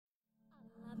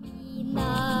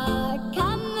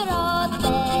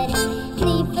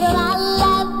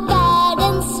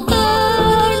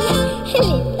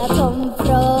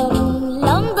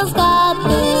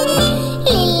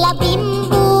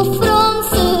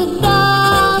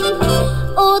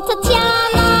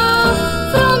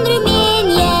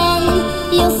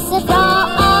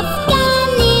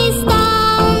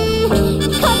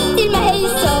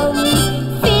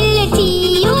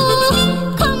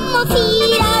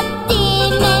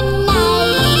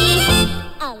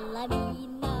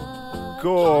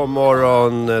God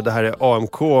morgon, det här är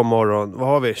AMK Morgon. Vad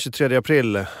har vi? 23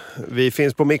 april. Vi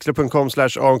finns på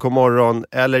mixler.com/AMK Morgon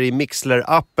eller i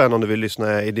Mixler-appen om du vill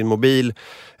lyssna i din mobil.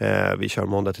 Vi kör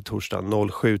måndag till torsdag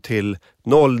 07 till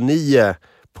 09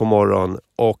 på morgon.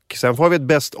 Och sen får vi ett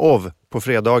best of på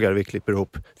fredagar. Vi klipper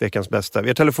ihop veckans bästa. Vi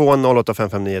har telefon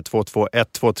 08559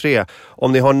 22123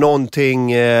 om ni har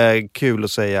någonting kul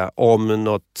att säga om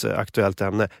något aktuellt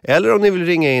ämne. Eller om ni vill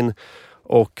ringa in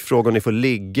och fråga om ni får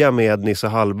ligga med Nisse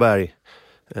Hallberg.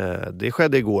 Det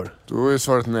skedde igår. Då är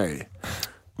svaret nej.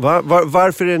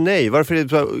 Varför är det nej? Varför är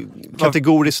det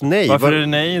kategoriskt nej? Varför är det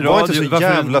nej i radio? Var inte så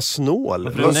jävla snål.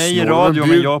 Varför är det nej i radio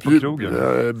men jag på krogen?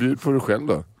 Bjud på dig själv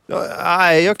då.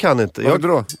 Nej, jag kan inte. Varför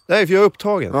då? Nej, för jag är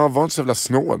upptagen. Ja, var inte så jävla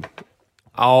snål.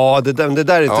 Ja, det där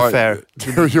är inte fair.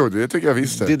 Jo, det tycker jag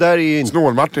visst. Det där är ju inte...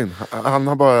 Snål-Martin, han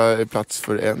har bara plats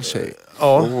för en tjej.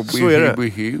 Ja, så är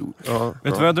det. Ja.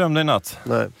 Vet du vad jag drömde i natt?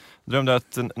 Nej. Jag drömde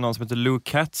att någon som heter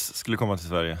Luke Katz skulle komma till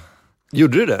Sverige.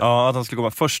 Gjorde du det? Ja, att han skulle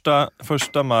komma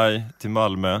första maj till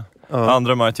Malmö,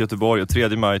 2 maj till Göteborg och 3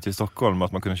 maj till Stockholm.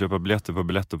 Att man kunde köpa biljetter på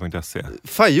biljetter.se.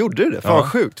 Fan, gjorde du det? Fan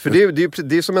vad sjukt. För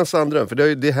det är som en sann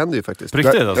för det händer ju faktiskt. På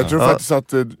riktigt alltså? Jag tror faktiskt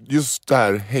att just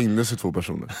där hängde sig 2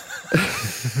 personer.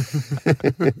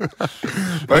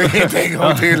 Inte en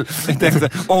gång till.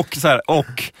 Och så här,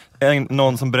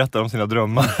 någon som berättar om sina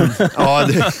drömmar. Ja,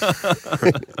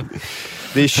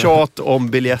 det är tjat om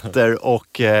biljetter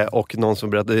och någon som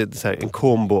berättar. Det är så här, en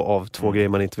kombo av 2 grejer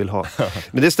man inte vill ha.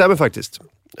 Men det stämmer faktiskt.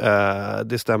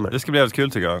 Det stämmer. Det ska bli jävligt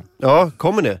kul tycker jag. Ja,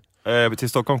 kommer det? Till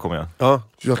Stockholm kommer jag. Ja.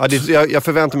 Jag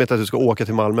förväntar mig inte att du ska åka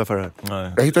till Malmö för det här.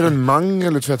 Nej. Jag hittade en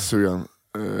mangel i tvättstugan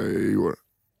igår.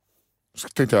 Så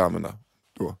tänkte jag använda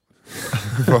då.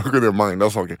 Vad kunde jag mangla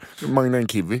saker? Mangla en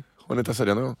kiwi. Har ni testat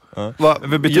det någon gång?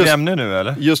 Ja. Byter ämne nu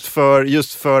eller?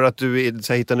 Just för att du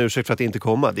hittar en ursäkt för att inte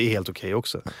komma. Det är helt okej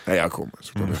också. Nej, jag kommer.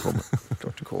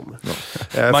 Såklart du kommer.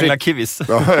 Ja. Mangla kiwis.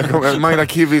 Ja, jag kommer. Mangla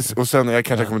kiwis och sen jag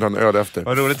kanske kommer ta en öl efter.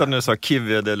 Vad roligt att du sa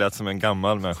kiwi, det lät som en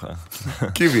gammal människa.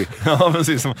 Kiwi? Ja,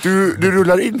 precis som... Du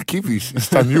rullar in kiwis i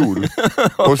stanjol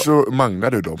och så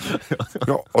manglar du dem.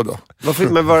 Ja, och då.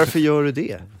 Men varför gör du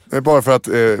det? Bara för att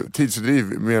tidsdriv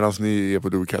medan ni är på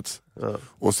Ducats. Ja.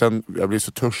 Och sen, jag blir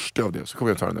så törstig av det. Så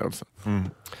kommer jag ta en öl sen.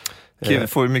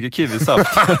 Får du mycket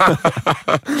kiwisaft?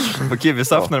 På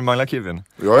kiwisaft när du manglar kiwin.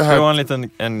 Jag är här. Du har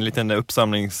en liten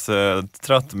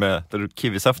uppsamlingstratt med där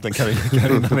kiwisaften kan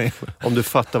rinna med. Om du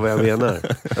fattar vad jag menar.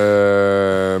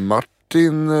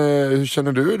 Martin, hur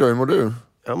känner du idag? Hur mår du?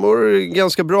 Jag mår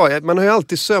ganska bra. Man har ju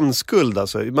alltid sömnskuld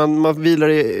alltså. Man vilar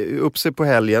upp sig på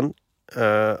helgen.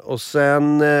 Och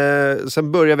sen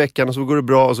börjar veckan och så går det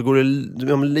bra och så går det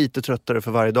lite tröttare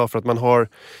för varje dag för att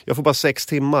jag får bara 6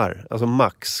 timmar, alltså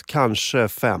max, kanske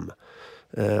 5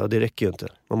 och det räcker ju inte,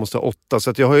 man måste ha 8 så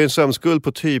att jag har ju en sömnskuld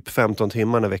på typ 15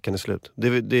 timmar när veckan är slut,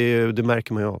 det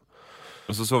märker man ju av.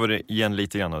 Och så sover det igen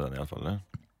lite grann av den i alla fall, eller?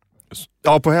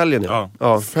 Ja, på helgen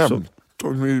ja. 15?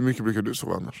 Hur mycket brukar du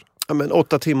sova annars? Ja, men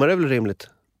 8 timmar är väl rimligt.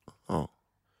 Ja.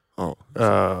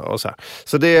 Och så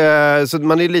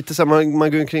man är lite så här,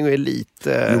 man går omkring och är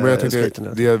lite men jag tänkte, sliten.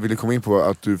 det jag ville komma in på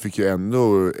att du fick ju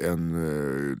ändå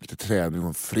lite träning och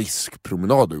en frisk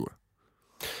promenad igår.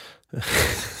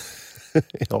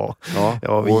 Ja,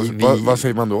 vad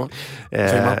säger man då?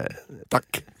 Säger man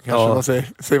tack? Kanske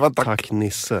säger man tack. Tack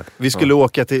Nisse. Vi skulle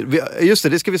åka till... Just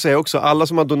det ska vi säga också. Alla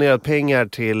som har donerat pengar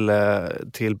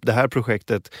till det här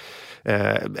projektet.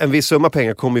 En viss summa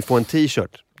pengar kommer vi få en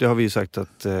t-shirt. Det har vi ju sagt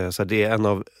att så det är en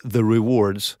av the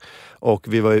rewards. Och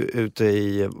vi var ute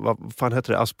i... Vad fan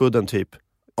heter det? Aspudden typ.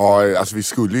 Ja, alltså vi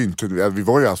skulle ju inte... Vi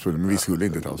var ju i Aspudden, men vi skulle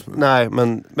inte till Aspudden. Nej,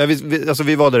 men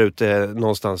vi var där ute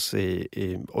någonstans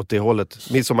åt det hållet.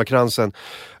 Midsommarkransen.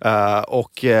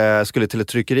 Och skulle till ett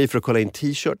tryckeri för att kolla in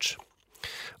t-shirts.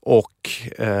 Och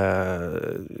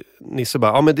Nisse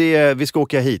bara, men vi ska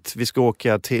åka hit. Vi ska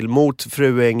åka mot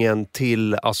Fruängen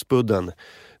till Aspudden.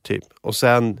 Typ. Och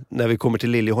sen när vi kommer till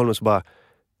Liljeholmen så bara...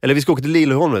 Eller vi ska åka till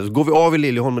Liljeholmen, så går vi av i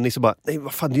Liljeholmen och Nisse bara, nej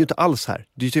vad fan, det är ju inte alls här.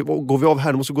 Det är typ, går vi av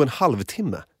här, det måste gå en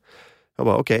halvtimme. Jag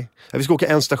bara, okej. Vi ska åka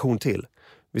en station till.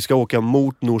 Vi ska åka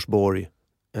mot Norsborg.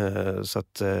 Så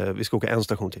att vi ska åka en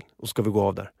station till. Och så ska vi gå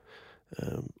av där.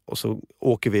 Och så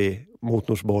åker vi mot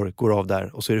Norsborg, går av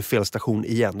där. Och så är det fel station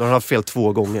igen. Då har han haft fel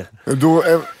 2 gånger. Då,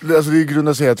 alltså det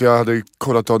grundar sig att jag hade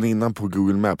kollat dagen innan på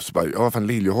Google Maps. Bara, ja fan,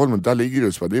 Liljeholmen, där ligger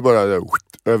det. Så bara, det är bara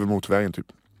över motorvägen typ.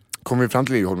 Kommer vi fram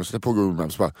till Liljeholmen, sätter på Google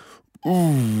Maps. Bara,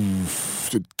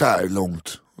 det där är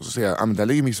långt. Och så säger jag, men där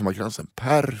ligger Midsommarkransen.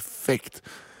 Perfekt.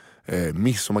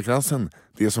 Midsommarkransen,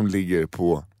 det som ligger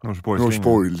på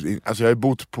Norsborg. Alltså jag har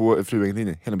bott på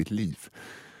Fruängen hela mitt liv.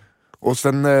 Och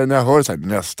sen när jag hör så här,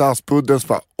 nästa Aspudden så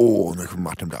bara, nu kommer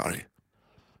Martin bli arg.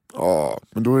 Ja,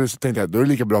 men då tänkte jag, då är det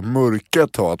lika bra mörka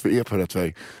ta att vi är på rätt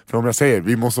väg. För om jag säger,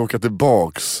 vi måste åka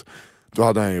tillbaks, då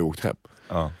hade han ju åkt hem.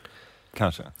 Ja,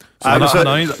 kanske.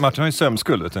 Martin har ju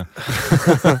sömnskuld, vet du.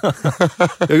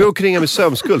 Jag går omkring med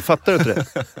sömnskuld, fattar du inte det?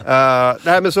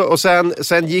 Nej, men så, och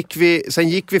sen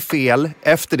gick vi fel.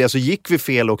 Efter det så gick vi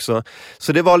fel också.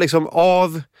 Så det var liksom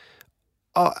av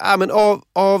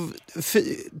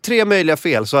 3 möjliga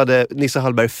fel så hade Nisse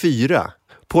Hallberg 4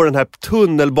 på den här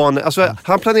tunnelbanan. Alltså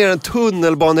han planerade en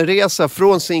tunnelbaneresa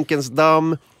från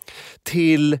Zinkensdamm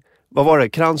till, vad var det,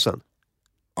 Kransen?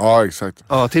 Ja, exakt.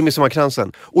 Ja, till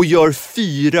Midsommarkransen. Och gör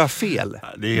 4 fel.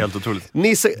 Det är helt otroligt.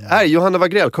 Johanna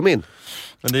Wagrell, kom in.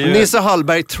 Men det är ju... Nisse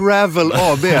Hallberg Travel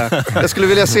AB. Jag skulle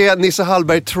vilja se Nisse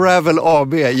Hallberg Travel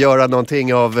AB göra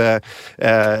någonting av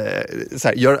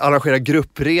arrangera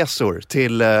gruppresor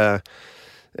till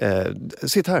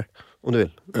sitt här om du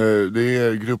vill. Det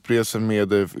är gruppresor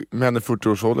med män i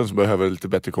 40-årsåldern som behöver lite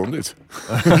bättre kondis.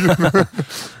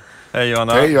 Hej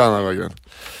Johanna. Hej Johanna Wagrell.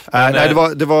 Nej,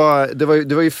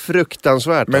 det var ju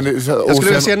fruktansvärt. Men jag skulle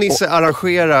vilja se Nisse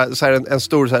arrangera så här en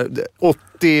stor så här,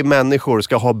 80 människor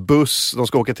ska ha buss, de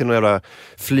ska åka till någon jävla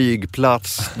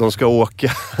flygplats, de ska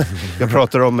åka. Jag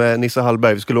pratar om Nisse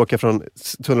Hallberg, vi skulle åka från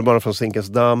tunnelbanan från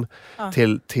Zinkensdamm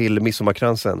till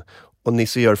Midsommarkransen. Och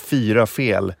Nisse gör 4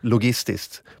 fel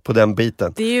logistiskt på den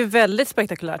biten. Det är ju väldigt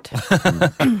spektakulärt.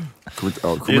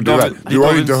 Du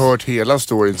har ju inte hört hela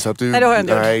storyn så att du... Nej, det har jag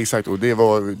inte. Nej, exakt. Och det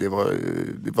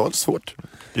var svårt.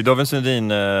 Det är David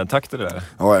Sundin-takter det där.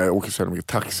 Ja, jag åker så mycket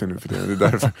taxi nu för det är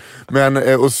därför.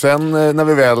 Men, och sen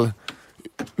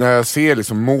när jag ser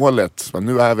liksom målet, så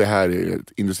nu är vi här i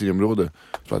ett industriområde,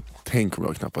 så att, tänk om jag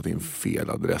har knappat in fel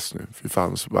adress nu. För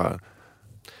fan så bara...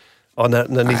 Ja,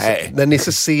 när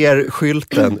Nisse ser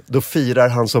skylten, då firar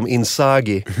han som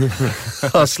Inzaghi.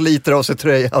 Han sliter av sig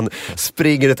tröjan,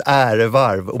 springer ett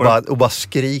ärevarv och bara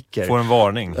skriker. Får en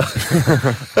varning.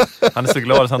 Han är så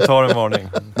glad att han tar en varning.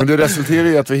 Men det resulterar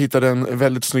i att vi hittade en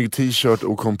väldigt snygg t-shirt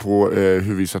och kom på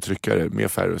hur vi ska trycka det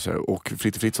med färg och så här. Och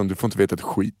Fritzson, du får inte veta ett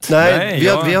skit. Nej,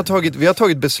 vi har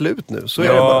tagit beslut nu. Så är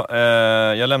det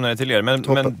bara. Jag lämnar det till er.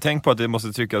 Men tänk på att det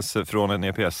måste tryckas från en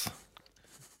EPS.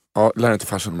 Ja, lär inte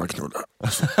farsan om man knullar.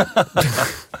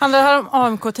 Handlar det här om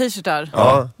AMK-t-shirtar?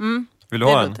 Ja. Vill du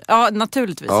ha en? Ja,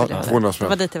 naturligtvis. Ja, 200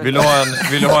 spänn. Vill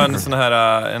du ha en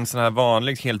sån här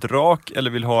vanlig, helt rak,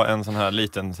 eller vill du ha en sån här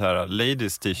liten så här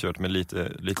ladies t-shirt med lite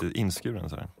inskuren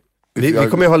så här? Vi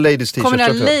kommer ju ha ladies t-shirt. Kommer ni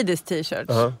ha ladies t-shirt?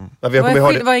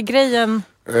 Vad är grejen?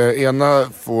 Ena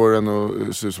får en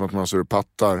att se ut som att man har större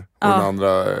pattar. Och den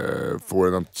andra får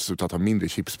en att se ut att ha mindre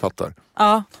chipspattar.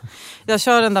 Ja, jag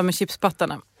kör den där med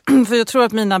chipspattarna. För jag tror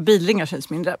att mina bilringar syns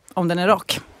mindre om den är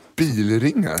rak.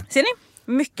 Bilringar? Ser ni?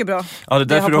 Mycket bra. Ja, det är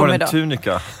därför du har en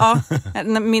tunika. Ja,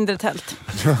 en mindre tält.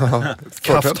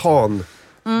 Kaftan.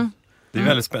 Det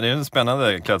är en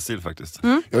spännande klädstil faktiskt.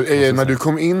 När du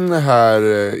kom in här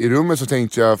i rummet så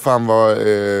tänkte jag, fan vad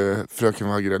fröken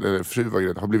Wagrell, eller fru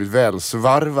Wagrell, har blivit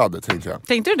välsvarvad, tänkte jag.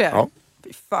 Tänkte du det? Ja.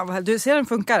 Fan vad, du ser den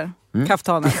funkar.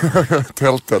 Kaftanen.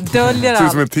 Tältet. Döljer ser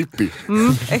ut som en tippi.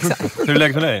 Exakt. Hur är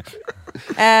läget med dig?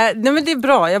 Nej men det är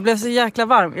bra, jag blev så jäkla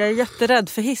varm. Jag är jätterädd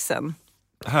för hissen.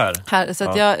 Här så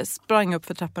att jag sprang upp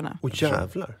för trapporna.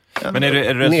 Jävlar. Men är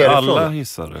du rädd för alla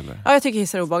hissar eller? Ja, jag tycker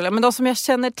hissar är obehagliga. Men de som jag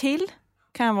känner till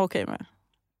kan jag vara okej med.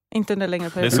 Inte under längre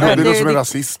period. Det är någon som är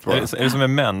rasist bara. Är det som är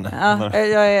män? Ja,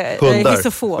 jag är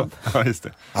hissofob. Ja, just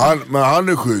det. Han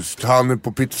är schysst. Han är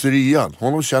på pizzerian.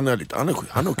 Honom känner jag lite. Han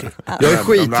är okej. Jag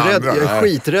är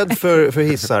skiträdd för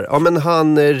hissar. Ja, men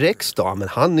han Rex då? Men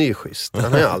han är ju schysst.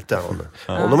 Han är ju alltid honom.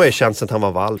 Honom har ju känt sedan han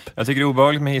var valp. Jag tycker det är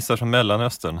obehagligt med hissar från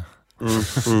Mellanöstern.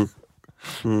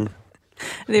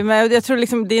 Jag tror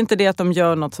liksom, det är inte det att de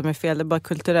gör något som är fel. Det är bara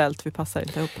kulturellt, vi passar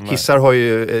inte ihop. Hissar har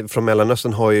ju, från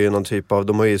Mellanöstern har ju någon typ av,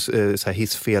 de har ju så här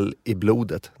hissfel i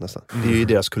blodet nästan. Det är ju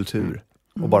deras kultur.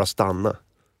 Och bara stanna.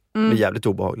 Det är jävligt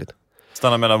obehagligt.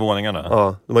 Stanna mellan våningarna?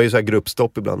 Ja, de har ju så här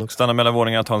gruppstopp ibland också. Stanna mellan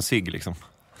våningarna och ta en cigg liksom.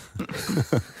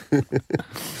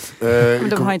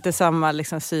 De har inte samma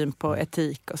liksom, syn på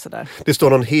etik och sådär. Det står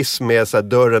någon hiss med så här,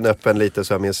 dörren öppen lite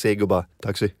så här, med en cigg och bara,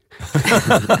 taxi.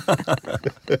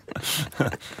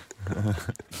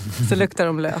 Så luktar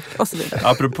de lök och så vidare.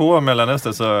 Apropå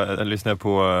Mellanöstern så lyssnade jag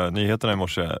på nyheterna i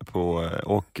morse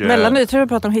jag tror jag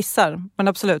pratar om hissar, men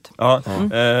absolut. Ja,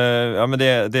 men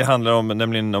det handlar om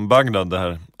nämligen om Bagdad det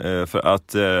här. För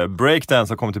att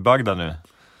breakdance har kommit till Bagdad nu.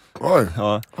 Oj.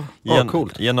 Ja,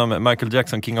 coolt. Genom Michael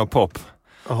Jackson, King of Pop.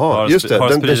 Jaha, just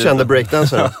det. Den kände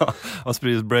breakdansare. Har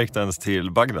spridit breakdance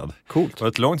till Bagdad. Coolt. Det var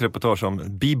ett långt reportage om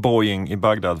b-boying i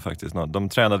Bagdad faktiskt. De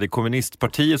tränade i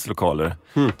kommunistpartiets lokaler.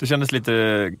 Det kändes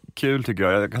lite kul tycker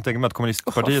jag. Jag kan tänka mig att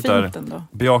kommunistpartiet där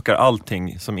bejakar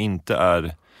allting som inte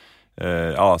är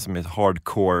som ett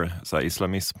hardcore så här,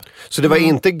 islamism. Så det var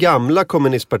inte gamla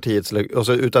kommunistpartiets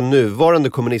utan nuvarande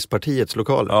kommunistpartiets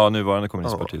lokaler? Ja, nuvarande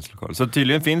kommunistpartiets lokaler. Så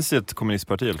tydligen finns det ett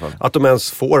kommunistparti i alla fall. Att de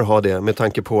ens får ha det med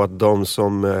tanke på att de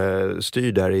som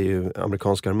styr där är ju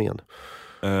amerikanska armén.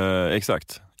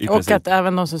 Exakt. Och princip. Att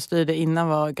även de som styrde innan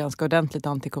var ganska ordentligt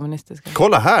antikommunistiska.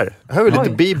 Kolla här! Här är lite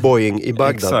b-boying i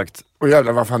Bagdad. Exakt. Och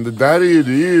jävlar, vad fan, det där är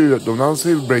ju de dansar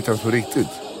ju breakdance på riktigt.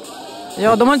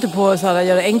 Ja, de har inte på så här,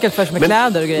 gör det enkelt för sig med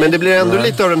kläder och grejer. Men det blir ändå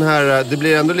lite av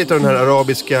den här,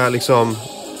 arabiska liksom.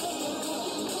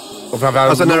 Och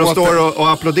alltså när de står och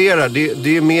applåderar,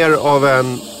 det är mer av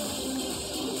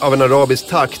en arabisk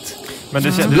takt. Men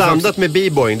det blandat med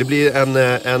b-boying, det blir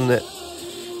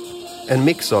en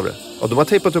mix av det. Och de har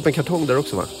tejpat upp en kartong där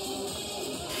också, va?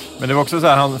 Men det var också så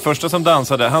här, han första som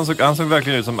dansade, han såg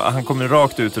verkligen ut som han kom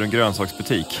rakt ut ur en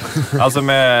grönsaksbutik. Alltså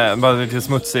med bara lite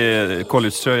smutsig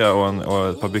collegetröja och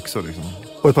ett par byxor liksom.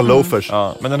 Och ett par loafers.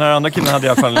 Ja, men den här andra killen hade i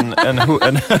alla fall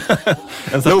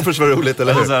en loafers var roligt,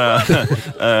 eller hur? Så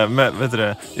här, med, vet du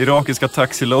det, irakiska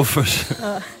taxi-loafers.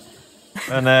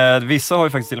 Men vissa har ju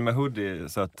faktiskt till och med hoodie,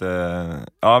 så att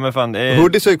ja men fan.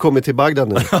 Hoodies har ju kommit till Bagdad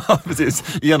nu. Ja, precis.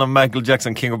 Genom Michael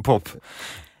Jackson, King of Pop.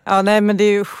 Ja, nej, men det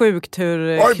är ju sjukt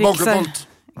hur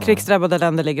krigsdrabbade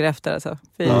länder ligger efter. Alltså.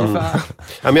 Ja,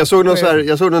 men jag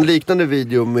såg någon liknande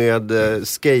video med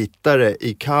skatare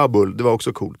i Kabul. Det var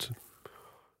också coolt.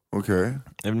 Okej.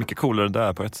 Det är mycket coolare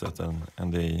där på ett sätt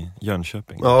än det i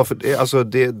Jönköping. Ja,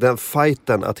 för den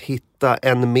fighten att hitta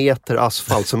 1 meter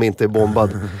asfalt som inte är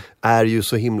bombad är ju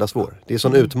så himla svår. Det är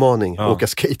sån utmaning att åka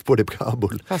skateboard i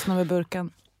Kabul. Fastna med burkan.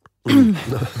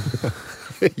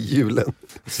 Julen.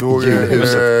 Såg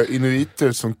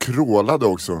inuiter som krålade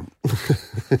också.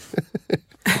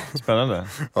 Spännande.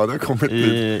 Ja, det har kommit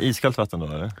i iskallt vatten då,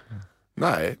 eller?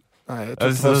 Nej, jag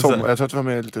tror att det var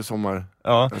med lite sommar.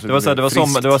 Ja, alltså, det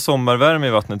var sommarvärme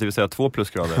i vattnet, det vill säga 2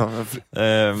 plusgrader.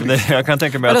 Men jag kan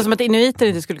tänka mig att... Det är som att inuiter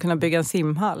inte skulle kunna bygga en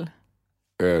simhall.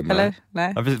 Eller?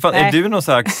 Nej. Ja, fan, är du någon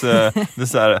slags så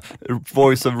här,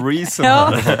 voice of reason?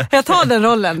 Ja, jag tar den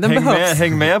rollen, den behövs.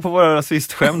 Häng med på våra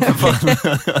rasistskämt.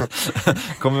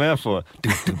 Kom med på.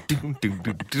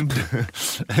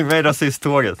 Häng med i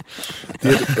rasisttåget.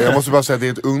 Jag måste bara säga att det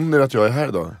är ett under att jag är här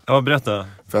idag. Ja, berätta.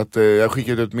 För att jag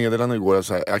skickade ut ett meddelande igår och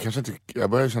så här, jag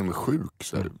började känna mig sjuk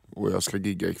så här, och jag ska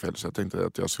gigga ikväll, så jag tänkte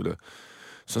att jag skulle.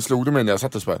 Sen slog det mig när jag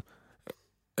satt och så bara,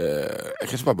 jag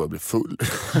kanske bara bli full.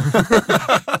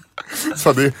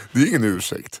 Så det är ingen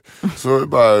ursäkt. Så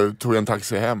bara tog jag en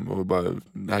taxi hem och bara,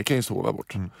 det här kan jag sova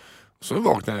bort. Så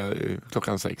vaknade jag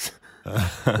klockan 6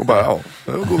 och bara,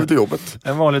 då går vi till jobbet.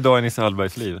 En vanlig dag i Nisse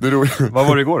Hallbergs liv. Vad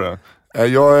var det igår då?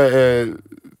 Jag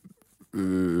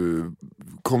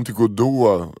kom till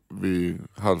Godot vid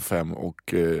 4:30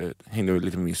 och hängde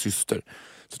lite med min syster.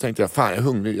 Så tänkte jag, fan jag är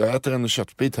hungrig, jag äter en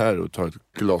köttbit här och tar ett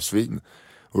glas vin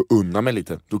och unna mig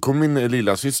lite. Då kom min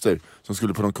lilla syster som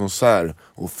skulle på någon konsert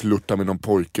och flirta med någon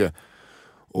pojke.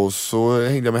 Och så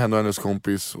hängde jag med henne och hennes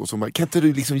kompis och så bara, kan inte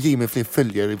du liksom ge mig fler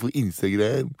följare på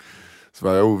Instagram? Så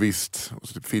bara, jo visst. Och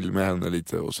så typ filmade jag henne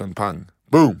lite och sen pang,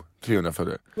 boom, 300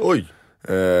 följare. Oj!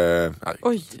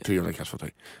 Nej, 300 kanske var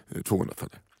det. 200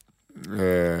 följare.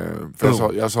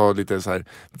 För jag sa lite så här,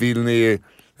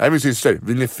 nej min syster,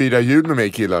 vill ni fira jul med mig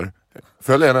killar?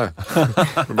 Följ henne.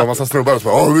 Det var en massa snubbar och så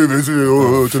bara, följ.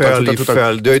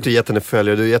 Du har ju inte gett henne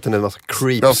följare, du har gett henne en massa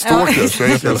creeps.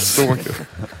 Jag stalker.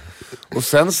 Och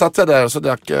sen satt jag där och så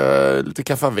drack jag lite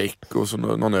kaffe avec och så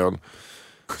någon öl.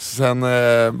 Sen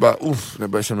bara, jag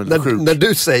började känna mig lite sjuk. När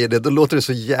du säger det, då låter det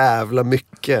så jävla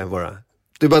mycket bara.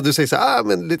 Du säger så här,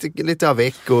 men lite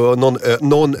avec och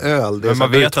någon öl. Det är men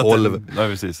man vet 12. Att nej,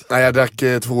 precis. Nej, jag drack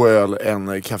 2 öl,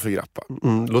 en kaffegrappa.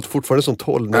 Låter fortfarande som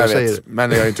 12 när du säger det.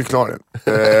 Men jag är inte klar än.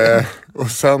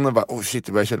 Och sen bara, shit,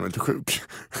 jag började känna mig lite sjuk.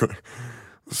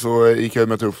 Så gick jag och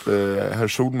mötte upp herr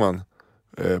Schulman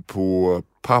på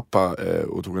Pappa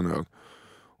och tog en öl.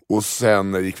 Och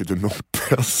sen gick vi till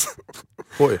Noppes.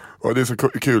 Oj. Och det är så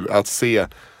kul att se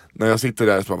när jag sitter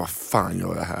där och bara, vad fan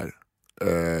gör jag här?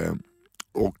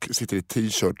 Och sitter i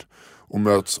t-shirt och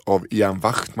möts av Ian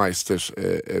Wachtmeisters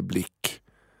blick.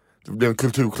 Det blev en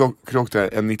kulturkrock där,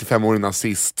 en 95-årig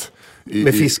nazist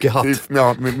med fiskehatt.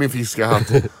 Med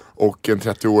fiskehatt och en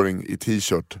 30-åring i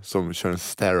t-shirt som kör en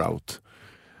stare out.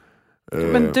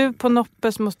 Men du på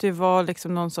Noppes måste ju vara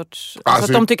liksom någon sorts...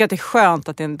 Alltså att de tycker att det är skönt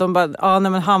att de bara,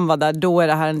 nej men han var där, då är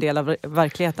det här en del av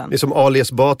verkligheten. Det är som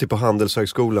Alias Bati på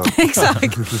Handelshögskolan.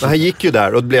 Exakt. Men han gick ju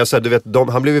där och blev så här, du vet,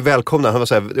 han blev ju välkomnad. Han var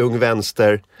så här, ung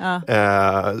vänster,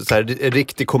 så här,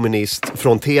 riktig kommunist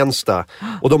från Tensta.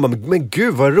 Och de bara, men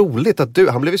gud vad roligt att du...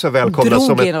 Han blev ju så här välkomnad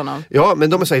drog som in honom. Ja, men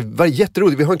de är så här, vad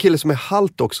jätteroligt. Vi har en kille som är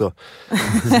halt också.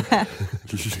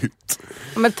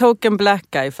 Men token black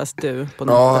guy fast du på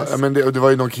Noppes. Ja, men det var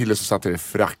ju någon kille som satt där i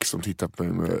frack som tittade på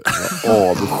mig med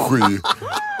avsky.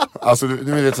 Alltså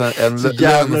du vet en så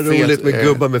jävla roligt med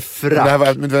gubbar med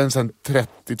frack. Det var en sån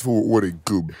 32-årig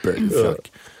gubbe i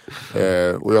frack.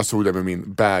 Och jag såg det med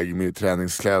min bag med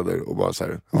träningskläder och bara så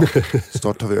här,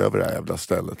 snart tar vi över det här jävla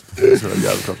stället. Det är så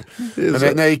jävla klart.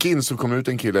 Men när jag gick in så kom ut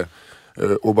en kille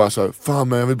och bara så här, fan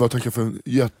men jag vill bara tacka för en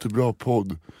jättebra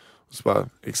podd. Och så bara,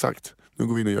 exakt. Nu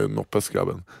går vi in och gör Noppes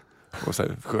grabben. Och så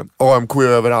här, skönt. AMK är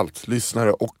överallt,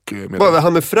 lyssnare och Vad var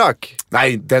han med frack?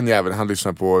 Nej, den jäveln, han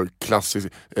lyssnar på klassisk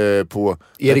på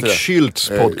Erik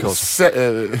Schültz podcast.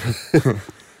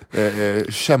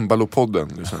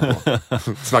 Cembalo-podden lyssnar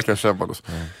på. Snackar cembalos.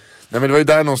 Nej, men det var ju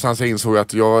där någonstans jag insåg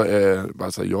att jag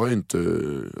är inte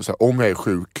så här, om jag är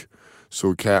sjuk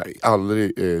så kan jag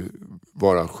aldrig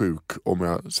vara sjuk om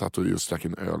jag satt och just drack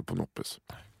en öl på Noppes.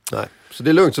 Nej, så det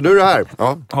är lugnt, så nu är det här.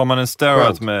 Ja. Har man en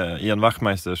steroid med Ian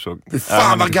Wachtmeister så...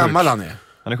 Fan vad gammal han är.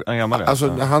 Han är gammal, alltså,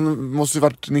 han måste ju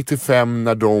varit 95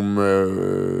 när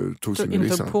de tog sin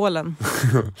resa. Intog Polen.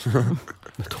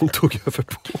 De tog över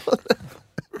Polen.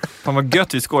 Fan vad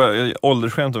gött, vi skojar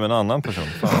åldersskämt om en annan person.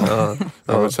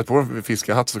 Sätt på en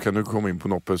fiskehatt så kan du komma in på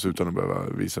Noppes utan att behöva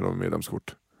visa någon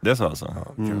medlemskort. Det är så alltså?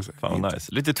 Ja, fan vad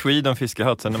nice. Lite tweed och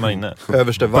fiskehatt, sen är man inne.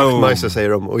 Överste Wachtmeister säger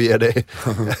de och ger dig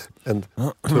en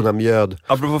tunna mjöd.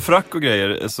 Apropå frack och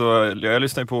grejer, så jag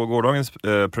lyssnade på gårdagens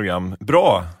program.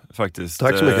 Bra faktiskt.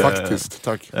 Tack så mycket. Faktiskt,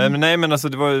 tack. Nej men alltså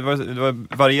det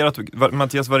var varierat.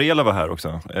 Mattias Varela var här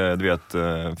också. Du vet,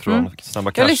 från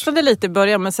Snabba Cash. Jag lyssnade lite i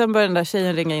början, men sen började den där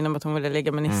tjejen ringa in om att hon ville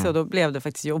ligga med Nisse och då blev det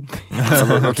faktiskt jobb. Jag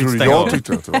tror jag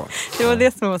tyckte att det var. Det var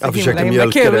det som var så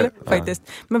himla kul faktiskt.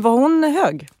 Men var hon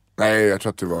hög? Nej, jag tror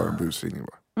att det var en busringning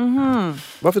bara.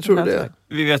 Varför tror du det?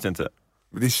 Vi vet inte.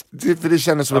 Det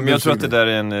känns som men jag tror att det där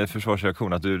är en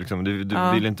försvarsreaktion. Att du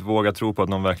vill inte våga tro på att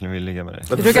någon verkligen vill ligga med dig.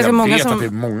 Jag vet att det är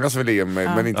många som vill ligga med mig,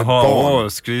 men inte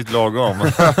barn. Skryt lagom.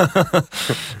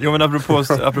 Jo men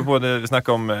apropå det vi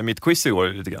snackade om mitt quiz igår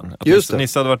lite grann. Att just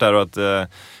Nisse hade varit där och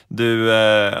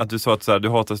att du sa att så här, du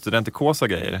hatar studentikosa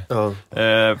grejer.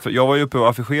 För jag var ju uppe och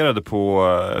affischerade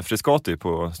på Frescati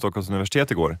på Stockholms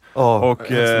universitet igår. Och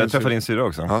träffade din syra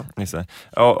också, Nisse.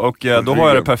 Och då har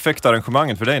jag det perfekta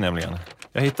arrangemanget för dig nämligen.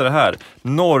 Jag hittade det här.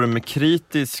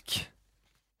 Normkritisk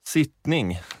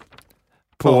sittning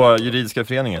på juridiska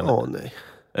föreningen. Nej.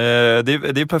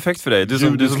 Det är perfekt för dig. Du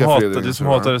som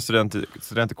hatar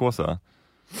studentikosa.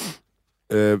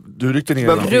 Du ryckte ner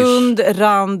rund,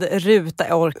 rand, ruta,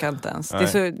 jag orkar inte ens.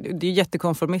 Det är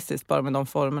jättekonformistiskt bara med de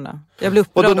formerna. Jag blir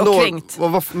upprörd och kränkt.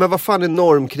 Men vad fan är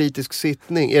normkritisk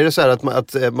sittning? Är det så här att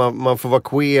man får vara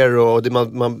queer och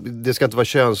det ska inte vara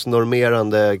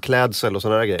könsnormerande klädsel och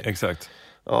sådana där grejer? Exakt.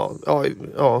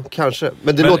 Ja, kanske.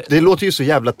 Men det låter ju så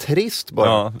jävla trist bara.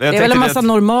 Ja, det är väl en massa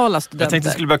normala studenter. Jag tänkte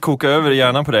jag skulle börja koka över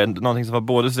hjärnan på det. Någonting som var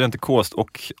både studentikost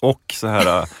och så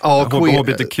här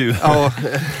HBTQ.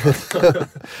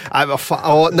 Nej, vad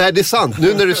fan. Nej, det är sant.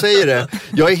 Nu när du säger det.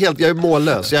 Jag är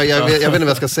mållös. Jag vet inte vad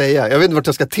jag ska säga. Jag vet inte vart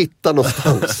jag ska titta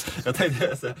någonstans. Jag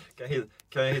tänkte,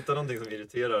 kan jag hitta någonting som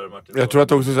irriterar Martin? Jag tror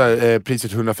att också så här,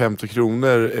 priset 150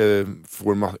 kronor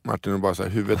får Martin och bara så här,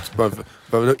 huvudet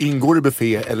bara, ingår det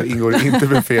buffé eller ingår det inte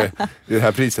buffé i det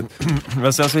här priset?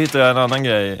 Men sen så hittade jag en annan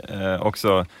grej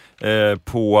också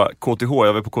på KTH.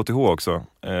 Jag var på KTH också.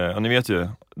 Och ni vet ju,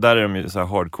 där är de ju så här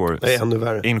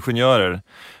hardcore ingenjörer.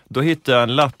 Då hittade jag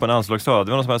en lapp på en anslagsrad. Det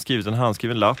var någon som hade skrivit en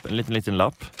handskriven lapp, en liten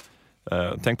lapp.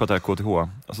 Tänk på att det här är KTH.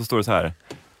 Och så står det så här: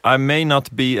 I may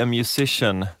not be a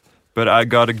musician, but I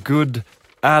got a good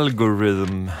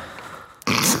algorithm.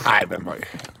 Nej, men vad...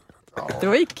 Det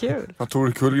var ju kul. Jag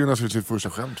tror Kullgren har sitt första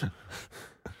skämt.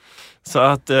 Så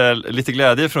att lite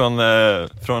glädje från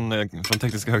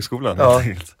Tekniska högskolan. Ja.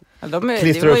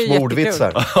 Klistrar upp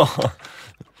mordvitsar.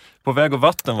 På väg och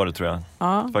vatten var det, tror jag.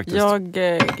 Ja, faktiskt. Jag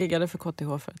giggade för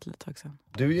KTH för ett litet tag sedan.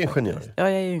 Du är ju ingenjör. Ja,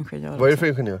 jag är ju ingenjör. Vad är det för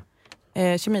ingenjör?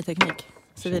 Kemiteknik.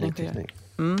 Civilingenjör.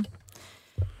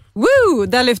 Woo!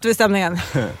 Där lyfter vi stämningen.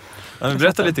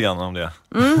 Berätta lite grann om det.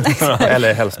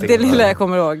 Eller helst det lilla jag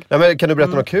kommer ihåg. Ja, men kan du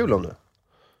berätta något kul om det?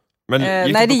 Men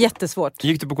nej, det är jättesvårt.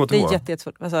 Gick du på KTH? Det är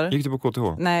jättesvårt. Vad sa du? Gick du på KTH?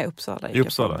 Nej, Uppsala. I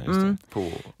Uppsala, just det.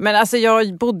 Men alltså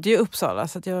jag bodde ju i Uppsala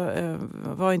så att jag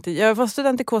var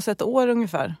student i KS ett år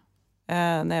ungefär.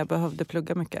 när jag behövde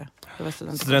plugga mycket.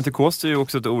 Studentikos är ju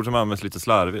också ett ord som används lite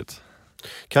slarvigt.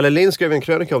 Kalle Lind skrev en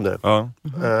krönika om det. Ja.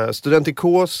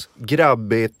 Studentikos,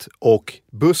 grabbigt och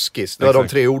buskis. Det var de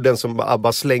 3 orden som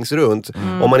bara slängs runt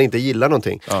om man inte gillar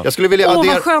någonting. Ja. Jag skulle vilja vad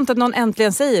skönt att någon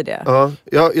äntligen säger det.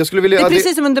 Ja, jag skulle vilja det är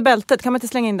precis som under bältet. Kan man inte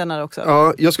slänga in den här också?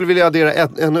 Ja, jag skulle vilja addera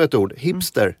ännu ett ord.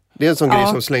 Hipster. Det är en sån grej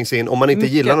som slängs in om man inte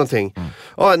gillar någonting.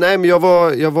 Ja, nej, men jag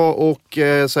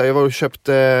var och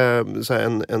köpte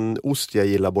en ost jag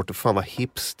gillar bort. Fan vad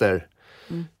hipster.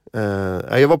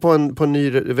 Jag var på en ny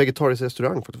vegetarisk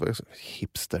restaurang för att vara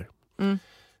hipster.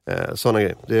 Sådana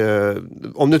grejer.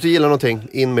 Om du inte gillar någonting,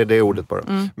 in med det ordet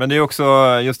bara. Men det är också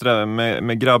just det där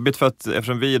med grabbigt, för att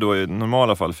eftersom vi då i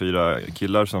normala fall 4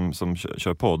 killar som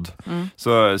kör podd,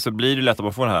 så blir det lätt att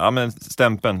man får den här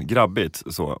stämpeln, grabbigt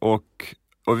så. Och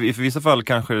i vissa fall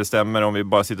kanske det stämmer om vi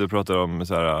bara sitter och pratar om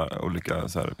så här, olika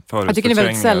så här, jag tycker ni är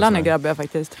väldigt sällan är grabbiga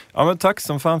faktiskt. Ja, men tack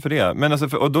som fan för det. Men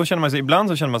alltså, och då känner man sig, ibland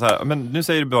så känner man så här, men nu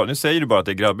säger du bara att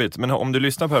det är grabbigt. Men om du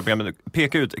lyssnar på det här programmet,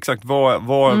 peka ut exakt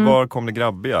var kom det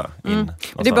grabbiga in.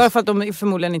 Det är bara för att de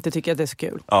förmodligen inte tycker att det är så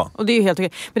kul. Ja. Och det är ju helt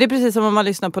okej. Men det är precis som om man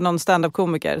lyssnar på någon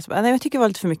stand-up-komiker. Så, nej, jag tycker det var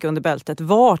lite för mycket under bältet.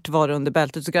 Vart var det under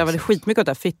bältet? Så gravade skitmycket åt det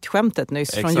här fittskämtet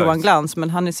nyss från Johan Glans. Men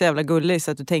han är så jävla gullig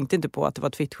så att du tänkte inte på att det var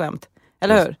ett fittskämt.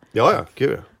 Eller hur? Ja,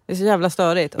 gud. Det är så jävla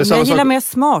störigt. Men jag gillar mer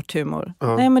smart humor.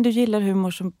 Ja. Nej, men du gillar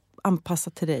humor som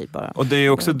anpassat till dig bara. Och det är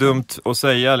också dumt att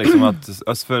säga liksom att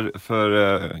alltså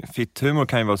för fitthumor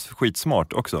kan ju vara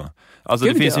skitsmart också. Alltså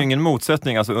det finns ju ingen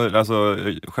motsättning. Alltså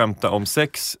skämta om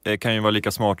sex kan ju vara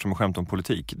lika smart som att skämta om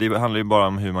politik. Det handlar ju bara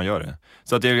om hur man gör det.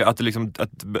 Så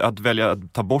att välja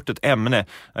att ta bort ett ämne.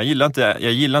 Jag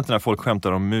gillar inte när folk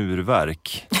skämtar om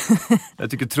murverk.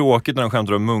 Jag tycker det är tråkigt när de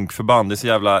skämtar om munkförband. Det är så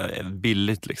jävla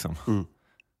billigt liksom.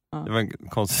 Det var en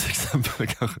konstigt exempel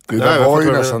kanske. Det där var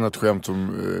ju nästan ett skämt om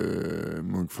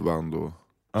munkförband och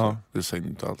det säger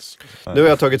inte alls. Nu har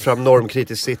jag tagit fram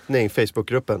normkritisk sittning,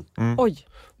 Facebookgruppen. Oj.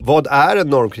 Vad är en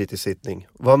normkritisk sittning?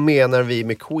 Vad menar vi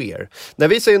med queer? När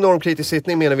vi säger normkritisk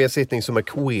sittning menar vi en sittning som är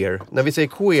queer. När vi säger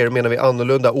queer menar vi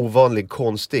annorlunda, ovanlig,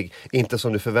 konstig. Inte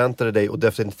som du förväntade dig och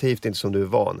definitivt inte som du är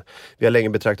van. Vi har länge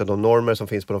betraktat de normer som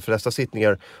finns på de flesta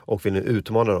sittningar och vill nu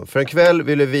utmana dem. För en kväll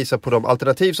vill vi visa på de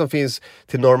alternativ som finns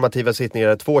till normativa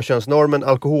sittningar. 2-könsnormen,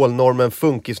 alkoholnormen,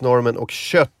 funkisnormen och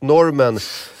köttnormen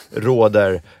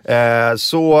råder.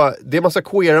 Så det är massa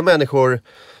queera människor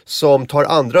som tar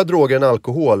andra droger än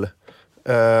alkohol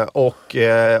och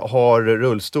har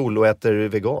rullstol och äter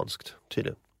veganskt,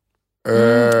 tydligen.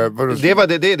 Det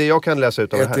är det jag kan läsa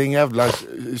ut av det här. Ett jävla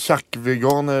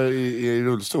tjack-veganer i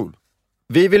rullstol.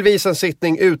 Vi vill visa en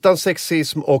sittning utan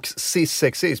sexism och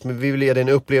cis-sexism. Vi vill ge dig en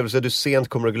upplevelse du sent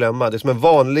kommer att glömma. Det är som en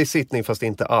vanlig sittning fast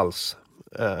inte alls.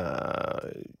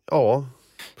 Ja...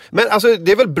 Men alltså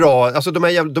det är väl bra, alltså de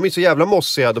är så jävla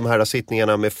mossiga de här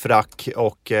sittningarna med frack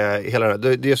och hela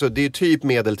det är typ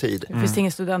medeltid. Det finns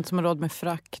ingen student som har råd med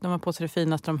frack, de har på sig det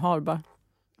finaste de har bara.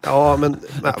 Ja, men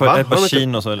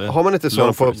har man inte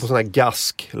så på sån här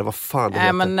gask eller vad fan det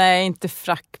heter? Men nej, inte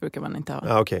frack brukar man inte ha.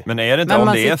 Ja, okay. Men är det inte, om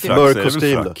det är frack så är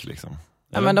det väl frack liksom?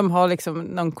 Ja, men de har liksom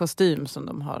någon kostym som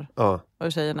de har. Ja.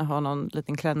 Och tjejerna har någon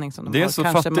liten klänning som de har. Det är så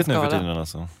kanske fattigt nu för tiden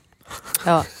alltså.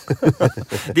 Ja.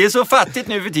 Det är så fattigt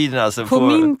nu för tiden alltså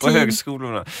på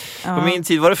högskolorna. Ja. På min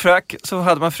tid var det frack, så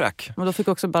hade man frack. Men då fick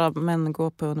också bara män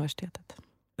gå på universitetet.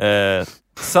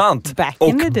 Sant. Back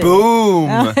och boom!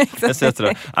 Ja,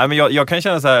 Nej, men jag kan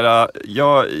känna så här,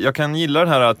 jag kan gilla den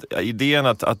här idén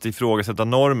att ifrågasätta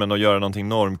normen och göra någonting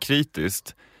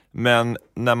normkritiskt. Men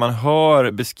när man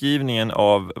hör beskrivningen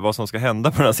av vad som ska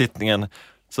hända på den här sittningen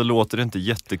så låter det inte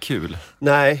jättekul.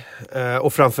 Nej,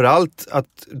 och framförallt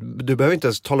att du behöver inte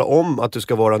ens tala om att du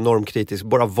ska vara normkritisk,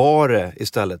 bara vara det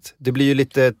istället. Det blir ju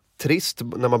lite trist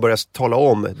när man börjar tala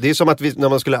om. Det är som att när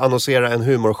man skulle annonsera en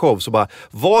humorshow så bara,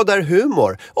 vad är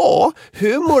humor? Ja,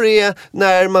 humor är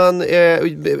när man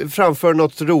framför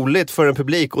något roligt för en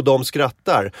publik och de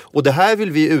skrattar. Och det här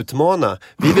vill vi utmana.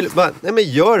 Vi vill, nej men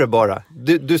gör det bara.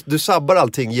 Du sabbar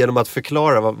allting genom att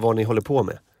förklara vad ni håller på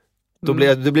med. Då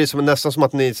blir det blir nästan som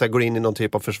att ni så här, går in i någon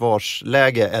typ av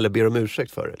försvarsläge eller ber om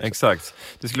ursäkt för det. Liksom. Exakt.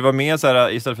 Det skulle vara mer så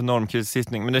här, istället för normkritisk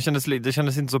sittning, men det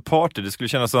kändes inte så party. Det skulle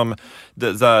kännas som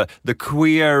the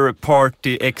queer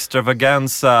party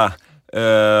extravaganza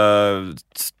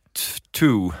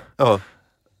 2. Ja.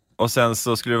 Och sen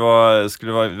så skulle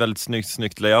det vara väldigt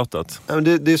snyggt layoutat. Ja, men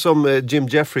det är som Jim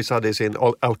Jeffries hade i sin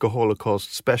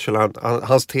Alcoholocaust special.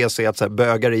 Hans tes är att så här,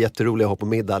 bögar är jätteroliga att ha på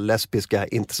middag, lesbiska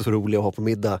är inte så roliga att ha på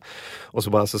middag. Och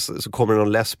så kommer det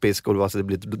någon lesbisk och det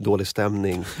blir dålig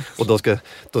stämning. Och de ska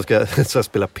så här,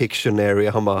 spela Pictionary.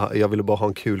 Han bara, jag ville bara ha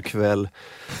en kul kväll.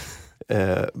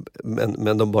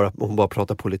 Men hon bara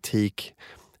pratar politik.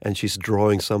 And she's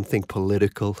drawing something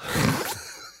political.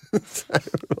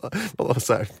 Man var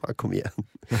så här, fan kom igen.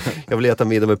 Jag vill äta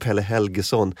middag med Pelle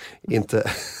Helgesson. Inte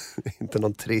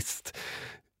någon trist.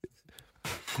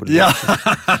 Ja.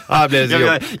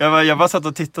 Jag bara satt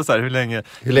och tittade så här, hur länge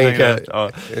kan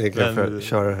jag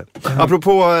köra det här.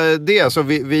 Apropå det, så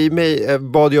vi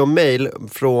bad ju om mail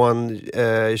från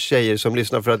tjejer som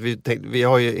lyssnar, för att vi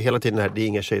har ju hela tiden här, det är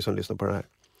inga tjejer som lyssnar på det här.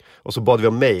 Och så bad vi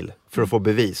om mail för att få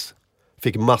bevis.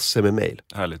 Fick massor med mail.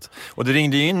 Härligt. Och det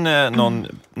ringde in någon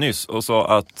nyss och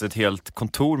sa att ett helt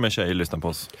kontor med tjejer lyssnar på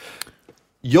oss.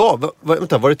 Ja,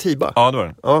 vänta, var det Tiba? Ja, det var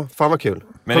det. Ja, fan vad kul.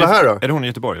 Men kolla här då. Är det hon i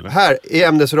Göteborg eller? Här är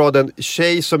ämnesraden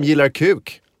tjej som gillar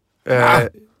kuk.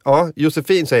 Ja,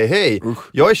 Josefin säger hej.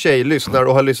 Jag är tjej, lyssnar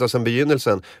och har lyssnat sedan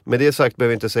begynnelsen. Med det sagt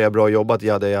behöver jag inte säga bra jobbat,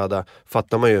 jada.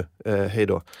 Fattar man ju. Hej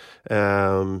då.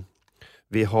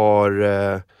 Vi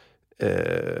har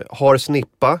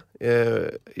snippa.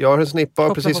 Jag har en snippa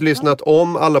och precis lyssnat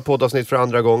om alla poddavsnitt för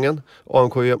andra gången.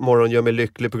 AMK Morgon gör mig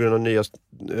lycklig på grund av nya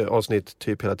avsnitt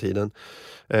typ hela tiden.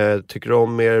 Tycker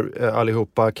om er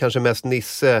allihopa. Kanske mest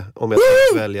Nisse om jag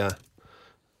ska välja.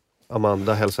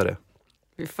 Amanda hälsar det.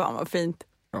 Fy fan vad fint.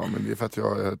 Ja, men det är för att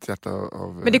jag är ett hjärta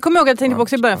av... Men det kommer jag ihåg att jag tänkte på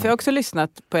också i början, för jag har också lyssnat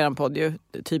på er podd ju,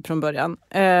 typ från början.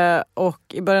 Och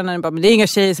i början när ni bara, men det är inga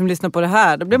tjejer som lyssnar på det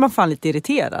här, då blir man fan lite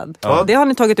irriterad. Ja. Det har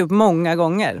ni tagit upp många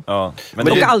gånger. Ja.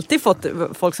 Men och alltid fått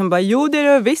folk som bara, jo det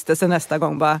är det visst, och sen nästa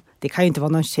gång bara, det kan ju inte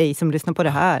vara någon tjej som lyssnar på det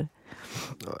här.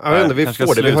 Jag vet inte, vi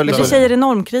får det. Vi har liksom... Men tjejer är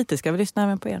normkritiska, vi lyssnar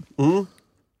även på er.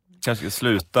 Kanske ska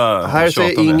sluta. Här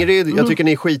säger Ingrid, jag tycker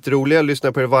ni är skitroliga,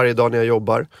 lyssnar på er varje dag när jag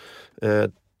jobbar.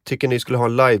 Tycker ni skulle ha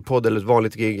en livepodd eller ett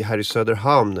vanligt gig här i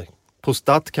Söderhamn? På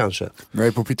Stadt kanske?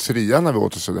 Nej, på pizzerian när vi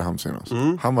åt i Söderhamn senast.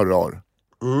 Han var rar.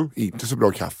 Inte så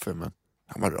bra kaffe, men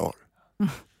han var rar.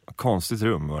 Konstigt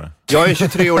rum var det. Jag är en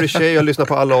 23-årig tjej, jag lyssnar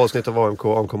på alla avsnitt av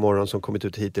AMK Morgon som kommit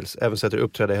ut hittills. Även sätter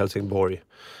uppträda i Helsingborg.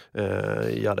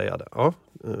 Jada. Ja.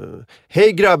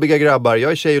 Hej grabbiga grabbar,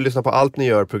 jag är tjej och lyssnar på allt ni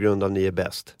gör på grund av ni är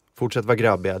bäst. Fortsätt vara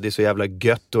grabbiga, det är så jävla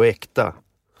gött och äkta.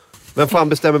 Vem fan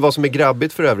bestämmer vad som är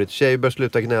grabbigt för övrigt? Tjejer bör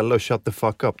sluta gnälla och shut the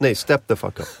fuck up. Nej, step the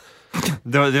fuck up.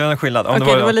 Det var en skillnad. Om det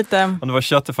var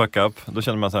shut the fuck up, då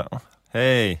kände man så här,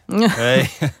 hej.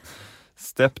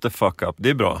 Step the fuck up, det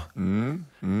är bra.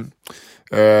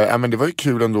 Men det var ju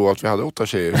kul ändå att vi hade 8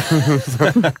 tjejer.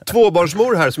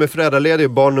 Tvåbarnsmor här som är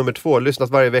föräldraledig, barn nummer 2. Lyssnat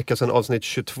varje vecka sedan avsnitt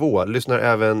 22. Lyssnar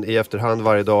även i efterhand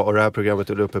varje dag, och det här programmet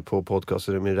är uppe på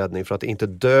podcasten. Det är min räddning för att inte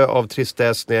dö av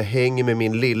tristess när jag hänger med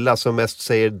min lilla som mest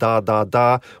säger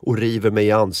da och river mig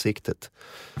i ansiktet.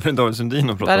 David Sundin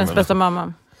och pratar världens bästa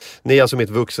mamma. Ni är alltså mitt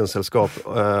vuxensällskap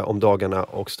om dagarna,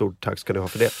 och stort tack ska ni ha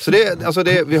för det. Så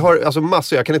vi har alltså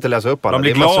massor, jag kan inte läsa upp alla. Man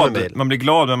blir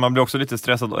glad, men man blir också lite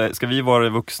stressad. Ska vi vara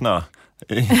vuxna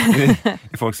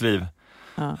i folks liv?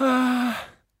 Ja.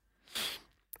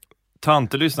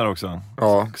 Tante lyssnar också.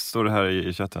 Ja. Står det här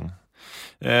i chatten.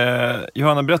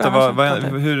 Johanna, berätta,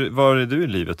 var är du i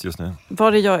livet just nu?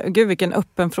 Var är jag? Gud, vilken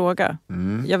öppen fråga.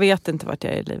 Jag vet inte vart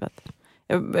jag är i livet.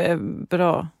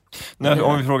 Bra.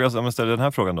 Om vi ställer den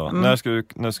här frågan då. När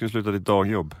ska du sluta ditt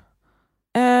dagjobb?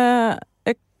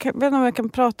 Jag vet inte om jag kan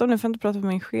prata om det, för jag inte prata med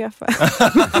min chef.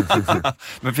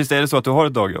 Men finns det så att du har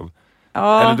ett dagjobb?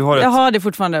 Ja, eller jag har det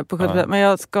fortfarande på 70%, men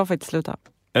jag ska faktiskt sluta.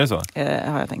 Är det så?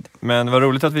 Har jag tänkt. Men vad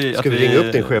roligt att vi... Ska vi ringa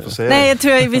upp din chef och säga Nej, jag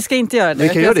tror vi ska inte göra det. Vi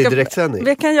kan göra det i direktsändning.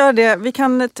 Vi kan göra det.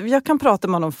 Jag kan prata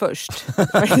med honom först.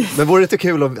 Men vore det inte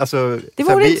kul om... Alltså, det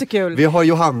vore inte så kul. Vi har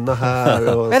Johanna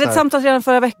här. Och vi hade ett samtal redan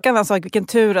förra veckan. Han sa, vilken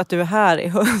tur att du är här i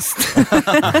höst.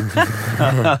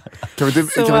 Kan vi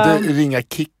inte ringa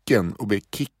Kicken och be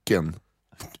Kicken?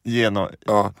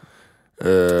 Ja.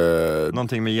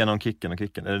 Någonting med genom kicken och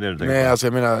kicken, är det du tänker nej, på? alltså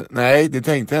jag menar, nej, det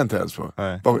tänkte jag inte ens på.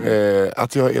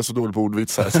 Att jag är så dålig på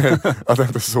ordvitsar att jag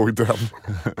inte såg den.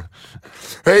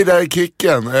 Hej, där är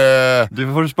Kicken.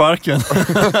 Du får sparken.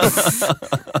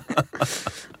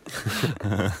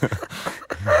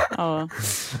 Ja.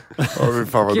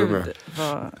 Fan vad dum är.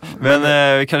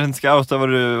 Men vi kanske inte ska outa vad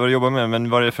du jobbar med, men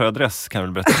vad är det för adress kan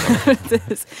du väl berätta?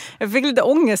 Jag fick lite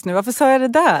ångest nu, varför sa jag det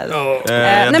där?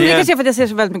 Nej, men det kanske är för att jag ser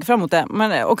så väldigt mycket fram emot det.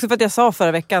 Men också för att jag sa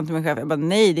förra veckan till min chef, jag bara,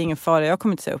 nej det är ingen fara, jag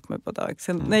kommer inte säga upp mig på ett dag.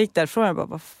 Sen när jag gick därifrån, jag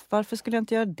bara, varför skulle jag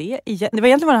inte göra det igen? Det var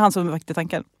egentligen han som väckte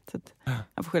tanken. Så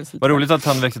jag får lite. Vad roligt att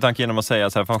han väckte tanken genom att säga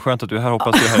så här, fan skönt att du är här,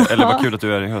 hoppas du är här, eller vad kul att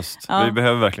du är i höst. Vi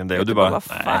behöver verkligen dig. Och du bara, vad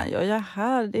fan, jag är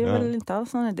här, det är väl inte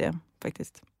alls någon idé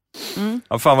faktiskt.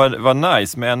 Ja, fan vad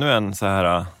nice med ännu en så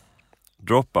här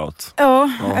dropout.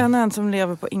 Ja, en som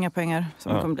lever på inga pengar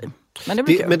som det kommer bli. Men det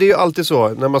blir kul. Men det är ju alltid så,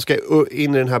 när man ska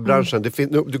in i den här branschen,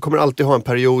 du kommer alltid ha en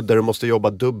period där du måste jobba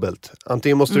dubbelt.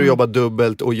 Antingen måste du jobba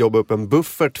dubbelt och jobba upp en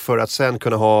buffert för att sen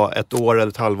kunna ha ett år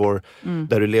eller ett halvår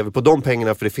där du lever på de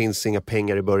pengarna, för det finns inga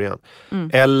pengar i början.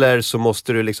 Eller så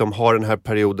måste du liksom ha den här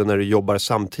perioden när du jobbar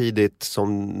samtidigt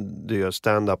som du gör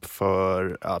stand-up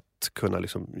för att kunna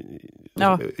liksom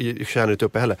tjäna ut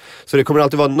uppehälle. Så det kommer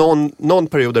alltid vara någon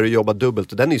period där du jobbar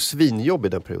dubbelt, och den är ju svinjobb i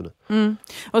den perioden.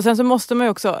 Och sen så måste man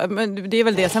ju också, det är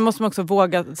väl det, sen måste man också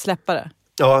våga släppa det.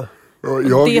 Ja.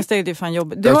 Det steget är fan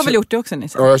jobbigt. Du har väl gjort det också,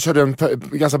 Nisse? Ja, jag körde en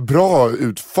ganska bra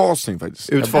utfasning faktiskt.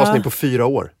 Utfasning på 4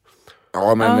 år.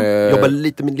 Ja, men... Jobba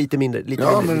lite mindre. Det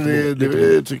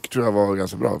tror jag var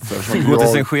ganska bra. Gå till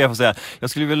sin chef och säga, jag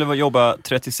skulle vilja jobba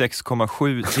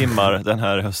 36,7 timmar den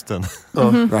här hösten.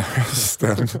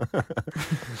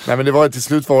 Nej, men det var till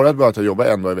slut var det bara att jag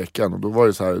jobbade 1 dag i veckan. Och då var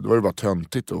det så här, då var det bara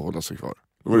töntigt att hålla sig kvar.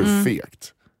 Då var det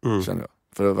fegt, känner jag.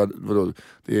 För vadå,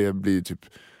 det blir typ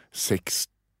 6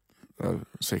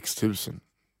 000.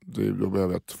 Då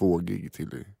behöver jag 2 gig till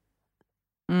det.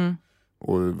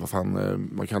 Och vad fan,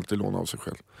 man kan alltid låna av sig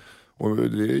själv. Och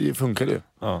det funkar det.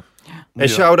 Ja. En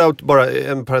shoutout, bara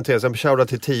en parentes, en shoutout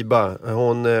till Tiba.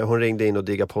 Hon ringde in och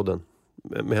diggade podden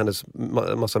med hennes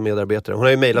massa medarbetare. Hon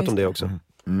har ju mejlat om det också.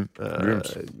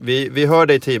 Vi hör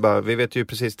dig, Tiba. Vi vet ju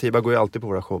precis, Tiba går ju alltid på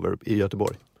våra shower i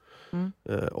Göteborg.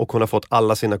 Och hon har fått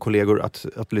alla sina kollegor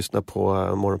att lyssna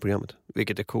på morgonprogrammet,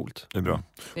 vilket är coolt. Det är bra.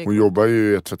 Hon jobbar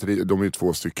ju i ett tvätteri, de är ju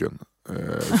 2 stycken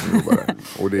som jobbar där.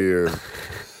 Och det är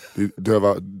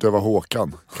döva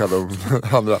Håkan kallar de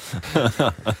andra.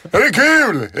 Är det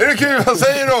kul? Vad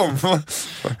säger de?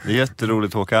 Det är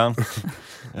jätteroligt, Håkan.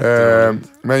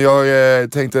 Men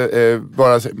jag tänkte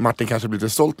bara, Martin kanske blir lite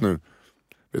stolt nu.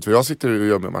 Vet du vad jag sitter och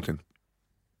gör med, Martin?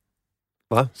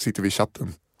 Va? Sitter vi i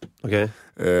chatten. Okej.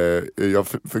 Jag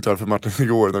förklarade för Martin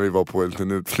igår när vi var på en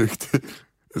liten utflykt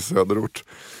i söderort.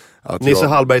 Nisse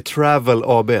Hallberg Travel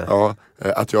AB. Ja,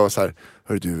 att jag så här,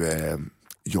 hör du,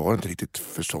 jag har inte riktigt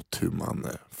förstått hur man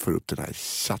får upp den här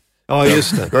chatten. Ja,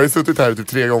 just det. Jag har ju suttit här typ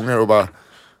 3 gånger och bara...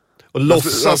 Och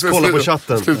låtsas kolla på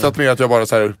chatten. Slutat med att jag bara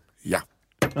så här,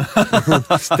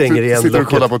 stänger igen. Sitter och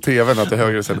kollar på tvn att det är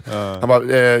högre sen. Han bara,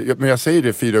 men jag säger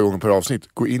det 4 gånger per avsnitt.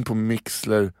 Gå in på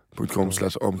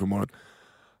mixler.com/AMK Morgon.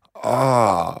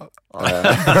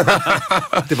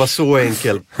 Det var så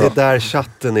enkelt. Det är där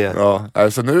chatten är. Ja,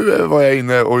 alltså nu var jag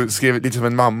inne och skrev lite som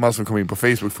en mamma som kom in på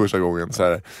Facebook första gången så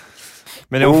här.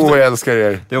 Men jag älskar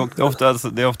er. Det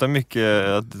är ofta mycket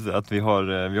att vi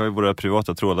har ju våra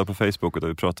privata trådar på Facebook där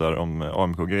vi pratar om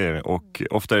AMK-grejer. Och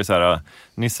ofta är det så här,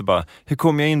 Nisse bara, hur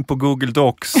kommer jag in på Google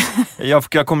Docs?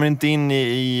 Jag kommer inte in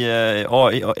i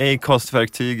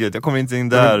Acast-verktyget. Jag kommer inte in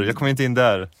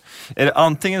där. Är det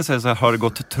antingen så här, har det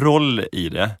gått troll i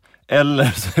det?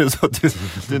 Eller så är det så att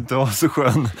du inte har så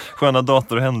sköna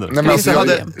datorhänder. Nej, men alltså,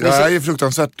 jag är ju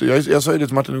fruktansvärt. Jag sa ju det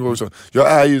till Martin igår också.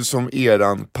 Jag är ju som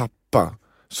eran pappa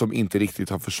som inte riktigt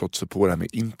har förstått sig på det här med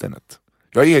internet.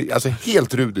 Jag är alltså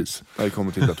helt rudis när det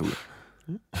kommer till datorer.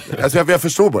 Alltså jag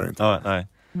förstår bara inte. Ja, nej.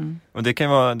 Och det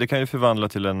kan ju förvandla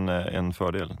till en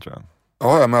fördel, tror jag.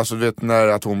 Ja, men alltså du vet, när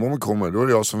atombomben kommer, då är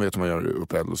det jag som vet hur man gör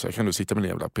upp eld. Och så kan du sitta med en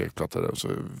jävla pekplatta där och så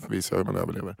visar jag hur man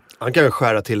överlever. Han kan ju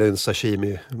skära till en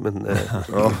sashimi, men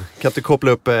kan inte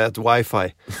koppla upp ett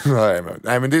wifi.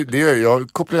 Nej, men det jag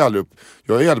kopplar ju aldrig upp.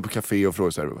 Jag är aldrig på café och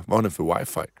frågar så här, vad har ni för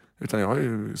wifi? Utan jag har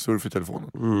ju surf i telefonen.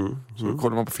 Så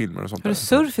kollar man på filmer och sånt. Har du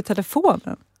surf i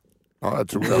telefonen? Ja, jag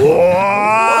tror det. Wow!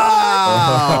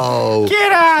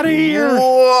 Get out of here!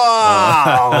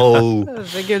 Wow!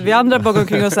 Gud, vi andra bara går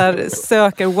omkring och så här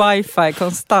söker wifi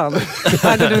konstant.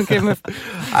 Här går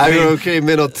du omkring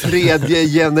med något 3:e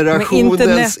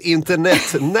generationens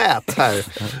internetnät här.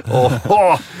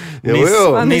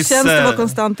 Nisse känns det var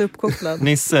konstant uppkopplad.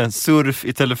 Nisse, surf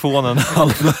i telefonen.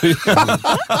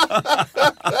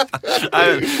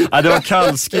 Det var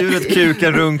kallskuret,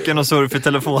 kuken, runken och surf i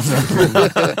telefonen.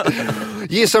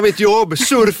 Gissa mitt jobb,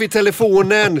 surf i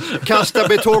telefonen, kasta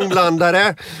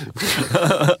betongblandare.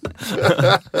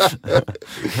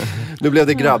 Nu blev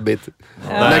det grabbigt.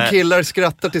 När killar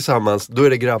skrattar tillsammans, då är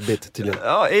det grabbigt tydligen.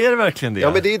 Ja, är det verkligen det?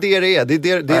 Ja, men det är det det är. Det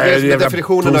är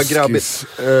definitionen av grabbigt.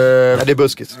 Nej, det är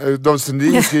buskis. De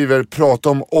Sundin skriver, prata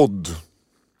om Odd.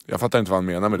 Jag fattar inte vad han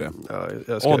menar med det.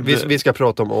 Ja, vi ska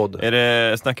prata om Odd.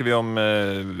 Snackar vi om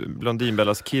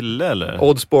Blondinbellas kille eller?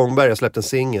 Odd Spångberg har släppt en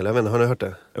singel, jag vet inte, har ni hört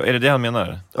det? Är det han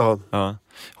menar? Ja.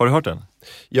 Har du hört den?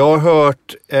 Jag har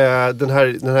hört den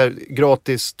här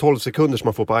gratis 12 sekunder som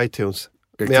man får på iTunes.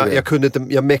 Men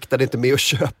jag mäktade inte med att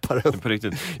köpa den. På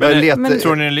riktigt. Men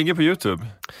tror ni den ligger på YouTube?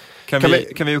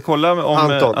 Kan vi kolla om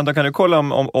Anton, kan du kolla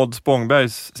om Odd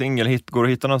Spångbergs singelhit går att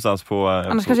hitta någonstans på...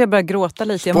 Annars kanske jag börjar gråta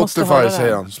lite. Jag Spotify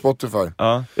säger han. Spotify.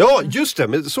 Ja, just det.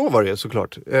 Men så var det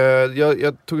såklart.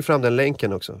 Jag tog fram den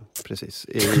länken också. Precis.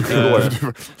 Igår.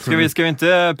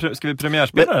 Ska vi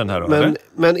premiärspela den här då?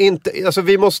 Men inte... Alltså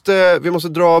vi måste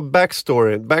dra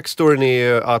backstoryn. Backstoryn är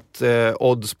ju att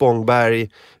Odd Spångberg...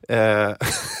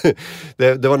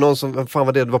 det var någon som, fan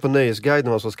var det var på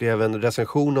Nöjesguiden som skrev en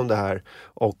recension om det här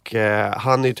och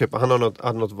han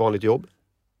har något vanligt jobb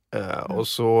och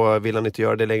så vill han inte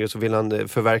göra det längre, så vill han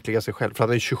förverkliga sig själv för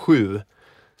han är 27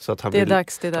 så att han det är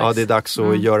dags. Ja, det är dags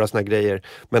att göra såna grejer.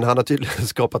 Men han har tydligen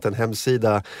skapat en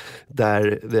hemsida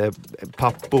där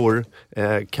pappor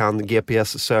kan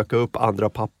GPS söka upp andra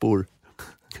pappor.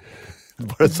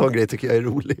 Bara en sån grej tycker jag är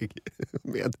rolig.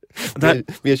 Med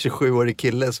en 27-årig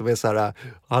kille som är så här: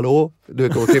 hallå? Du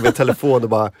går till med telefon och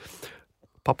bara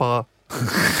pappa.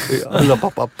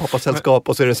 Pappa sällskap.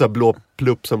 Och så är det en sån här blå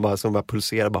plupp som bara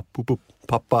pulserar. Bara, pop,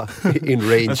 pappa in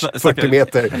range 40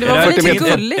 meter. Det var lite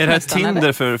gulligt. Är det här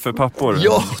Tinder för pappor?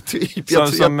 Ja, typ.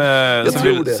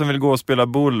 Som vill gå och spela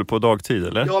boll på dagtid,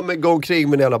 eller? Ja, men gå omkring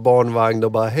med en jävla barnvagn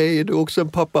och bara, hej, är du också en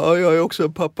pappa? Ja, jag är också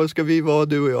en pappa. Ska vi vara,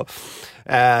 du och jag?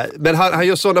 Men han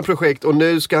gör sådana projekt och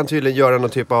nu ska han tydligen göra någon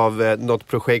typ av något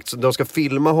projekt. Så de ska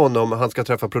filma honom, han ska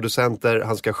träffa producenter,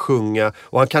 han ska sjunga.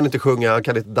 Och han kan inte sjunga, han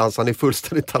kan inte dansa, han är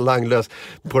fullständigt talanglös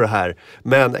på det här.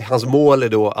 Men hans mål är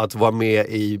då att vara med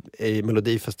i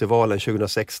Melodifestivalen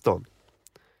 2016.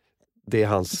 Det är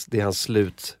hans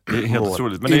slut. Det är helt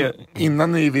otroligt. Men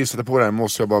innan ni visade på det här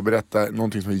måste jag bara berätta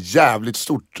någonting som är jävligt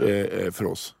stort för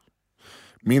oss.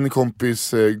 Min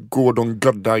kompis Gordon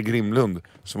Gadda Grimlund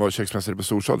som var köksmästare på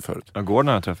Storstad förut. Ja, Gordon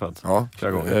har jag träffat. Ja.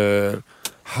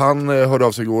 Han hörde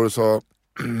av sig igår och sa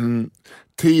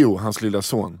Theo, hans lilla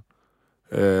son,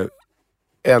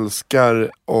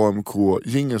 älskar AMK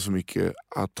jingeln så mycket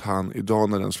att han idag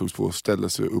när den slogs på ställde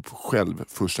sig upp själv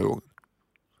första gången.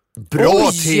 Bra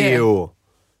Theo!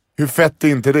 Hur fett är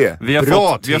inte det? Vi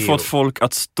har fått folk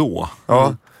att stå.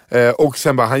 Ja. Och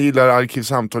sen bara, han gillar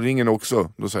arkivsamtalringen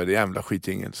också. Då sa jag, det är jävla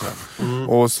skitjingel.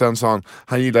 Och sen sa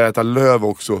han gillar att äta löv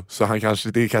också. Så han kanske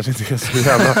inte är så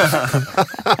jävla...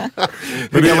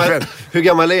 Hur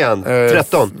gammal är han?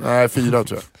 13? Nej, 4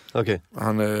 tror jag. Okay.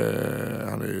 Han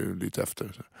är ju lite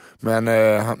efter. Men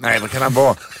nej, vad kan han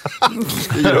vara?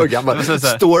 4 år gammal.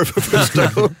 Står för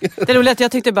första gången. Det är roligt,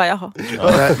 jag tyckte bara, jaha.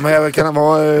 Nej, men kan han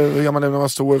vara, hur gammal är när man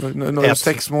står?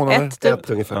 6 månader? 1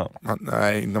 ungefär. Ja.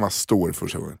 Nej, när man står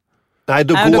första gången. Nej,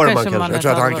 då går man kanske. Jag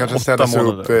tror att han kanske ställer sig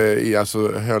upp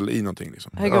höll i någonting.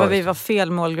 Liksom. Vi var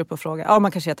fel målgrupp att fråga. Ja,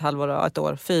 man kanske är ett halvår och ett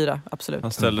år. 4,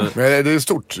 absolut. Men det är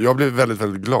stort. Jag blev väldigt,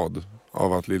 väldigt glad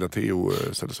av att lilla Theo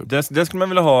ställer sig upp. Det skulle man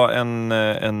vilja ha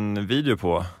en video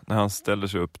på när han ställer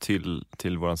sig upp till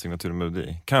våran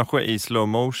signaturmelodi. Kanske i slow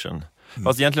motion.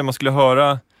 Fast egentligen man skulle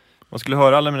höra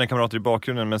alla mina kamrater i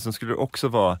bakgrunden, men sen skulle det också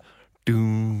vara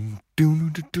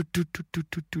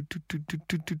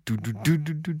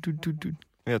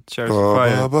vet, Cherries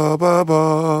Fire.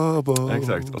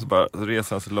 Exakt, och så bara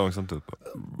reser han sig långsamt upp.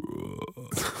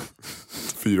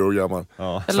 4 år gammal.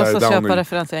 Ja. Jag låtsas köpa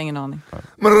referens, jag har ingen aning.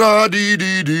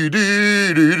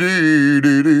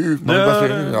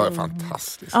 Ja,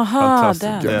 fantastiskt. Aha,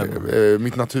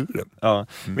 Mitt naturen. Ja,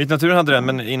 Mitt naturen hade den,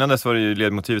 men innan dess var det ju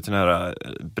ledmotivet till den här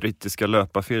brittiska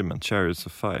löparfilmen Chariots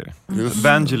of Fire.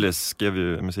 Vangelis skrev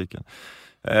ju musiken.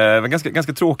 Det var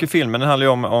ganska tråkig film, men den handlar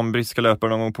ju om brittiska löpare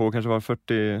någon gång på kanske var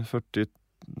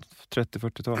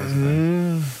 30-40-talet.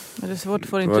 Det är svårt att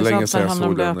få det intressant när det handlar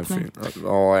om löpning.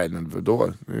 Ja, då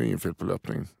är det ingen fel på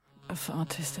löpning. Fan vad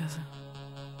trist det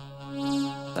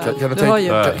är. Kan du tänka...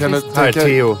 Här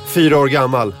Theo, 4 år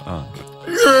gammal. Ja.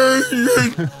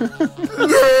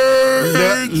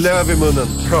 Löv i munnen.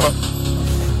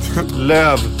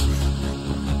 Löv.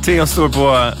 Theo står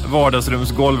på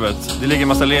vardagsrumsgolvet. Det ligger en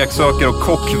massa leksaker och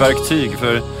kockverktyg,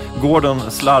 för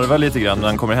Gordon slarvar lite grann när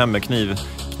han kommer hem med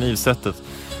knivsättet.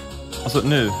 Alltså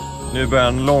nu börjar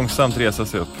han långsamt resa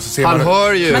sig upp. Han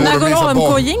hör ju. Men när går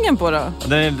AMK-jingeln på då?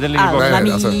 Den ligger bakom. Alla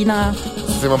mina.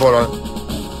 Så ser man bara...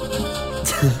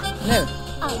 Nu.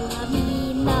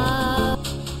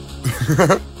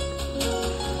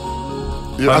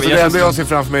 Alltså det enda jag ser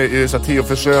framför mig är så att Theo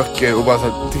försöker och bara så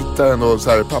här, tittar ändå och så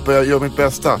här, pappa jag gör mitt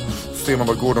bästa. Så ser man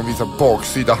bara Gordon visa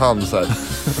baksida hand så här.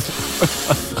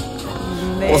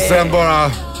 Och sen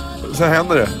bara, så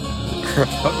händer det.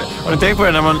 Har du tänkt på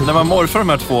det, när man morfar de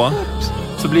här två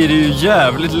så blir det ju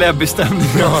jävligt läbbig stämning.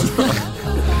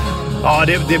 Ja,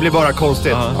 det blir bara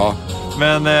konstigt. Ja.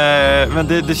 Men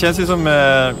det känns ju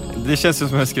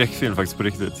som en skräckfilm faktiskt på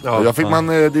riktigt. Ja,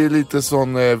 det är lite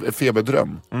sån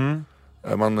feberdröm.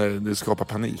 Det skapar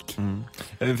panik.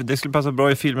 Det skulle passa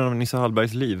bra i filmen om Nisse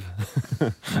Hallbergs liv.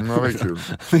 Det var kul.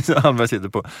 Nisse Hallberg sitter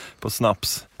på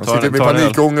snaps. Han sitter med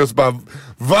panikångest och bara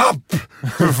vapp!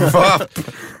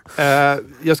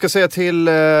 Jag ska säga till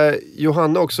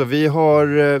Johanna också, vi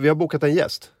har bokat en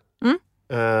gäst.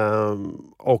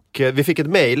 Och vi fick ett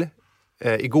mejl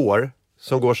igår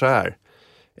som går så här.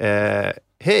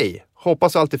 Hej,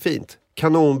 hoppas allt är fint.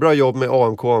 Kanonbra jobb med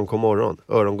AMK Morgon,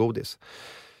 örongodis.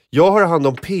 Jag har hand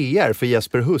om PR för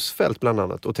Jesper Husfeldt bland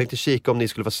annat och tänkte kika om ni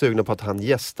skulle vara sugna på att han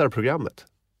gästar programmet.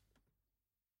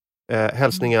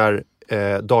 Hälsningar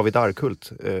David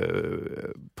Arkult,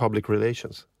 Public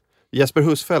Relations. Jesper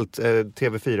Husfeldt,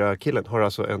 TV4-killen, har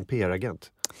alltså en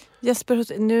PR-agent. Jesper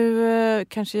Husfeldt, nu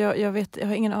kanske jag vet, jag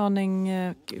har ingen aning,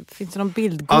 finns det någon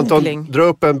bildgoogling? Anton, dra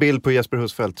upp en bild på Jesper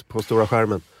Husfeldt på stora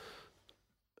skärmen.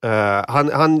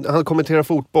 Han kommenterar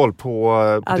fotboll på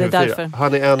TV4. Det är därför.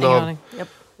 Han är en av...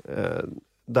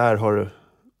 där har du...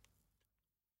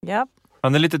 Ja.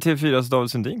 Han är lite TV4s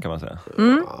David Sundin kan man säga.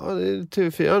 Ja, det är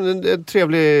TV4. Han är en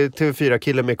trevlig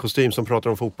TV4-kille med kostym som pratar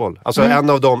om fotboll. Alltså en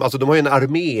av dem, alltså de har ju en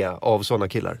armé av sådana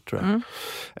killar, tror jag.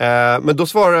 Men då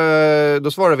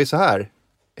svarar vi så här.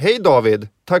 Hej David,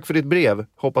 tack för ditt brev.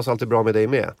 Hoppas allt är bra med dig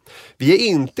med. Vi är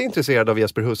inte intresserade av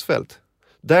Jesper Husfeldt.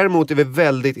 Däremot är vi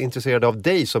väldigt intresserade av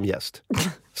dig som gäst.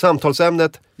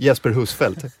 Samtalsämnet Jesper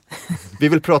Husfeldt. Vi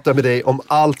vill prata med dig om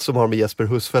allt som har med Jesper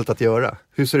Husfeldt att göra.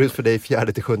 Hur ser det ut för dig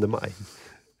 4-7 maj? Okay.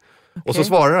 Och så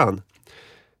svarar han.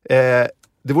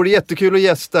 Det vore jättekul att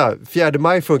gästa. 4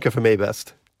 maj funkar för mig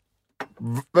bäst.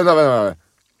 Vänta.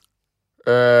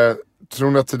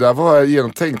 Tror ni att det där var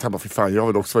genomtänkt? Han bara, fy fan, jag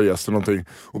vill också vara gäst eller någonting.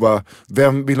 Och bara,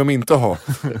 vem vill de inte ha?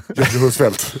 Jesper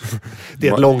Husfeldt. Det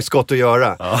är ett långskott att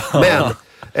göra. Men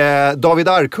David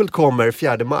Arkult kommer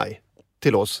 4 maj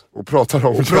till oss. Och pratar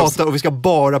om och vi ska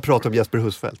bara prata om Jesper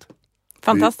Husfeldt.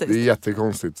 Fantastiskt. Det är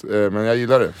jättekonstigt, men jag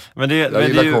gillar det. Men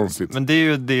det är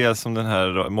ju det som den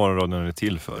här morgonradion är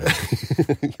till för.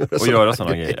 Och göra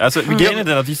sådana grejer. Alltså grejen är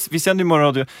den att vi sänder ju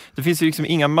morgonradio. Det finns ju liksom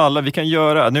inga mallar vi kan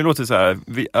göra. Nu låter det så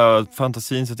här,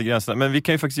 fantasin sätter gränserna. Men vi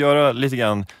kan ju faktiskt göra lite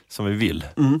grann som vi vill.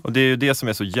 Och det är ju det som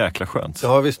är så jäkla skönt.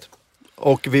 Ja visst.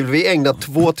 Och vill vi ägna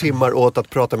 2 timmar åt att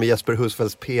prata med Jesper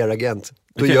Husfeldts PR-agent,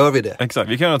 då gör vi det. Exakt,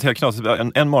 vi kan göra något helt knasigt.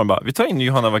 En morgon bara, vi tar in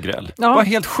Johanna Wagrell. Ja. Det var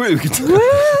helt sjukt.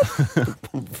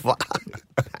 Va?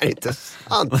 Det är inte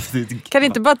sant. Kan vi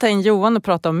inte bara ta in Johan och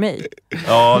prata om mig?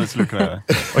 Ja, det skulle kunna göra.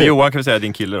 Och Johan kan vi säga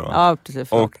din kille då. Ja,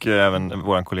 precis. Och även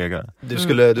våran kollega. Du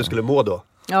skulle må då?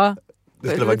 Ja, det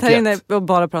skulle vara ta in det och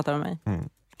bara prata med mig.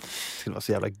 Det skulle vara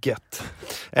så jävla gött.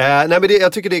 Nej men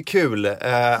jag tycker det är kul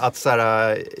att så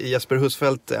här, Jesper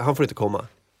Husfeldt, han får inte komma.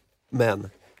 Men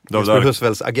Jesper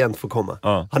Husfeldts agent får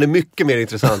komma. Han är mycket mer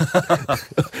intressant.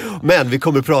 Men vi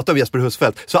kommer att prata om Jesper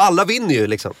Husfeldt. Så alla vinner ju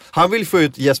liksom. Han vill få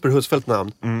ut Jesper Husfeldts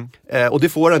namn. Och det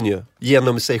får han ju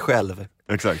genom sig själv.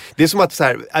 Exakt. Det är som att så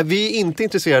här, vi är inte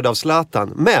intresserade av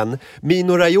Zlatan, men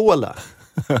Mino Raiola,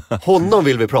 honom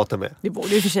vill vi prata med. Det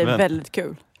borde ju för sig väldigt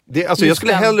kul. Jag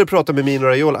skulle hellre prata med Mino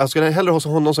Raiola. Jag skulle hellre ha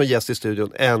honom som gäst i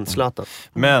studion än Zlatan.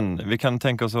 Men vi kan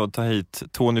tänka oss att ta hit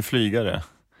Tony Flygare.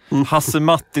 Hasse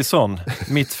Mattisson,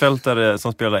 mittfältare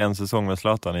som spelar en säsong med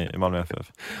Zlatan i Malmö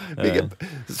FF.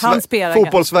 Han spelar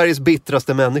Fotboll-Sveriges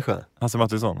bittraste människa. Hasse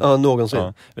Mattisson? Ja, någonsin.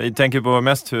 Ja. Jag tänker på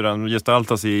mest hur han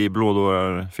gestaltas i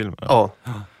Blådårar-filmen. Ja.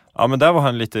 Ja, men där var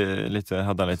han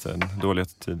hade han lite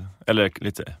dålig tid. Eller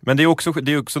lite. Men det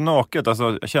är också naket.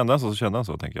 Alltså, kände han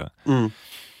så, tänker jag.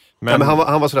 Men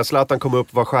han var sådär, Zlatan kom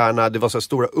upp, var stjärna. Det var så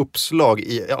stora uppslag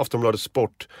i Aftonbladet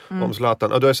Sport om Zlatan.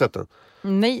 Ja, du har ju sett den.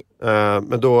 Nej.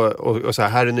 Men då, och så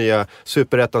här är nya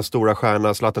Superettans stora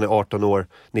stjärna. Zlatan är 18 år,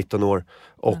 19 år.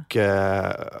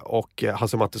 Och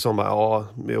Hasse Mattisson bara,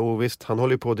 jo visst, han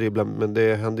håller ju på att dribbla, men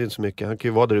det händer ju inte så mycket. Han kan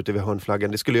ju vara där ute vid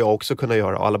hörnflaggan. Det skulle jag också kunna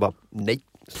göra. Och alla bara, nej.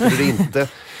 Skulle du inte?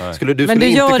 Men du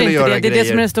gör inte det, det är det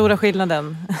som är den stora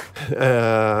skillnaden.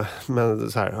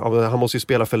 Men så här, han måste ju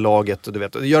spela för laget och du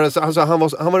vet.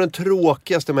 Han var den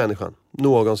tråkigaste människan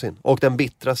någonsin. Och den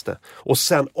bittraste. Och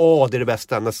sen, det är det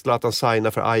bästa, när Zlatan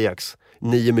signar för Ajax.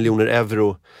 9 miljoner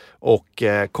euro. Och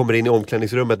kommer in i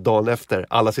omklädningsrummet dagen efter.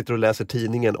 Alla sitter och läser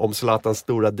tidningen om Zlatans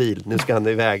stora deal. Nu ska han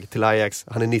iväg till Ajax.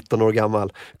 Han är 19 år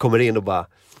gammal. Kommer in och bara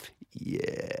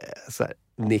så här,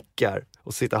 nickar.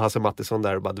 Och sitter Hasse Mattisson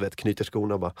där och bara, du vet, knyter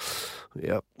skorna och bara,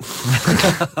 ja.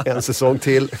 En säsong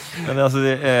till. Men alltså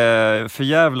det är för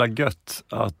jävla gött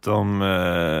att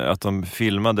de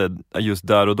filmade just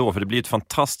där och då. För det blir ett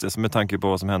fantastiskt med tanke på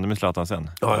vad som hände med Zlatan sen.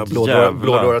 Ja,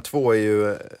 Blådåra 2 är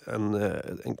ju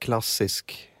en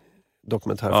klassisk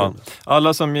dokumentärfilm. Ja.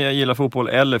 Alla som gillar fotboll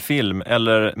eller film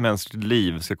eller mänskligt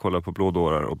liv ska kolla på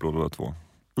Blådårar och Blådåra 2.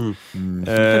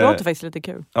 Det låter faktiskt lite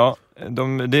kul. Ja,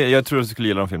 jag tror att du skulle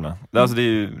gilla de filmerna. Alltså det är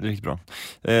ju riktigt bra.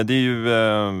 Det är ju...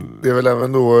 Det är väl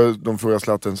även då de frågar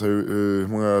Zlatan så hur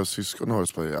många syskon har du?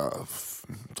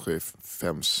 3,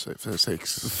 5,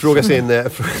 6. Fråga sin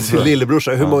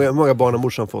lillebrorsa, hur många barn har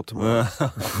morsan fått?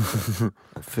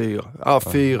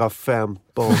 4, 5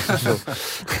 barn.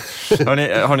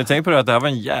 Har ni tänkt på det att det här var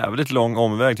en jävligt lång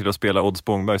omväg till att spela Odd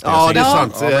Spångbergs? Ja, det är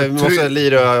sant. Vi måste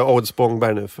lira Odd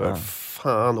Spångberg nu för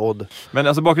fan Odd. Men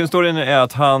alltså bakgrundshistorien är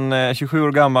att han är 27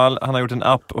 år gammal, han har gjort en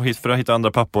app för att hitta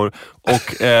andra pappor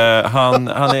och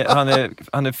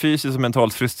han är fysiskt och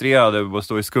mentalt frustrerad över att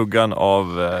stå i skuggan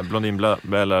av blondin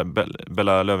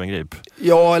Bella Löwengrip.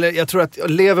 Ja, eller jag tror att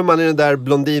lever man i den där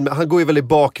blondin, han går ju väl i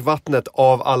bakvattnet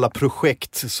av alla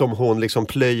projekt som hon liksom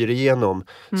plöjer igenom.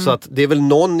 Så att det är väl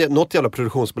något jävla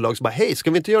produktionsbolag som bara, hej,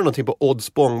 ska vi inte göra någonting på Odd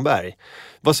Spångberg?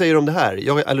 Vad säger du om det här?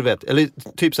 Eller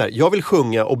typ så här, jag vill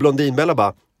sjunga och Blondinbella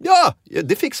bara, ja,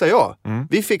 det fixar jag.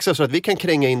 Vi fixar så att vi kan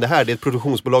kränga in det här. Det är ett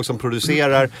produktionsbolag som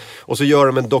producerar och så gör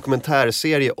de en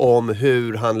dokumentärserie om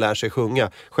hur han lär sig sjunga.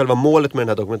 Själva målet med den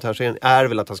här dokumentärserien är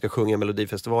väl att han ska sjunga i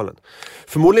Melodifestivalen.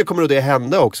 Förmodligen kommer det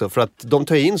hända också för att de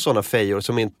tar in sådana fejor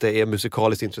som inte är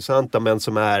musikaliskt intressanta men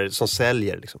som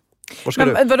säljer liksom.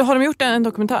 Men har de gjort en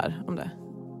dokumentär om det?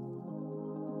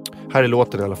 Här är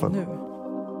låten i alla fall. Nu.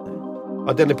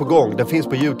 Ja, den är på gång. Den finns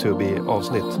på YouTube i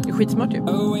avsnitt. Det är skitsmart ju. Ja.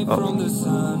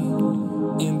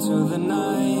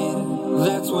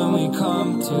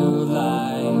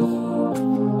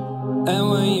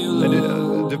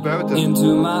 Du behöver inte få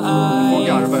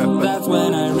garva öppet.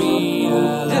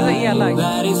 Det är så elakt.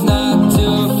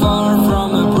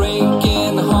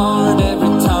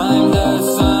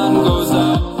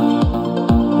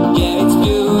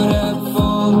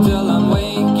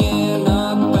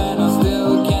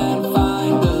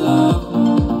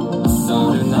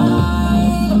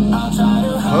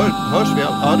 Hörs vi?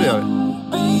 Ja, det gör vi.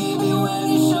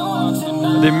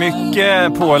 Det är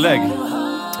mycket pålägg.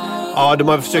 Ja, de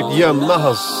har försökt gömma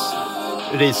hans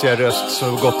risiga röst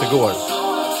så gott det går.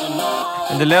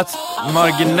 Men det lät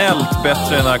marginellt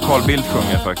bättre än när Carl Bildt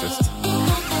sjunger faktiskt.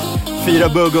 4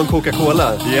 bugg och en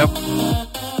Coca-Cola. Japp.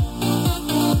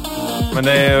 Men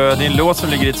det är en låt som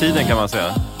ligger i tiden kan man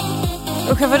säga.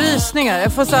 Och jag får rysningar.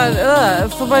 Jag får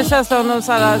får bara känsla av någon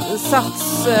så här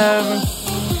sats...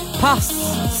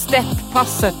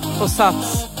 Steppasset på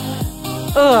sats.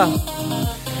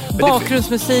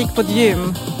 Bakgrundsmusik på ett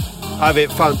gym. Ja, vi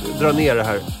fan dra ner det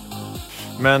här.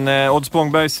 Men Odd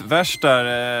Spångbergs vers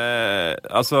där,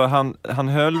 alltså han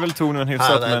höll väl tonen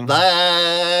hyfsat, men... Han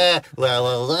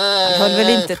höll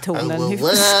väl inte tonen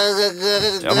hyfsat.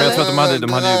 Ja, men jag tror att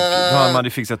de hade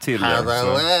fixat till det.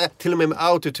 Så. Till och med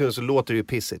autotune så låter det ju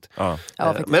pissigt. Ja.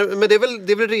 Men det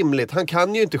är väl rimligt. Han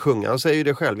kan ju inte sjunga, han säger ju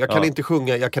det själv. Jag kan inte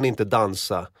sjunga, jag kan inte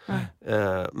dansa.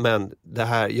 Men det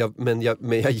här, jag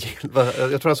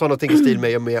tror han sa någonting i stil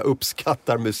med jag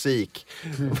uppskattar musik.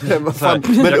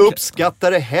 Men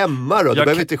uppskattar det hemma då? Du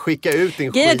behöver inte skicka ut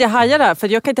din skit. Jag hajar där, för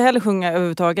jag kan inte heller sjunga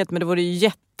överhuvudtaget, men det vore ju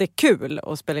jättekul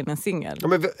att spela in en singel. Ja,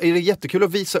 men är det jättekul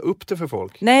att visa upp det för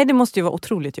folk? Nej, det måste ju vara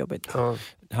otroligt jobbigt. Ja.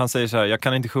 Han säger så här, jag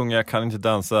kan inte sjunga, jag kan inte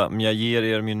dansa, men jag ger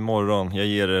er min morgon, jag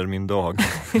ger er min dag.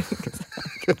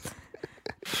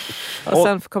 Och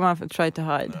sen kommer han try to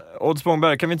hide. Odd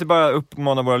Spångberg, kan vi inte bara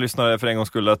uppmana våra lyssnare för en gångs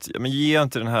skull att ge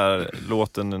inte den här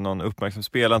låten någon uppmärksamhet,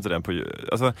 spela inte den på...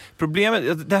 Alltså,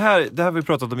 problemet, det här har vi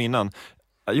pratat om innan.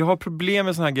 Jag har problem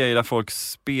med såna här grejer där folk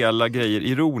spelar grejer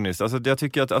ironiskt. Alltså jag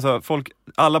tycker att folk,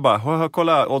 alla bara,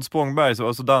 kolla Odd Spångberg,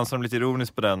 och så dansar de lite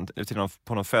ironiskt på den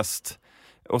på någon fest.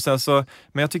 Och sen så,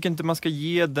 men jag tycker inte man ska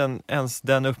ge ens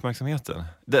den uppmärksamheten.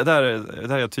 Där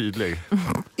är jag tydlig.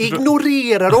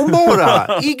 Ignorera dem bara!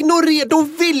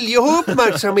 De vill ju ha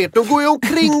uppmärksamhet. De går ju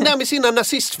omkring där med sina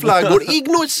nazistflaggor.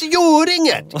 Gör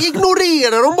inget!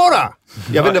 Ignorera dem bara!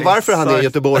 Jag vet inte varför han är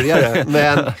göteborgare,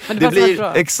 men det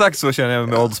blir... Exakt så känner jag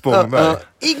med Odd Spångberg.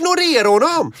 Ignorera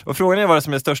honom! Och frågan är vad det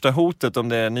som är största hotet, om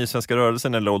det är Nysvenska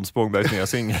rörelsen eller Odd Spångbergs nya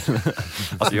singel.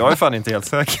 Alltså jag är fan inte helt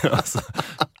säker alltså.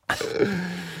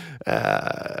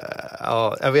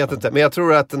 Ja, jag vet inte. Men jag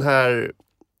tror att den här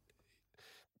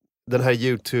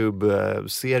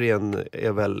YouTube-serien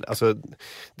är väl... Alltså,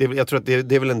 jag tror att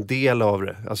det är väl en del av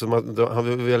det. Alltså, han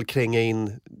vill väl kränga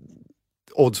in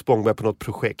Odd Spångberg på något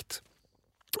projekt.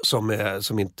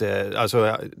 Som inte...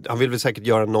 Alltså, han vill väl säkert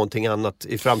göra någonting annat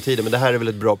i framtiden. Men det här är väl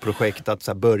ett bra projekt att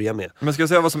så här, börja med. Men ska jag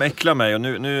säga vad som äcklar mig? Och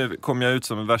nu kommer jag ut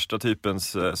som värsta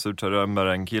typens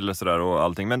surtarömmaren kille sådär och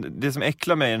allting. Men det som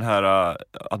äcklar mig är den här,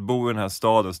 att bo i den här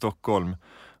staden, Stockholm.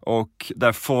 Och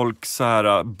där folk så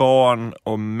här, barn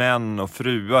och män och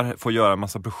fruar får göra en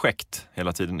massa projekt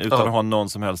hela tiden utan att ha någon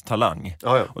som helst talang.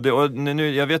 Och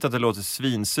nu, jag vet att det låter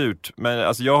svinsurt, men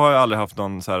alltså, jag har ju aldrig haft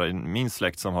någon så här, i min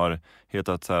släkt som har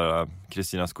hetat så här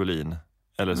Kristina Skolin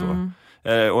eller så.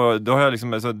 Och då har jag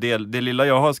liksom, alltså det lilla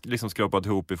jag har liksom skrapat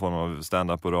ihop i form av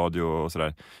stand-up och radio och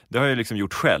sådär, det har jag liksom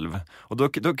gjort själv. Och då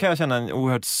kan jag känna en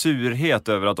oerhört surhet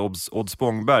över att Odd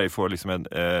Spångberg får liksom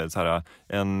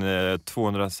en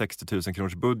 260 000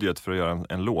 kronors budget för att göra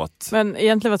en låt. Men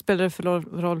egentligen, vad spelar det för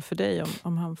roll för dig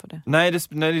om han får det? Nej,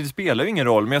 det spelar ju ingen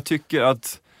roll, men jag tycker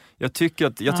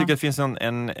att det finns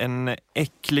en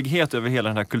äcklighet över hela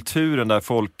den här kulturen där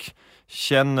folk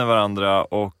känner varandra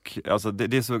och alltså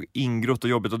det är så ingrott och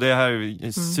jobbigt, och det här är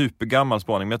en supergammal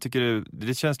spaning, men jag tycker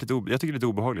det känns lite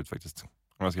obehagligt faktiskt.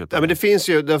 Men det finns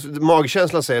ju,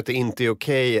 magkänslan säger att det inte är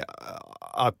okej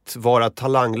att vara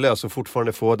talanglös och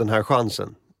fortfarande få den här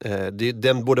chansen.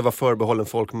 Den borde vara förbehållen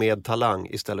folk med talang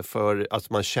istället för att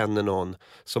man känner någon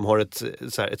som har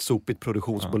ett sopigt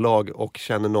produktionsbolag och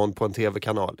känner någon på en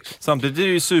tv-kanal. Samtidigt är det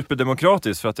ju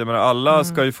superdemokratiskt, för att jag menar, alla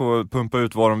ska ju få pumpa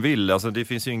ut vad de vill. Alltså det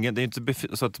finns ju det är inte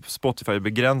så att Spotify är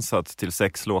begränsat till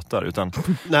 6 låtar utan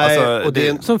nej, alltså, och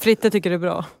det som Fritte tycker det är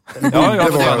bra. Det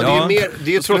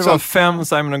är ju trots allt 5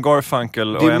 Simon &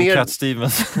 Garfunkel och en Cat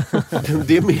Stevens.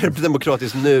 Det är mer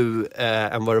demokratiskt nu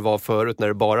än vad det var förut när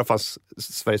det bara fanns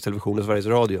Sveriges Television och Sveriges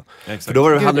Radio. Exakt. För då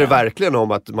handlade det verkligen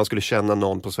om att man skulle känna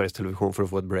någon på Sveriges Television för att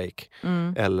få ett break.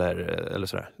 Eller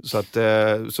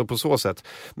sådär. Så på så sätt.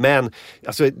 Men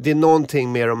alltså, det är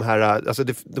någonting med de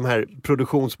här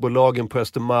produktionsbolagen på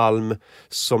Östermalm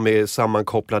som är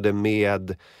sammankopplade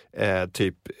med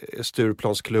typ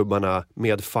Stureplansklubbarna,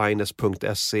 med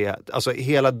Finest.se. Alltså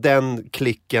hela den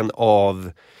klicken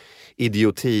av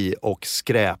idioti och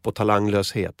skräp och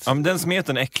talanglöshet. Ja, men den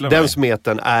smeten äcklar mig. Den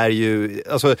smeten är ju,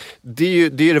 alltså det är ju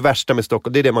det värsta med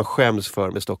Stockholm. Det är det man skäms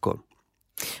för med Stockholm.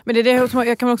 Men det är det som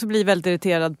jag kan också bli väldigt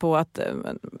irriterad på, att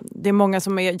det är många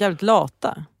som är jävligt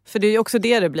lata. För det är ju också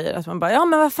det blir, att man bara, ja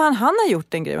men vad fan, han har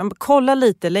gjort en grej. Man bara, kolla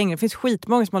lite längre. Det finns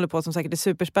skitmånga som håller på som säkert är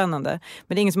superspännande.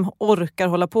 Men det är ingen som orkar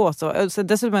hålla på så.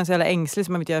 Dessutom är man så jävla ängslig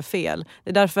som man vill göra fel. Det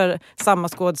är därför samma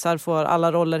skådisar får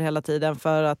alla roller hela tiden.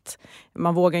 För att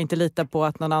man vågar inte lita på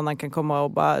att någon annan kan komma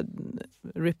och bara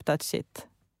rip that shit.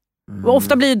 Och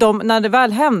ofta blir när det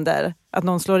väl händer att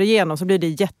någon slår igenom, så blir det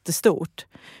jättestort.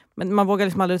 Men man vågar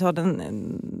liksom aldrig ta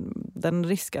den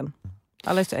risken.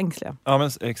 Alla är så ängsliga. Ja,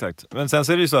 men exakt. Men sen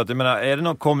så är det ju så att, jag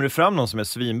menar, kommer det fram någon som är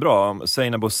svinbra,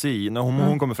 Seina Bossi, när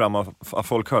hon kommer fram och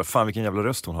folk hör, fan vilken jävla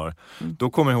röst hon har. Då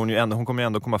kommer hon kommer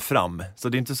ändå komma fram. Så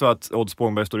det är inte så att Odd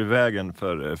Spångberg står i vägen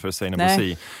för Seina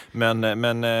Bossi. Men det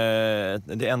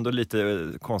är ändå lite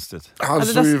konstigt. Han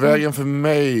står i vägen för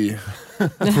mig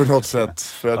på något sätt.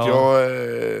 För att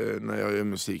när jag gör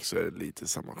musik så är det lite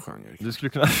samma genre. Du skulle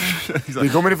kunna... Det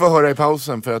kommer ni få höra i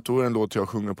pausen, för att då är en låt jag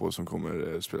sjunger på som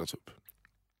kommer spelas upp.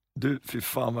 Du, fy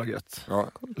fan vad gött. Ja.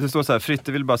 Det står så här,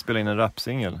 Fritte vill bara spela in en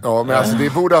rapsingel. Ja, men alltså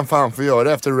det borde han fan få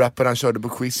göra efter rappen han körde på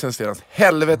quizen senast.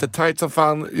 Helvete, tight som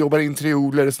fan, jobbar in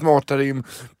trioler, smarta rim,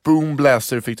 boom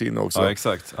blaster fick det in också. Ja,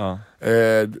 exakt. Ja.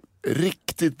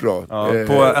 Riktigt bra. Ja,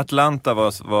 på Atlanta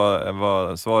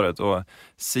var svaret, och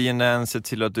CNN ser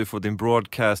till att du får din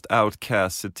broadcast,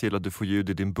 Outcast ser till att du får ljud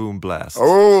i din boom blast.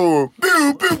 Oh,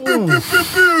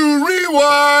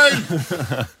 rewind!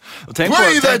 Tänk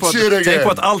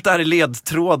på att allt är i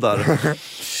ledtrådar.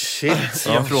 Shit.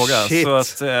 En fråga. Så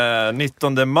att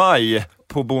 19 maj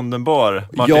på Bondenbar,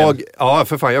 Martin.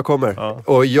 För fan, jag kommer. Ja.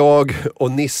 Och jag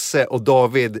och Nisse och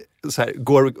David så här,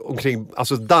 går omkring,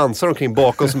 alltså dansar omkring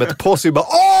bakom som ett posse och bara,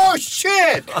 oh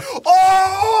shit!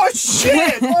 Oh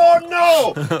shit! Oh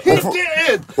no! Hit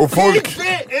it! Och folk... Hit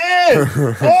it!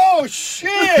 Oh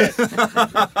shit!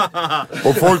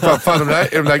 Och folk bara, fan,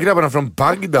 de där grabbarna från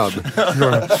Bagdad.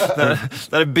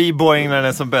 Där är b-boying när den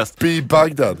är som bäst.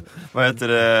 Bagdad. Vad heter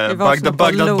det?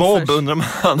 Bagdad Bob, undrar om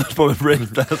han höll på med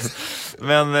breakdance.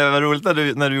 Men vad roligt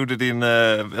när du gjorde din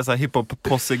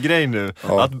hiphop-posse-grej nu.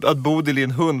 Ja. Att Bodil i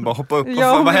en hund bara hoppa upp.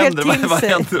 Vad händer?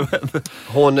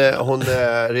 Hon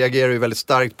reagerar ju väldigt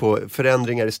starkt på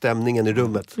förändringar i stämningen i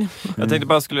rummet. Jag tänkte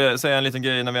bara skulle säga en liten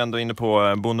grej när vi ändå är inne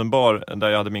på Bondenbar, där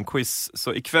jag hade min quiz.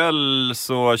 Så ikväll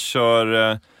så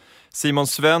kör Simon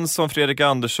Svensson, Fredrik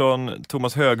Andersson,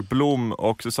 Thomas Högblom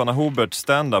och Susanna Hobert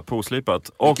stand-up på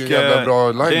Oslipat. Och det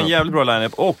är en jävligt bra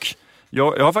line-up. Och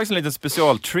jag har faktiskt en liten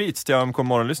special-treat till AMK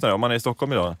Morgonlyssnare om man är i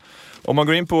Stockholm idag. Om man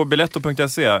går in på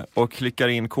biletto.se och klickar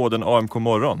in koden AMK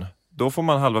Morgon, då får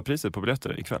man halva priset på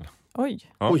biljetter ikväll.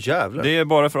 Oj. Ja. Jävlar. Det är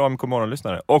bara för AMK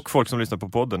Morgon-lyssnare och folk som lyssnar på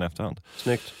podden i efterhand.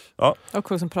 Snyggt. Ja. Och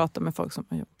folk som pratar med folk som...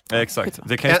 Exakt.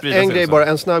 Det kan ju sprida sig. En grej bara,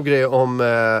 en snabb grej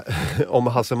om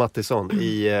Hasse Mattisson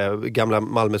i gamla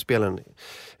Malmöspelen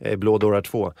Blådårar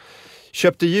 2.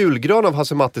 Köpte julgran av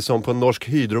Hasse Mattisson på en norsk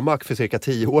hydromack för cirka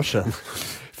 10 år sedan.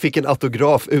 Fick en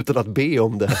autograf utan att be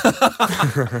om det.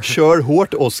 Kör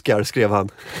hårt, Oscar, skrev han.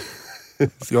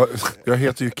 Jag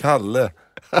heter ju Kalle.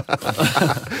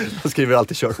 Han skriver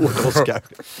alltid kör hårt, Oscar.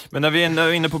 Men när vi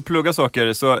är inne på att plugga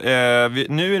saker så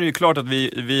nu är det ju klart att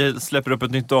vi släpper upp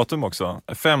ett nytt datum också.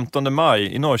 15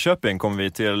 maj i Norrköping kommer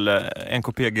vi till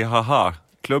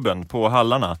NKPGHH-klubben på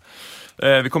Hallarna.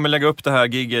 Vi kommer lägga upp det här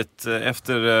gigget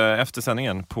efter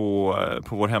sändningen på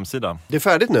vår hemsida. Det är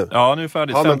färdigt nu? Ja, nu är det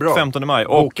färdigt. Ja, 15 maj.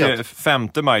 Och 5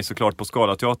 maj såklart på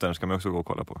Skalateatern ska man också gå och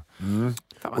kolla på.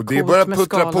 Och det är bara att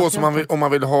puttra på om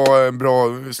man vill ha en bra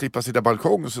slippa sitta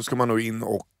balkong, så ska man nog in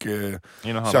och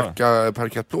tjacka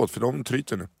parkettplåt, för de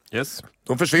tryter nu. Yes.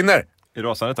 De försvinner! I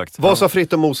rasande takt. Vad sa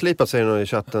fritt om oslipat, säger någon i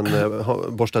chatten.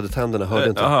 Borstade tänderna, hörde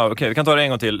inte. Okej, vi kan ta det en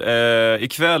gång till.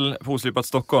 Ikväll på Oslipat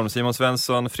Stockholm, Simon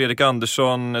Svensson, Fredrik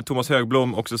Andersson, Thomas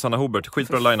Högblom och Susanna Hobert.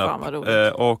 Skitbra lineup.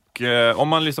 Och om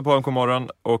man lyssnar på AMK Morgon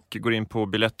och går in på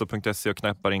biletto.se och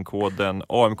knäppar in koden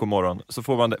AMK Morgon, så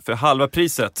får man det för halva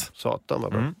priset. Satan,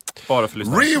 vad bra. Bara för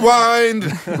lyssnare. Rewind!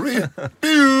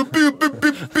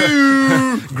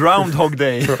 Groundhog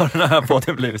Day har den här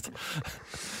podden blivit.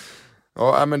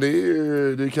 Ja, men det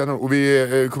är kanon. Och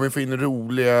vi kommer få in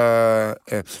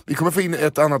vi kommer få in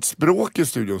ett annat språk i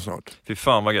studion snart. Fy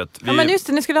fan vad gött. Ja, men just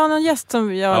det, ni skulle ha någon gäst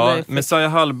som gör det.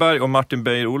 Messiah Hallberg och Martin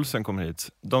Beijer Olsen kommer hit.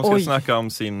 De ska snacka om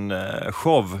sin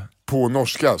show. På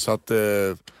norska, så att...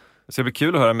 Det ska bli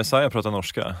kul att höra Messiah prata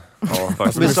norska. Ja,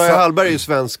 Messiah Hallberg är ju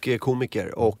svensk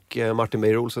komiker och Martin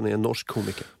Beijer Olsen är en norsk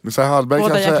komiker. Messiah Hallberg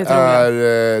Båda kanske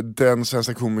är den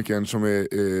svenska komikern som är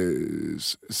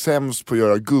sämst på att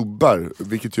göra gubbar,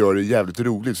 vilket gör det jävligt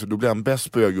roligt, så då blir han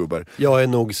bäst på att göra gubbar. Jag är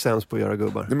nog sämst på att göra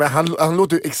gubbar. Nej, men han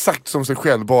låter ju exakt som sig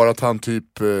själv, bara att han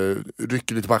typ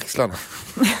rycker lite på axlarna.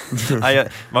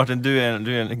 Martin, du är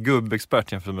en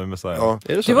gubbexpert jämfört med Messiah. Ja.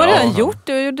 Är det så? Du var redan gjort,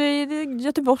 du gjorde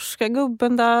göteborgska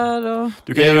gubben där. Och...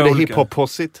 Du kan göra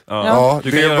hiphop-possit. Ja.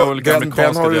 Du kan göra olika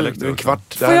amerikanska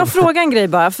dialekter. Får jag fråga en grej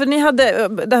bara? För ni hade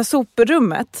det här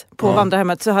soprummet på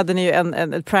vandrarhemmet, så hade ni ju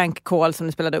en prank call som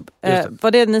ni spelade upp.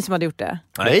 Var det ni som hade gjort det?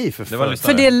 Nej, för fan.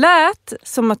 För det lät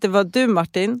som att det var du,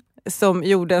 Martin, som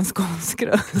gjorde en skånsk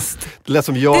röst. Det lät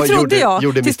som jag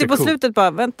gjorde tills det på Mr. Cool. Slutet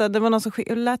bara, vänta, det var någon som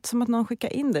det lät som att någon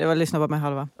skickade in det. Det var lyssna bara med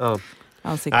halva. Ja.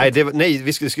 Ansiktet. Nej,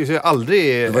 vi skulle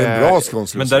aldrig... Det var en bra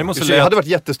skånsk. Men däremot jag hade varit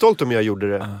jättestolt om jag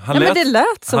gjorde det. Men det lät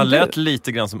som han lät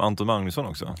lite grann som Anton Magnusson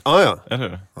också. Ja. Eller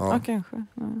hur? Ja, kanske.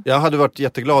 Ja. Jag hade varit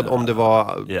jätteglad om det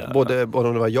var både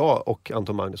om det var jag och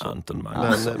Anton Magnusson.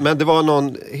 Men det var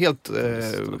någon helt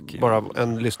bara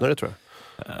en lyssnare, tror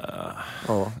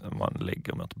jag. När man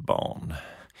ligger med ett barn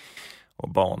och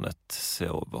barnet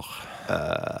sover,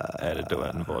 är det då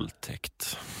en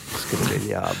våldtäkt? Skulle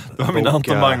vilja det var min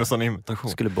Anton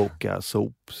Magnusson-imitation. Skulle boka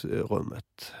soprummet.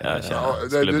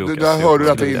 Där hör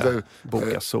du att det inte...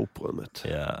 Boka soprummet.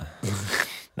 Ja.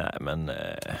 Nej, men...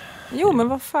 Jo, men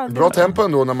vad fan. Bra tempo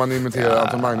ändå när man imiterar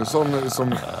Anton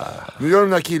Magnusson. Nu gör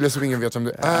den här killen som ingen vet om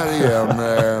det är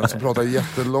igen, som pratar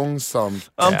jättelångsamt.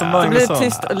 Anton Magnusson,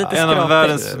 tyst och lite en av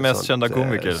världens mest kända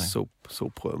komiker.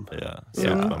 Soprum.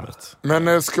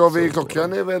 Men ska vi,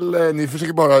 klockan är väl, ni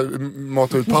försöker bara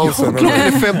mata ut pausen. Klockan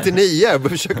är 59, jag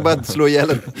försöker bara slå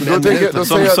ihjäl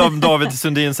som David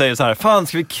Sundin säger så här: fan,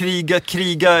 ska vi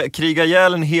kriga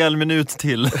ihjäl en hel minut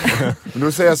till? Men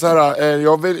då säger jag så här,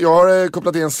 jag har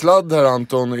kopplat in en sladd här,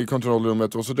 Anton, i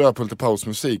kontrollrummet, och så drar jag på lite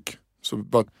pausmusik. Så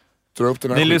bara dra upp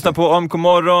den här. Ni lyssnar på AMK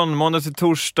Morgon, måndag till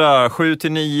torsdag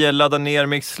 7-9, ladda ner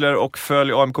Mixler och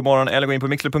följ AMK Morgon eller gå in på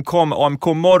mixler.com. AMK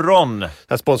Morgon. Det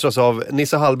här sponsras av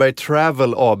Nissa Hallberg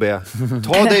Travel AB.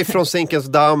 Ta dig från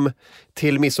Zinkensdamm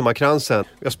till Midsommarkransen.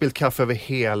 Vi har spilt kaffe över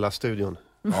hela studion.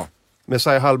 Ja.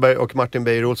 Messiah Hallberg och Martin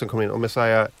Beijer Olsen kommer in och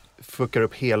Messiah fuckar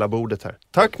upp hela bordet här.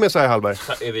 Tack Messiah Hallberg.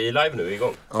 Är vi live nu?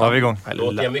 Igång? Ja, vi är igång.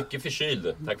 Låter jag mycket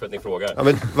förkyld? Tack för att ni frågar. Ja,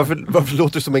 men varför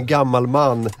låter du som en gammal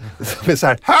man som är så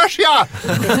här: hörs jag?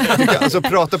 Alltså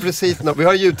prata precis. Vi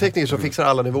har ljudtekniker som fixar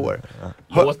alla nivåer.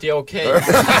 Låter jag okej?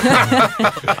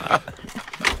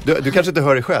 Du kanske inte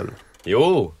hör dig själv?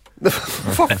 Jo. Nej,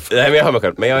 men jag hör mig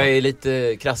själv. Men jag är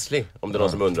lite krasslig, om det är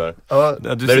någon som undrar.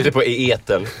 Där ute på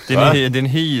eten. Din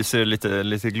hy ser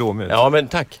lite glåmig ut. Ja, men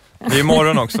tack. Det är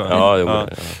imorgon också. Ja.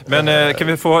 Men kan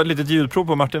vi få ett litet ljudprov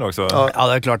på Martin också? Ja,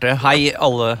 det är klart det. Hej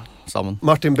alla sammen.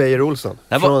 Martin Beyer-Olsen.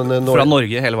 Från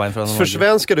Norge, hela vägen från Norge.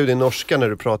 Försvenskar du din norska när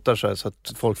du pratar så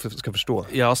att folk ska förstå?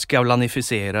 Jag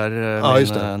skavlanificerar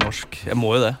min norsk. Jag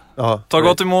må ju det. Ja. Ta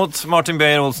gott emot Martin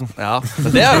Beyer-Olsen. Ja,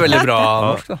 men det är väldigt bra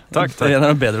norsk då. Tack. Det är en av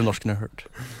de bättre norsken jag har hört.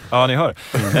 Ja, ni hör.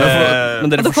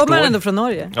 Men då kommer han ändå från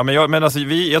Norge. Ja, men alltså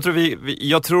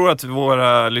jag tror att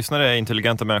våra lyssnare är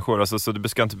intelligenta människor, alltså, så du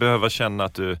ska inte behöva känna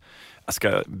att du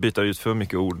ska byta ut för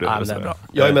mycket ord. Ja, det är bra.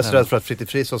 Jag är mest rädd för att Fritte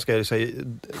Fritzson ska säga,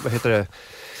 vad heter det?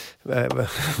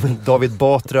 David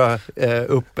Batra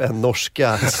upp en norska.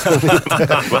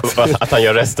 Att han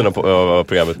gör resten av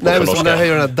programmet på Nej, men norska. som när han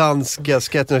gör den här danska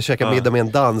sketchen och käkar middag med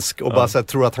en dansk och bara så här,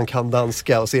 tror att han kan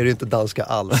danska och så är det ju inte danska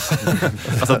alls.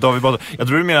 Alltså David Batra, jag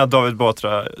tror du menar att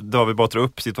David Batra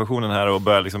upp situationen här och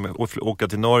börjar liksom åka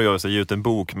till Norge och så ge ut en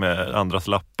bok med andras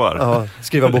lappar. Ja,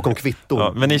 skriva en bok om kvitton.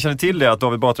 Ja, men ni känner till det, att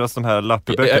David Batras de här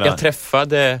lappböckerna... Jag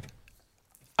träffade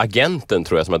agenten,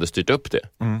 tror jag, som hade styrt upp det.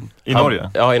 I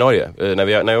Norge? Ja, i Norge. När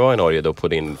vi var i Norge då på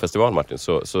din festival, Martin,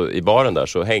 så i baren där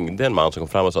så hängde en man som kom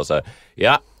fram och sa så här: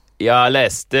 ja, jag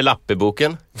läste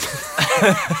lappeboken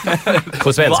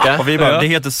på svenska. Och vi bara, det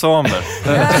heter samer.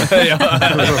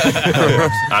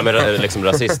 Ja, men liksom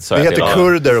rasist sa det jag heter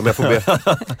kurder om jag får be.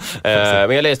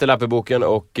 Men jag läste lappeboken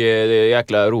och det är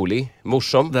jäkla rolig.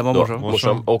 Morsom. Den var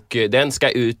morsom. Och den ska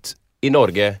ut i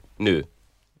Norge nu.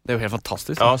 Det är ju helt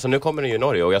fantastiskt. Ja, så nu kommer den ju i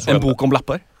Norge. Och jag såg en bok om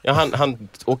lappar? Ja, han har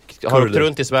åkt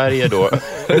runt i Sverige då.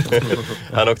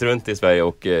 Han åkte runt i Sverige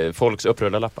och folks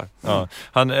upprörda lappar. Ja.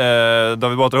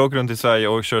 David Batra åker runt i Sverige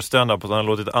och kör stand-up och så han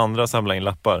har låtit andra samla in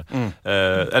lappar.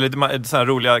 Eller sådana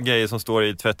roliga grejer som står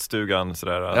i tvättstugan.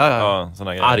 Sådär. Ja,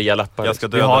 såna grejer. Arga lappar.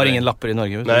 Vi har ingen lappar i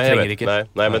Norge. Nej,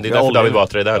 men det är därför David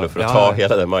Batra är där nu. För att ta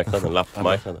hela den marknaden,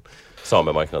 lappmarknaden.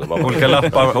 Samemarknaden.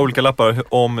 Olika lappar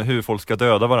om hur folk ska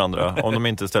döda varandra. Om de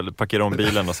inte parkerar om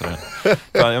bilen och sådär.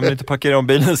 Fan, om de inte parkerar om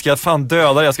bilen ska jag fan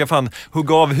döda det. Jag ska fan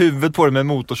hugga av huvudet på det med en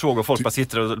motorsåg. Och folk bara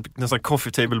sitter och nästan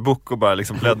coffee table book och bara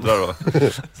liksom bläddrar. Och,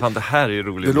 fan, det här är ju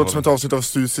roligt. Det låter som ett avsnitt av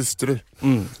Styr systrar.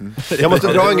 Jag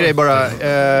måste dra en grej bara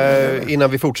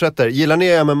innan vi fortsätter. Gillar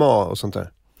ni MMA och sånt där?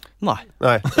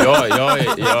 Nej.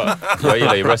 Jag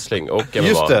gillar ju wrestling och MMA.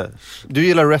 Just det, du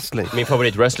gillar wrestling. Min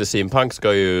favorit wrestler, CM Punk,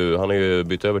 han har ju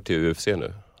bytt över till UFC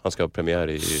nu. Han ska ha premiär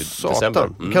i december.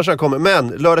 Kanske han kommer. Men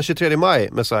lördag 23 maj,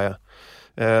 Messiah,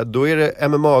 då är det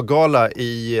MMA-gala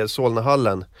i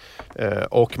Solnahallen.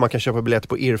 Och man kan köpa biljetter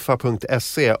på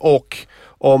irfa.se. Och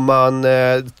om man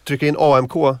trycker in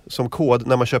AMK som kod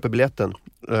när man köper biljetten,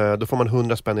 då får man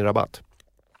 100 spänn i rabatt.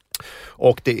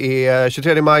 Och det är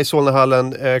 23 maj,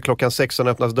 Solnahallen, klockan 16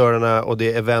 öppnas dörrarna och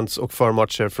det är events och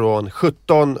förmatcher från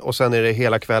 17 och sen är det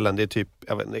hela kvällen. Det är typ,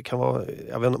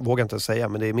 vågar inte säga,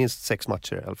 men det är minst 6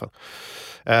 matcher i alla fall.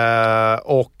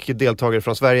 Och deltagare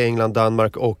från Sverige, England,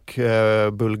 Danmark och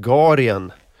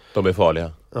Bulgarien. De är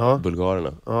farliga,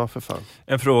 bulgarerna. Ja, för fan.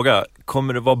 En fråga,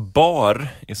 kommer det vara bar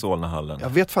i Solnahallen? Jag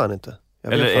vet fan inte.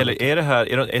 Eller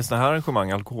är sådana här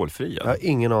arrangemang alkoholfria? Jag har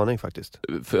ingen aning faktiskt.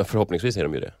 Förhoppningsvis är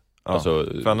de ju det. Ja,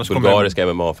 alltså bulgariska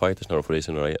MMA-fighters när de får i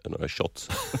sig några shots.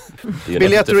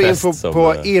 Biljetter och info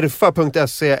på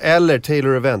irfa.se eller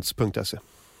taylorevents.se.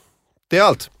 Det är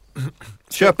allt.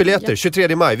 Köp biljetter,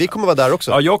 23 maj. Vi kommer vara där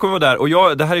också. Ja, jag kommer vara där.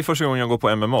 Och det här är första gången jag går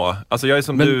på MMA. Alltså jag är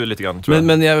som du lite grann, tror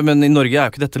jag. Men i Norge är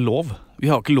inte detta lov. Vi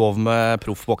har inte lov med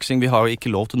proffboxing. Vi har inte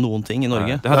lov till någonting i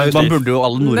Norge. Man borde ju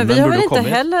alla nordmän. Men vi har väl inte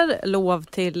heller lov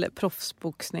till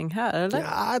proffsboxning här, eller?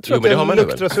 Ja, jag tror att det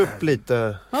luktras upp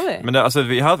lite. Men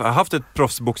vi har haft ett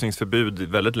proffsboxningsförbud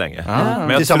väldigt länge.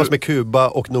 Men tillsammans med Kuba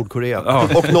och Nordkorea. Ja.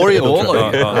 Och Norge då.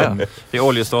 Det är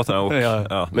oljestaterna. Och,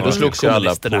 men då slogs ju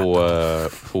alla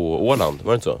på Åland.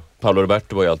 Var det inte så? Paolo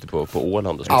Roberto var ju alltid på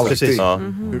Åland. Alltid. Ja.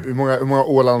 Hur många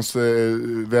Ålands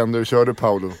vänner körde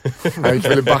Paolo? Han gick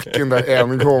väl i backen där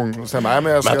en gång. Och sen, men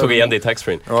jag tog igen det i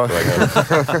taxfree. Ja.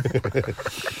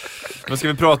 Men ska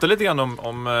vi prata lite grann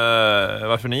om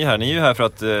varför ni är här? Ni är ju här för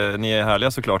att ni är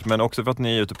härliga såklart. Men också för att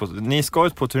ni är ute ni ska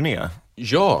ut på turné.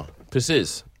 Ja,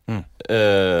 precis.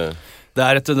 Det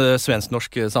är ett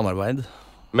svensk-norsk samarbete.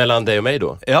 Mellan dig och mig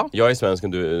då? Ja. Jag är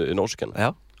svensken, du är norsken.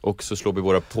 Ja. Och så slår vi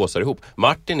våra påsar ihop.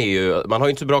 Martin är ju, man har ju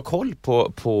inte så bra koll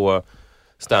på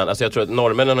stand. Alltså jag tror att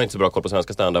norrmännen har inte så bra koll på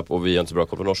svenska stand-up och vi har inte så bra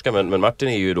koll på norska. Men Martin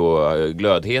är ju då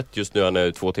glödhet just nu. Han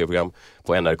är 2 tv-program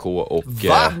på NRK och...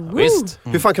 Va? Visst.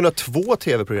 Hur fan kan du ha 2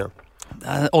 tv-program?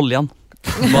 Oljan.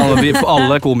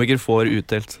 Alla komiker får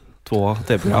utdelt 2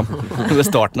 tv-program ved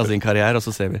starten av sin karriär och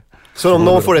så ser vi. Så om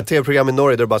någon får ett tv-program i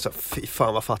Norge, då är det bara så fy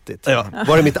fan vad fattigt. Ja.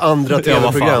 Var är mitt andra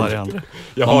tv-program?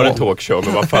 Jag har en talkshow,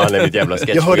 men vad fan är mitt jävla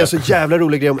sketch? Jag hörde en så jävla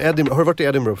rolig grej om Edinburgh. Har du varit i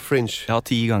Edinburgh på Fringe? Ja,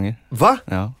 10 gånger. Va?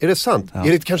 Ja. Är det sant? Ja.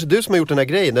 Är det kanske du som har gjort den här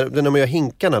grejen när man gör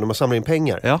hinkarna, när man samlar in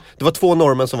pengar? Ja. Det var 2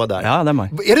 norrmän som var där. Ja, det är mig.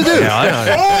 Är det du? Ja.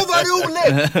 Åh, vad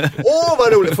roligt! Åh,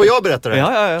 vad roligt! Får jag berätta det?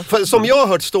 Ja. För, som jag har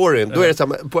hört storyn, då är det så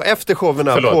här, på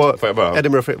eftershowerna på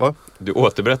Edinburgh Fringe. Va? Du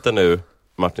återberättar nu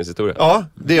Martins historia. Ja,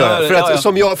 det gör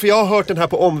jag. För jag har hört den här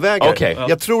på omvägar. Okay.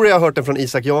 Jag tror jag har hört den från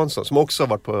Isak Jansson som också har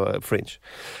varit på Fringe.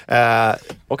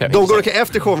 De går omkring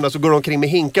efter showerna, så går de omkring med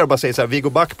hinkar och bara säger så här: vi går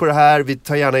back på det här, vi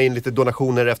tar gärna in lite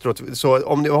donationer efteråt. Så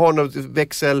om ni har något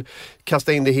växel,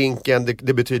 kasta in det i hinken,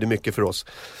 det betyder mycket för oss.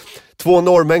 2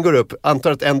 norrmän går upp,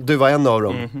 antar att du var en av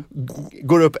dem,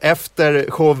 går upp efter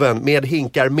showen med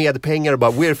hinkar, med pengar och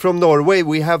bara we're from Norway,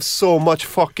 we have so much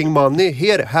fucking money,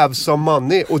 here have some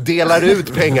money, och delar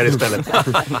ut pengar istället.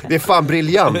 Det är fan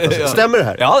briljant alltså. Stämmer det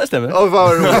här? Ja, det stämmer. Åh,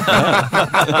 vad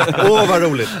roligt. Vad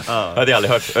roligt. Ja, det har jag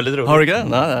aldrig hört. Väldigt roligt. Har du det?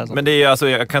 Nej, men det är alltså,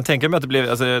 jag kan tänka mig att det blev,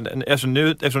 alltså,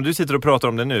 eftersom du sitter och pratar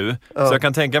om det nu, så jag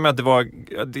kan tänka mig att det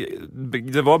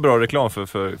var bra reklam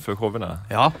för showerna.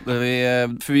 Ja,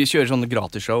 för vi kör sån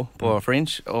gratis show på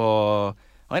Fringe, och av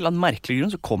en eller annen merkelig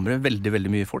grunn så kommer det väldigt,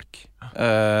 väldigt mye folk.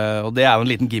 Och det är ju en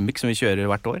liten gimmick som vi kör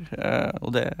hvert år,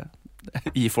 och det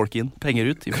i folk in, pengar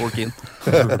ut, i folk in.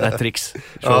 Det är tricks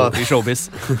i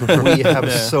showbiz. We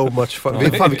have so much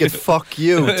fun. Fan vilket fuck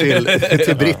you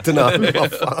till britterna.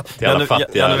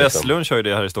 Janne Westlund kör ju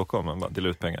det här i Stockholm, man bara delar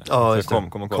ut pengar. Ja,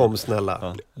 kom snälla.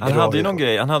 Ja. Han hade ju någon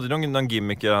grej, han hade någon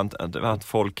gimmick att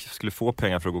folk skulle få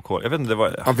pengar för att gå kår. Jag vet inte, det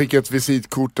var... Han fick ett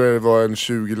visitkort där det var en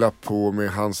 20-lapp på med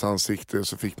hans ansikte,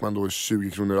 så fick man då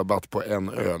 20 kronor rabatt på en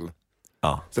öl.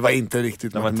 Ja. Så det var inte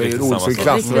riktigt samma.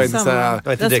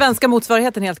 Den svenska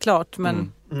motsvarigheten helt klart,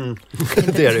 men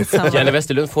det är det. Janne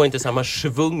Westerlund får inte samma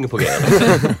svung på grejen.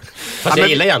 Fast jag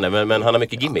gillar Janne, men han har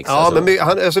mycket gimmicks. Ja,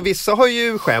 alltså. Men vissa har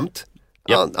ju skämt.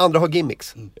 Andra har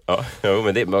gimmicks. Ja,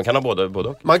 men man kan ha både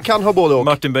och. Man kan ha både och.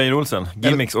 Martin Beyer-Olsen,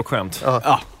 gimmicks och skämt.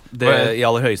 Ja, det är i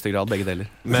allra högsta grad bägge delar.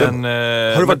 Men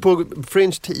har du varit på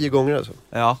Fringe 10 gånger alltså?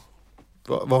 Ja.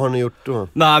 Vad har ni gjort då?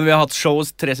 Nej, men vi har haft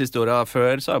shows 3 sista åren.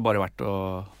 För så har jag bara varit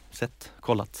och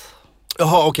kollat.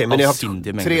 Jaha, okej, men ni har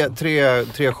haft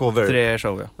tre shower? 3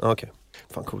 shower, ja. Okej,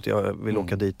 fan coolt, jag vill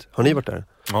åka dit. Har ni varit där?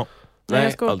 Ja. Nej,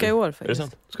 jag ska åka i år faktiskt.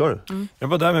 Ska du? Jag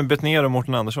var där med Bettner och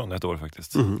Mårten Andersson ett år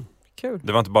faktiskt. Kul.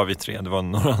 Det var inte bara vi 3, det var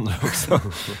några andra också.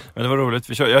 Men det var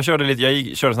roligt. Jag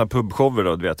körde såna här pubshower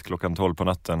då, du vet, klockan 12 på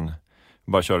natten.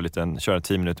 Bara köra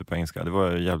 10 minuter på engelska. Det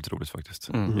var jävligt roligt faktiskt.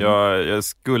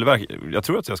 Jag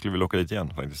tror att jag skulle vilja åka dit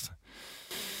igen faktiskt.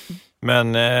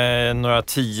 Men några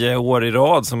 10 år i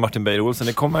rad som Martin Beyer-Olsen,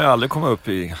 det kommer jag aldrig komma upp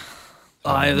i.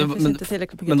 Nej,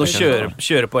 men då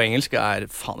köra på engelska är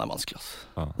fan vanskligt.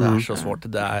 Ja. Det är så svårt.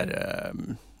 Det är,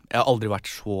 jag har aldrig varit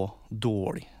så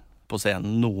dålig på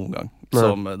scenen någon gång.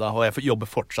 Då har jag jobbat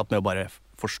fortsatt med att bara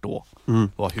förstå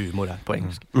vad humor är på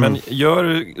engelska. Men gör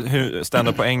du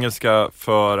stand-up på engelska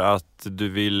för att du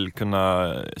vill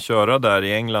kunna köra där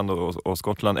i England och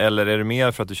Skottland, eller är det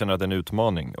mer för att du känner att det är en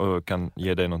utmaning och kan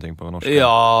ge dig någonting på norska?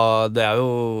 Ja, det är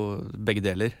ju bägge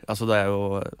delar. Alltså det är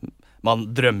ju,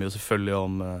 man drömmer ju selvfølgelig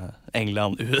om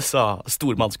England, USA,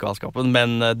 stormanskapskapen,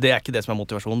 men det är inte det som är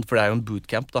motivation, för det är ju en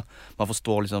bootcamp då. Man får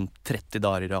stå liksom 30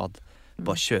 dagar i rad,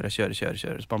 bara köra, så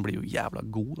man blir ju jävla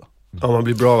god då. Ja, man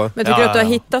blir bra, va? Men tycker du att du har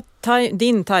hittat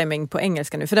din timing på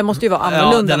engelska nu? För det måste ju vara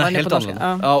annorlunda. Ja, den är helt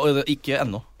annorlunda. Ja, och inte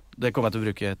ännu. Det kommer jag att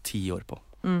bruka 10 år på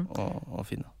att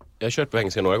finna. Jag har kört på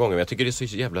engelska några gånger, men jag tycker det är så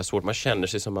jävla svårt. Man känner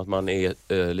sig som att man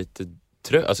är lite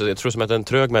trög. Alltså jag tror som att en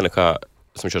trög människa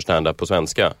som kör stand-up på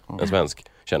svenska, en svensk,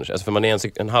 känner sig. Alltså för man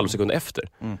är en halv sekund efter.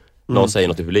 Någon säger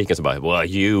något i publiken så bara, well,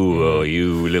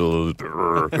 you little...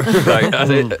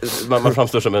 alltså, man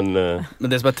framstår som en... Men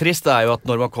det som är trist är ju att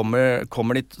när man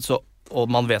kommer dit så, och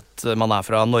man vet man är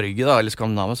från Norge då, eller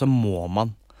Skandinavien, så må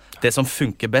man. Det som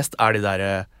funkar bäst är det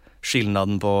där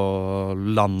skillnaden på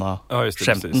landa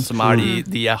skämten som är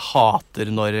de jag hatar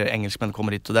när engelsmän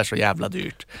kommer hit och det är så jävla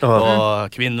dyrt.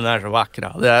 Och kvinnorna är så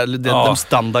vackra. Det är de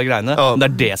standard grejerna. Det är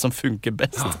det som funkar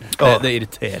bäst. Det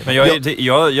irriterar.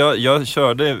 Men jag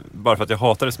körde, bara för att jag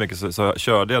hatade så mycket, så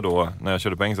körde jag då, när jag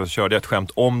körde på engelska, så körde jag ett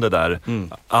skämt om det där.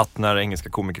 Att när engelska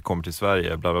komiker kommer till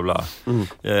Sverige, bla bla bla.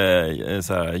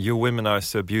 Så här, you women are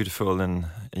so beautiful and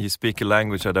you speak a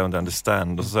language I don't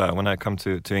understand. Och så här, when I come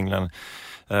to England,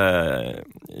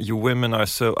 you women are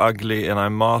so ugly and I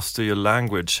master your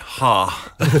language. Ha.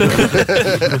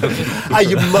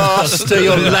 You master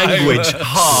your language.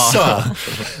 Ha.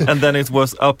 And then it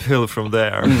was uphill from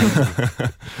there.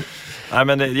 Nej,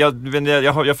 men jag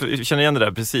känner igen det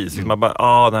där precis. Man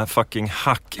bara, den här fucking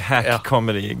hack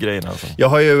comedy-grejen alltså.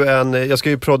 Jag ska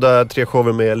ju prodda 3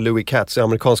 shower med Louis Katz, en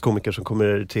amerikansk komiker som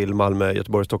kommer till Malmö,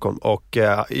 Göteborg, Stockholm. Och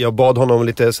jag bad honom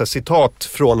lite så här, citat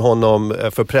från honom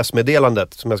för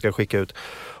pressmeddelandet som jag ska skicka ut.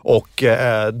 Och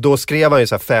då skrev han ju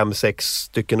så här 5-6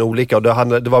 stycken olika, och det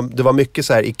var mycket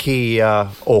så här Ikea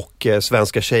och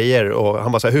svenska tjejer, och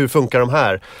han bara så här, hur funkar de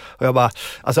här? Och jag bara,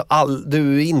 alltså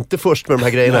du är inte först med de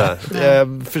här grejerna.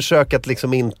 Försök att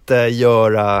liksom inte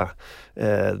göra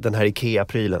den här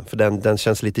Ikea-prylen, för den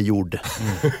känns lite gjord.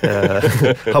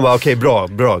 Han bara, okej, bra,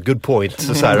 good point.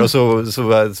 Så här, och så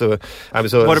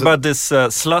What about this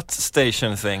slut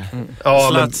station thing?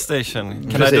 Slut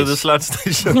station. Can I do the slut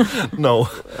station? No.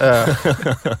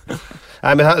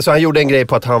 Nej, men så han gjorde en grej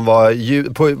på att han var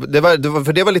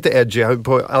för det var lite edgy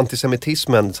på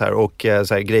antisemitismen så här, och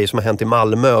så här, grejer som har hänt i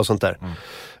Malmö och sånt där.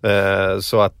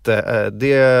 Så att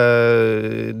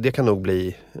det kan nog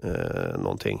bli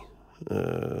någonting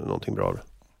bra.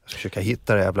 Jag ska försöka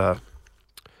hitta det jävla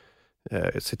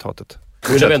citatet.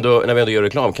 När vi ändå gör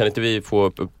reklam, kan inte vi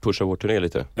få pusha vår turné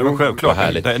lite? Ja, men självklart.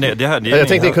 Härligt. Jag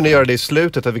tänkte vi kunde göra det i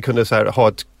slutet, att vi kunde så här, ha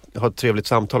ett trevligt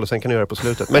samtal, och sen kan du göra det på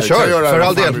slutet. Men kör, för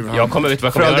all del. Jag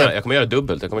kommer göra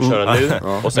dubbelt. Jag kommer köra nu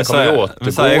och sen kommer jag återgå.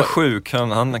 Men så är sjuk,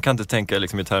 han kan inte tänka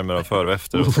liksom i termer av före och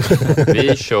efter.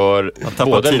 Vi kör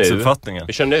både nu.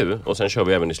 Vi kör nu och sen kör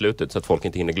vi även i slutet, så att folk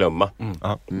inte hinner glömma.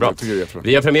 Bra.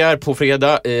 Vi har premiär på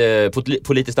fredag.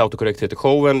 Politiskt autokorrekt heter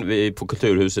showen. Vi är på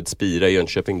Kulturhuset Spira i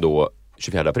Jönköping då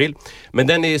 24 april. Men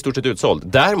den är i stort sett utsåld.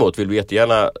 Däremot vill vi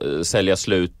jättegärna sälja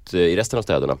slut i resten av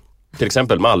städerna. Till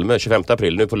exempel Malmö 25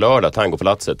 april, nu på lördag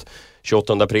Tangopalatset.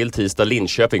 28 april tisdag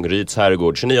Linköping, Ryds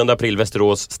herrgård. 29 april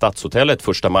Västerås Stadshotellet.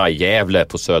 1 maj Gävle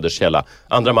på Söderskälla.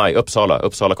 2 maj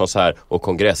Uppsala konsert och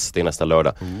kongress, det är nästa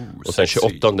lördag. Och sen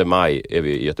 28 maj är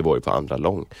vi i Göteborg på andra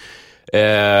lång.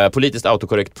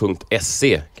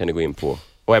 Politisktautokorrekt.se kan ni gå in på.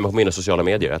 Och även på mina sociala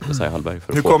medier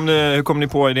Hur kom ni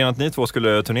på idén att ni två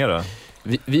skulle turnera?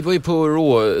 Vi var ju på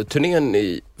Rå-turnén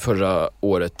i förra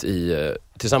året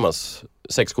tillsammans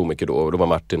 6 komiker då, och då var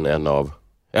Martin en av...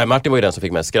 Martin var ju den som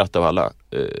fick mest skratt av alla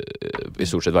i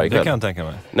stort sett varje kväll. Det kan jag tänka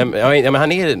mig. Nej, men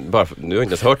han är bara... Du har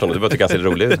inte ens hört honom, det var tycker han ser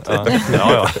rolig ut.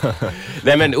 Ja.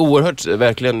 Nej, men oerhört,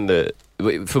 verkligen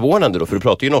förvånande då, för du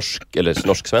pratar ju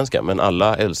norsk-svenska, men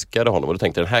alla älskade honom, och då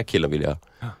tänkte jag, den här killen vill jag...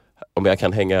 Om jag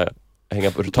kan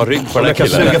ta rygg på den här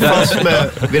killen. Jag kan suga fast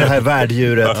vid det här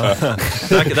värddjuret.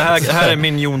 Det här är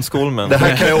min Jon Skolmen. Det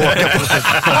här kan jag åka på.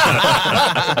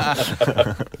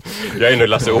 Jag är nu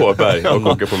Lasse Åberg och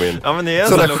åker på min. Ja, men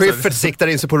så när Schiffert siktar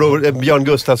in sig på Björn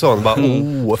Gustafsson,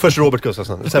 bara, först Robert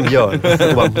Gustafsson, sen Björn.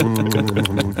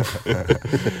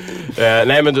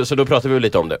 Nej, men så då pratade vi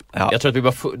lite om det. Ja. Jag tror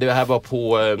att det här var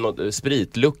på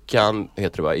Spritluckan,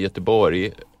 heter det va, i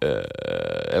Göteborg.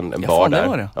 En bar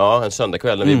där. Ja, en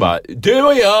söndagkväll när vi bara, du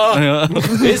och jag,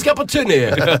 vi ska på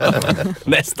turné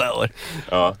nästa år.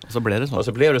 Ja. Och så blev det så. Och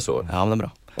så blev det så. Ja, men det är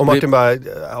bra. Och Martin bara,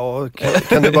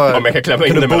 kan du bara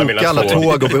boka alla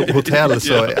tåg och hotell,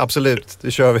 så absolut,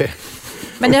 det kör vi.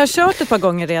 Men ni har kört ett par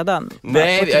gånger redan?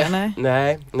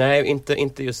 Nej,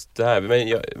 inte just det här.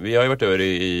 Men vi har ju varit över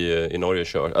i Norge och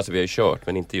kört. Alltså vi har ju kört,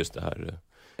 men inte just det här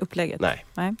upplägget. Nej.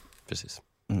 Precis.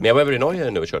 Men jag var över i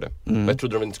Norge nu och körde. Jag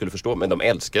trodde de inte skulle förstå, men de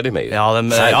älskade mig. Ja. Men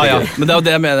det var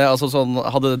det jag menar. Alltså,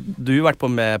 hade du varit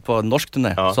med på en norsk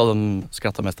turné, så hade de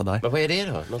skrattat mest av dig. Men vad är det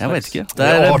då? Jag vet inte. Det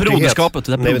är broderskapet.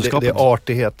 Det är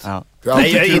artighet. Ja.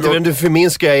 Nej, du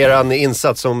förminskar er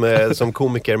insats som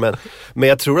komiker, men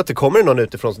jag tror att det kommer någon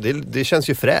utifrån. Det känns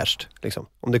ju fräscht liksom.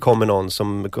 Om det kommer någon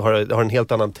som har en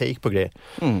helt annan take på grejer.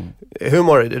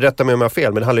 Humor, rätta mig om jag har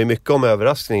fel, men det handlar ju mycket om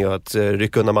överraskning och att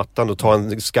rycka undan mattan och ta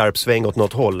en skarp sväng åt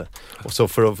något håll, och så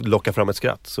för att locka fram ett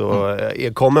skratt. Så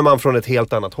kommer man från ett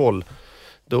helt annat håll,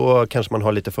 då kanske man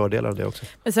har lite fördelar av det också.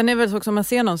 Men sen är det väl också om man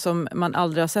ser någon som man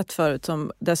aldrig har sett förut,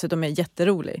 som dessutom är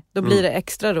jätterolig. Då blir det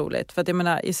extra roligt. För att jag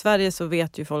menar, i Sverige så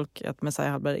vet ju folk att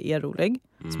Messiah Hallberg är rolig.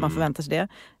 Så man förväntar sig det.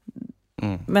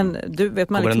 Men du vet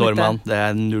man kommer liksom en norrman, det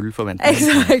är null förväntningar.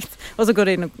 Exakt. Och så går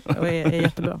det in och är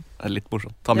jättebra. Det är lite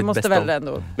morsomt. Det måste väl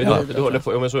ändå. Men du håller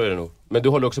på, men så är det nog. Men du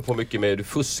håller också på mycket med, du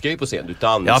fuskar ju på scen. Du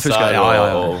dansar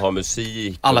och har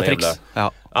musik. Alla tricks.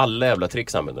 Alla jävla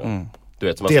tricks använder du. Du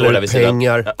vet, man delar står där ut vid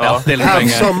pengar. Ja. Have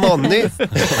some money.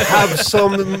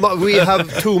 We have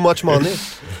too much money.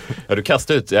 Ja, du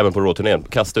kastar ut, även på råturnén,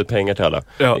 kasta ut pengar till alla.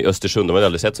 I Östersund, de har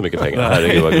aldrig sett så mycket pengar.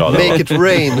 Herregud, vad glada. Make it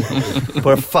rain på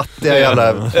de fattiga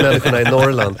jävla människorna i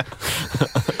Norrland.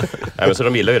 Nej, men så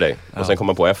de gillar ju dig. Och sen kom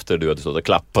man på efter du hade stått och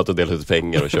klappat och delat ut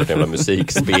pengar och kört en jävla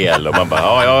musikspel. Och man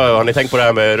bara, ja, har ni tänkt på det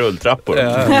här med rulltrappor?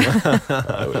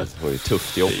 Det var ju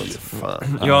tufft jobb.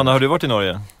 Johanna, har du varit i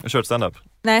Norge och kört stand-up?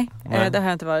 Nej, det har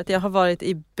jag inte varit. Jag har varit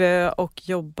i Bö och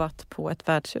jobbat på ett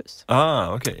värdshus.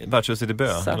 Okej. Värdshuset i Bö,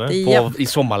 eller? I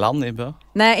Sommarland i Bö?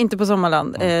 Nej, inte på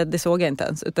Sommarland. Det såg jag inte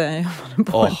ens. Utan jag var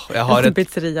på jag har en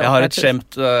pizzeria. Jag har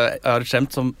ett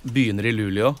skämt som begynner i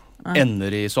Luleå,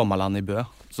 änder i Sommarland i Bö.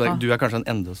 Så du är kanske en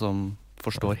enda som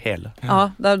förstår hela.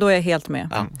 Ja, då är jag helt med.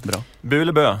 Ja, bra. Bu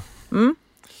eller Bö?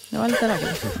 Det var lite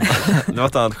raggigt. Det var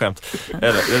ett annat skämt.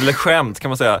 Eller skämt kan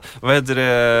man säga. Vad heter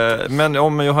det? Men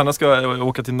om Johanna ska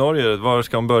åka till Norge, var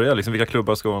ska hon börja? Liksom, vilka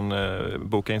klubbar ska hon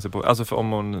boka in sig på? Alltså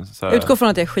om hon... Såhär... Utgå från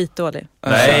att jag är skitdålig.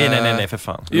 Nej, för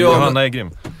fan. Johanna är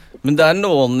grym. Men det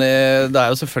är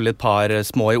jo selvfølgelig et par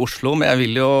små i Oslo, men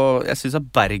jeg synes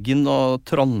at Bergen og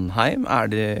Trondheim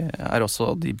er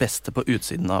også de beste på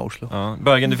utsiden av Oslo. Ja,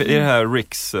 Bergen, är det här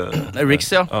Riks?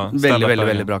 Riks, ja.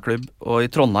 Veldig bra klubb. Og i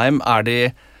Trondheim er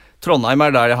der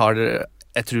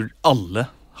jeg tror alle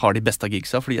har de bästa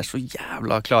gigsa, för de är så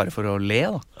jävla klara för att le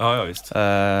då. Ja, visst.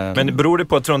 Men beror det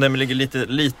på att Trondheim ligger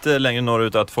lite längre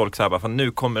norrut att folk säger bara,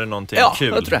 nu kommer det någonting kul?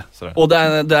 Ja, jag tror det. Och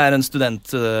det är en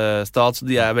studentstad, så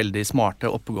de är väldigt smarta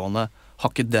och uppegående. Har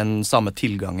inte den samma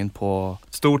tillgången på...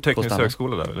 Stor teknisk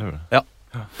högskola där, eller hur? Ja.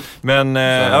 Men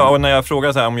och när jag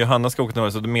frågar så här, om Johanna ska åka till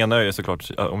Norge, så då menar jag ju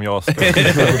såklart om jag ska åka till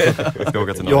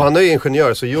Norge. Johanna är ju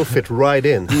ingenjör, så you fit right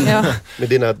in med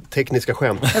dina tekniska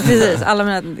skämt. Ja, precis. Alla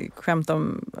mina skämt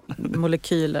om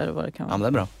molekyler och vad det kan vara. Ja, men det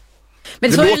är bra. Men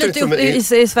det så är det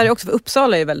lite i Sverige också, för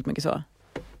Uppsala är ju väldigt mycket så.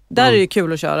 Där är det ju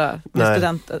kul att köra med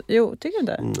studenter. Jo, tycker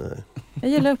du inte? Nej.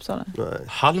 Jag gillar Uppsala. Nej.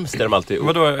 Halmstad är de alltid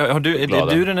Vadå,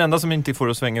 är du den enda som inte får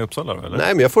att svänga i Uppsala då, eller?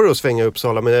 Nej, men jag får att svänga i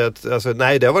Uppsala. Men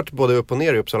nej, det har varit både upp och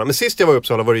ner i Uppsala. Men sist jag var i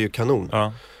Uppsala var det ju kanon.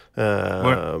 Ja.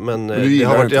 Men det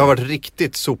har varit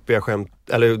riktigt sopiga skämt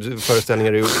eller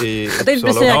föreställningar i det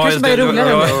Uppsala. Säga, kanske bara är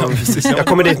roligare. Jag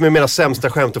kommer dit med mina sämsta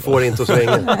skämt och får inte att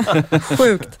svänga.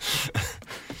 Sjukt.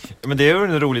 Men det är ju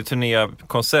en rolig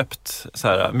turnékoncept, så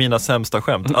här, mina sämsta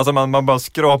skämt. Alltså man bara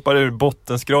skrapar ur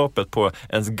bottenskrapet på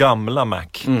ens gamla Mac.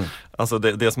 Alltså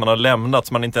det som man har lämnat,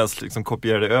 så man inte ens liksom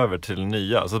kopierar det över till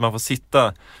nya. Så att man får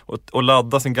sitta och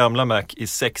ladda sin gamla Mac i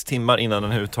 6 timmar innan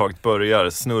den överhuvudtaget börjar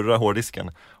snurra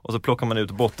hårddisken. Och så plockar man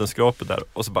ut bottenskrapet där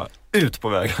och så bara ut på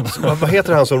vägen. Vad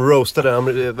heter han som roastade?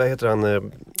 Vad heter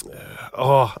han?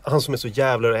 Han som är så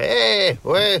jävla... What's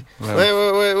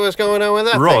going on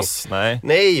with that Ross, thing?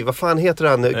 Nej, vad fan heter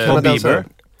han? Bieber?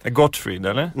 Gottfried,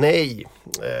 eller? Nej.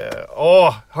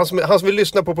 Han som vill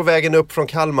lyssna på vägen upp från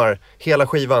Kalmar, hela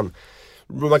skivan.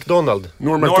 Norm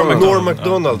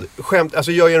MacDonald. Skämt,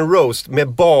 alltså gör ju en roast med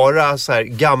bara så här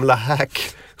gamla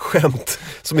hack-skämt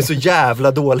som är så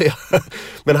jävla dåliga.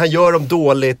 Men han gör dem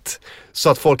dåligt så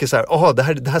att folk är så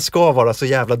här, det här ska vara så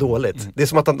jävla dåligt. Det är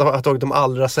som att han har tagit de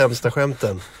allra sämsta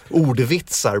skämten.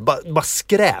 Ordvitsar, bara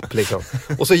skräp liksom.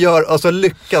 Och så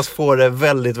lyckas få det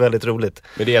väldigt, väldigt roligt.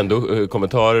 Men det är ändå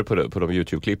kommentarer på de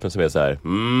YouTube-klippen som är så här,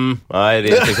 nej,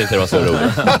 det tyckte inte det var så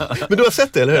roligt. Men du har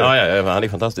sett det, eller hur? Ja, han är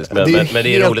fantastisk. Men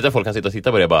det är roligt att folk kan sitta och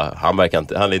titta på det och bara, han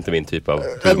är inte min typ av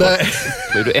humor.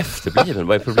 Men är du efterbliven?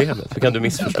 Vad är problemet? Hur kan du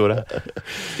missförstå det här?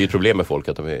 Det är ett problem med folk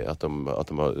att de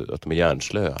är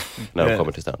hjärnslöa när de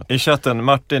kommer till stand-up. I chatten,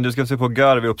 Martin, du ska se på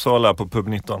Garv i Uppsala på Pub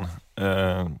 19.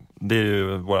 Det är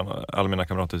ju vår allmänna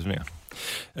kamratturné.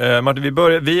 Martin,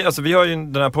 vi har ju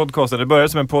den här podcasten. Det började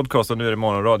som en podcast och nu är det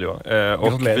morgonradio.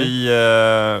 Och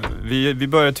vi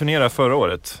började turnera förra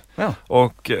året. Ja.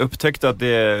 Och upptäckte att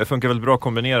det funkar väldigt bra att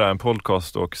kombinera en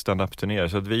podcast och stand-up-turnéer.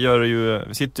 Så att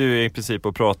vi sitter ju i princip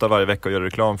och pratar varje vecka och gör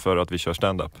reklam för att vi kör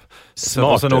stand-up.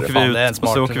 Smart. Och sen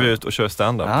åker vi ut och kör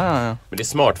stand-up. Ja. Men det är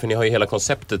smart, för ni har ju hela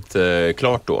konceptet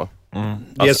klart då.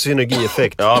 Det är en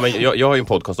synergieffekt. Ja, men jag har ju en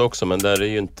podcast också, men där är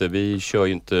ju inte, vi kör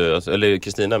ju inte, alltså, eller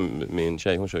Kristina, min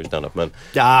tjej, hon kör ju stand-up, men...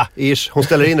 Ja, hon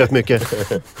ställer in rätt mycket.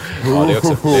 Ja, det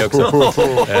också.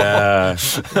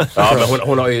 Ja, men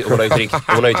hon har ju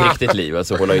ett riktigt liv,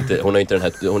 alltså hon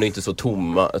är inte så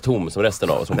tom som resten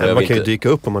av oss. Nej, man kan ju dyka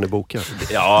upp om man är bokad.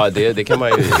 Ja, det kan man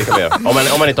göra. Om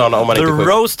man inte har... The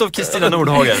roast of Kristina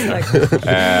Nordhagen.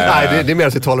 Nej, det är mer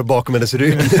att vi talar bakom hennes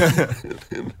rygg.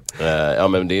 Ja,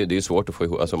 men det är ju svårt att få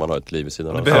ihop, alltså om man har ett liv i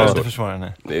sidan av. Du behöver inte försvara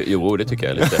henne. Jo, det tycker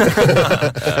jag lite.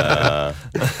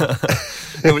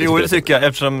 Jo, det tycker jag,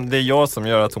 eftersom det är jag som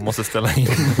gör att hon måste ställa in.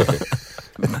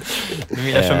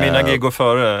 Eftersom mina gig går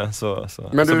före så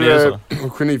Men så du, blir det så.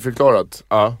 geniförklarat.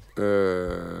 Ja.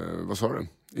 Vad sa du?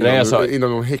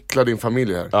 Innan de häcklar din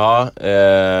familj här. Ja,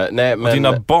 nej men... Och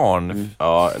dina barn.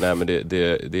 Ja, nej men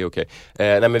det är okej.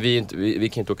 Nej men vi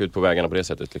kan inte åka ut på vägarna på det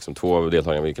sättet. Liksom, 2 av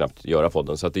deltagarna vill knappt göra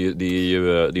podden. Så att det är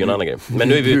ju en annan grej. Men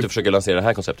nu är vi ute och försöker lansera det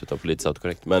här konceptet av politiskt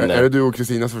autokorrekt. Men, är det du och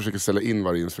Kristina som försöker ställa in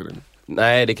varje inspelning?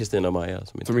 Nej, det är Kristina och Maja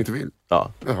som inte vill?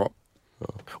 Ja. Jaha.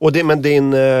 Och men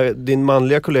din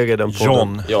manliga kollega i den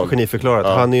podden, John.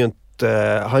 Geniförklarat, han är ju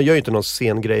inte, han gör ju inte någon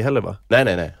scengrej heller, va?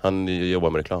 Nej, han jobbar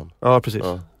med reklam. Ja, precis.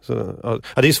 Ja. Så,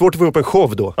 det är svårt att få upp en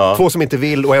show då. Ja. 2 som inte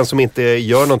vill och en som inte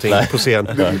gör någonting på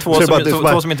scen. 2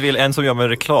 som inte vill, en som gör med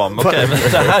reklam. Okej, men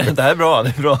det här är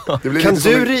bra. Kan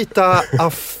du rita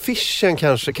affischen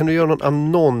kanske? Kan du göra någon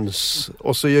annons?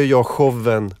 Och så gör jag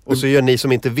showen. Och så gör ni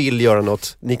som inte vill göra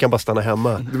något. Ni kan bara stanna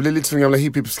hemma. Det blir lite som den gamla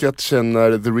hip-hip-sketchen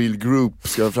när The Real Group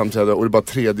ska framträda och det är bara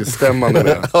 3D-stämman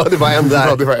med. Ja, det var en där.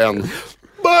 Ja, det var en.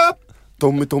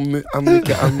 Tommy,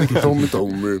 Annika, Tommy.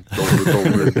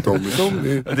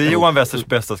 Det är Johan Westers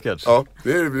bästa sketch. Ja,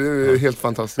 det är helt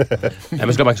fantastiskt. Nej,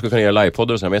 men man skulle kunna göra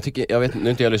livepoddar och så här, men jag vet nu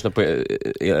inte jag lyssnar på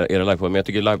era livepoddar, men jag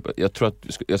tycker jag tror att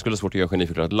jag skulle ha svårt att göra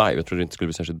geniförklarat live. Jag tror det inte skulle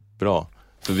bli särskilt bra.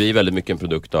 För vi är väldigt mycket en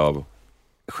produkt av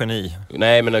geni.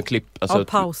 Nej, men en klipp, alltså, av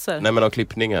pauser. Nej, men av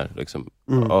klippningar liksom.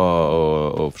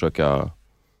 Och försöka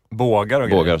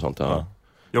bågar och sånt, ja.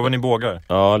 Jobbar ni bågar?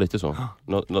 Ja, lite så.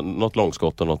 Något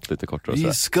långskott och något lite kortare.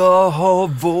 Vi ska ha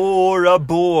våra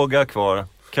bågar kvar.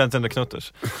 Kent and the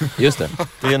Knutters. Just det.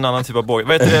 Det är en annan typ av bågar.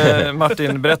 Vet du,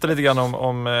 Martin, berätta lite grann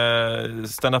om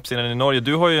stand-up-scenen i Norge.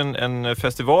 Du har ju en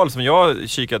festival som jag har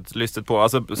kikat listet på.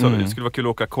 Alltså, så det skulle vara kul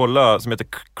att åka och kolla, som heter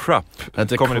Crap. Det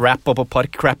heter Crap på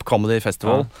Park Crap Comedy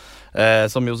Festival.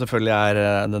 Som jo selvfølgelig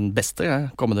er den beste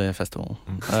comedy-festivalen.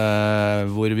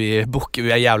 Hvor vi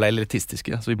er jævla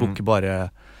elitistiske, så vi booker bare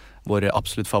våre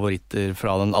absolutt favoritter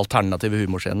fra den alternative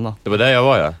humorscenen da. Det var där jag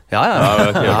var, ja. Ja.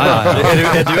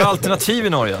 Är du alternativ i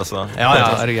Norge alltså? Ja,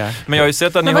 är det grej. Men jag har ju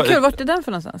sett att ni har... Men vad kul, vart är den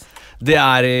för någonstans? Det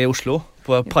är i Oslo,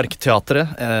 på Parkteatret,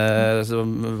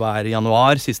 hver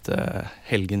januar, siste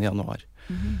helgen i januar.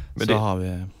 Så har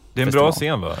vi... Det är en bra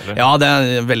scen, va? Eller? Ja, det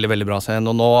är en väldigt, väldigt bra scen.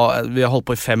 Och nå, vi har hållit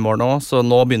på i 5 år nu, så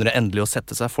nu börjar det äntligen att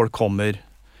sätta sig. Folk kommer,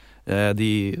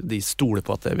 de stoler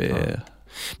på att det vi...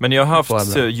 Men jag har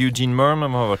haft Eugene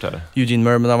Merman har varit där. Eugene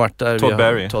Merman har varit där.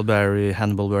 Todd Barry,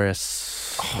 Hannibal Buress.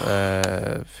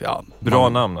 Bra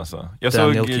namn alltså. Jag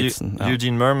Daniel såg Kitson,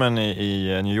 Eugene Merman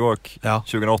i New York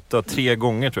 2008. 3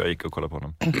 gånger tror jag gick och kollade på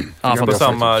honom. På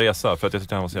samma resa, för att jag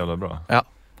tyckte han var så jävla bra. Ja.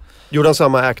 Gjorde han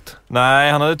samma act?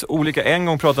 Nej, han hade en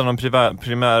gång pratat om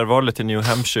primärvalet i New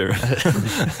Hampshire.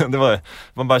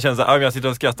 Man bara kände såhär, jag sitter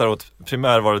och skrattar åt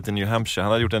primärvalet i New Hampshire.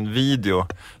 Han hade gjort en video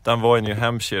där han var i New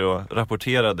Hampshire och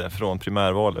rapporterade från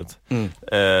primärvalet.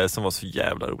 Som var så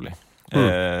jävla rolig.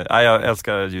 Jag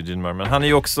älskar Eugene Merman. Han är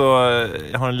ju också,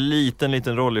 har en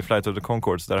liten roll i Flight of the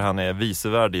Conchords, där han är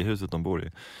vicevärd i huset de bor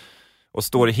i. Och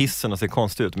står i hissen och ser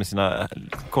konstig ut med sina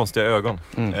konstiga ögon,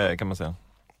 kan man säga.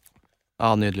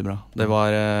 Ja, nydelig bra. Det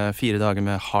var 4 dagar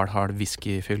med hard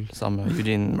whiskyfyll sammen med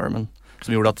Eugene Merman,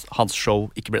 som gjorde att hans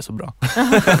show inte blev så bra.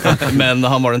 Men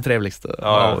han var den trevligaste.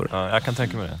 Ja, jag kan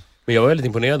tänka mig det. Men jag var väldigt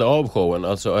imponerad av showen,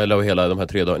 alltså, eller av hela de här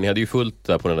 3 dagarna. Ni hade ju fullt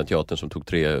där på den här teatern som tog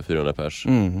 300-400 pers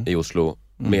i Oslo.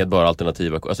 Med bara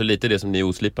alternativa, alltså lite det som ni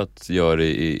oslipat gör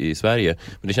i Sverige.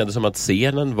 Men det kändes som att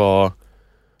scenen var,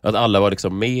 att alla var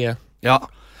liksom med. Ja.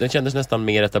 Den kändes nästan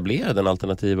mer etablerad, den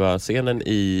alternativa scenen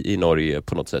i Norge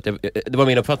på något sätt. Det var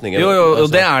min uppfattning. Jo, alltså.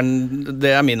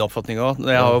 Det är min uppfattning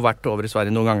också. Jag har varit över i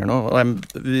Sverige några gånger nu. Och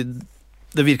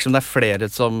det virker som det är flera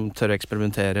som tör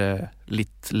experimentera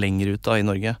lite längre ut i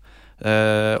Norge.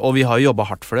 Och vi har jobbat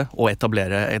hårt för det och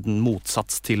etablera en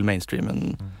motsats till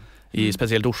mainstreamen i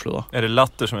speciellt Oslo då. Är det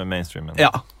latter som är mainstreamen?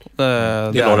 Ja. Det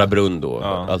är Norra Brunn då,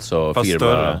 alltså fast firma.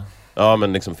 Större. Ja,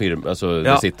 men liksom firma, alltså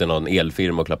det sitter någon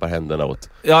elfirma och klappar händerna åt.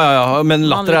 Ja, men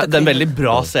Latter det är en väldigt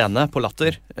bra scene på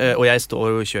Latter. Och jag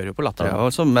står och kör ju på Latter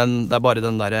också, men det är bara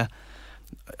den där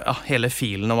hela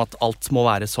filen om att allt må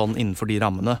vara sån innanför de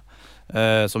rammene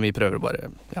som vi prövar bara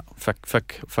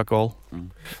fuck all.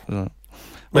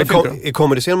 Men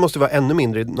comedy-scenen måste vara ännu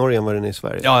mindre i Norge än vad den är i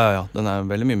Sverige. Ja, den är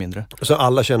väldigt mycket mindre. Så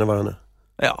alla känner varandra?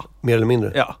 Ja. Mer eller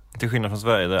mindre? Ja. Till skillnad från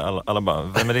Sverige, där alla bara,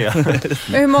 vem är det?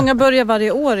 Men hur många börjar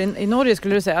varje år i Norge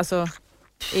skulle du säga? Alltså,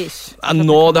 ish. Ja,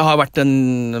 nå, det har varit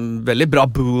en väldigt bra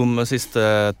boom de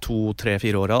sista 2, 3,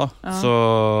 4 åren.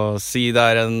 Så si det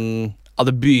är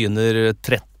det begynner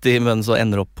 30, men så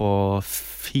ändrar upp på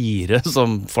 4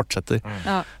 som fortsätter.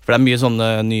 För det är mycket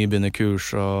sådana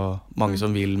nybörjarkurs och många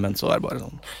som vill, men så är det bara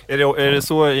sån. Är det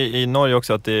så i Norge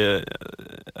också att det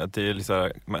är liksom,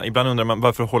 ibland undrar man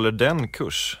varför håller den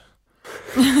kurs?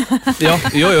 Ja,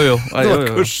 jo.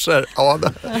 Kurser, ja.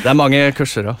 Det är många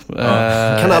kurser då.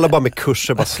 Kan alla bara med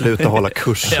kurser bara sluta hålla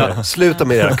kurser? Ja. Sluta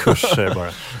med era kurser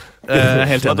bara.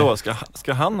 Helt vadå,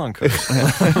 ska han ha en kurs?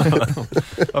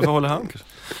 Varför håller han kurs?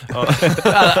 Ja.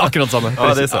 Akkurat samma.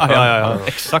 Ja, det är så. Ja.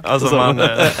 Exakt. Alltså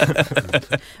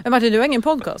Men Martin, du har ingen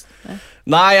podcast?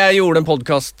 Nej, jag gjorde en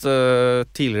podcast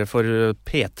tidigare för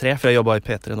P3, för jag jobbar i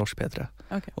P3, norsk P3.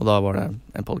 Okay. Och då var det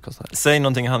en podcast här. Säg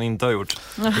någonting han inte har gjort.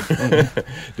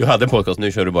 Du hade en podcast,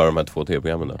 nu kör du bara de här 2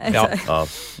 TV-programmen då. Ja.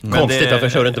 Konstigt, varför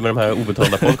kör du inte med de här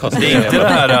obetalda podcasten? Det är inte det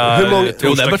här Hur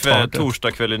många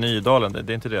torsdag kväll i Nydalen,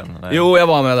 det är inte det? Nej. Jo, jag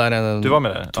var med där. Du var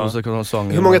med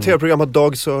där? Hur många TV-program har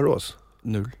Dag Sörås?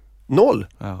 0?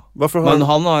 Ja. Varför har Men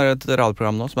han har ett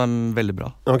radioprogram nu som är väldigt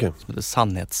bra. Okay. Som heter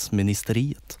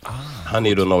Sannhetsministeriet. Han är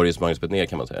ju då Norges Magnus Betnér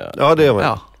kan man säga. Ja, det är man.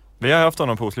 Ja. Vi har haft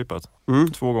honom påslippat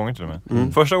 2 gånger till och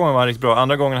med. Första gången var han riktigt bra,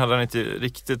 andra gången hade han inte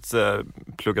riktigt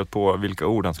pluggat på vilka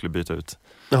ord han skulle byta ut.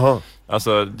 Jaha.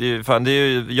 Alltså,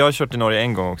 jag har kört i Norge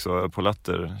en gång också på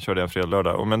Latter, körde jag fredag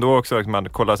lördag. Men då också man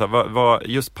kollar så här, vad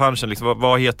just punchen liksom,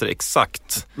 vad heter det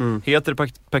exakt? Heter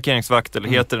det parkeringsvakt eller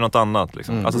heter det något annat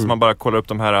liksom? Alltså så man bara kollar upp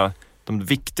de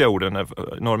viktiga orden.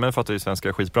 Norrmän fattar ju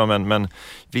svenska skitbra, men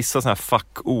vissa såna här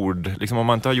fackord, liksom om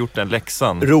man inte har gjort den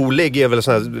läxan. Rolig är väl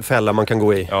sån här fälla man kan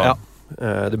gå i. Ja.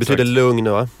 Det betyder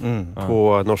lugn, va?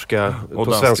 På norska, och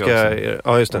på svenska.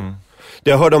 Ja, just det.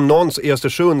 Jag hörde om någon i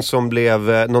Östersund som blev,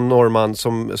 någon norrman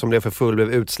som blev för full,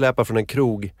 blev utsläpad från en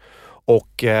krog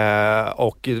och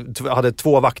hade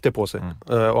 2 vakter på sig.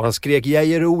 Och han skrek, jag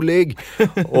är rolig.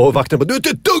 Och vakten bara, du är inte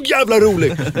ett dugg jävla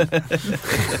rolig.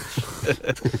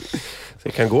 Så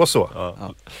det kan gå så.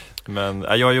 Ja. Men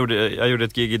jag gjorde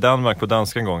ett gig i Danmark på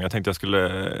danska en gång. Jag tänkte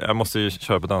jag måste ju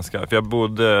köra på danska. För jag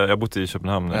bodde i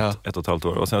Köpenhamn 1,5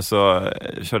 år. Och sen så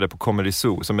körde jag på Comedy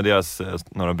Zoo, som är deras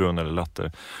Norra Brunn eller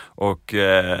Latter. Och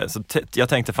så jag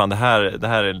tänkte fan det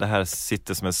här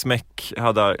sitter som en smäck. Jag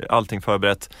hade allting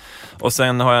förberett. Och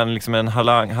sen har jag liksom en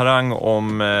harang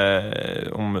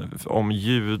om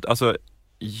ljud. Alltså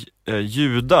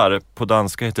judar på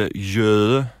danska heter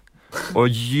jö.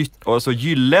 Och så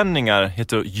gyllänningar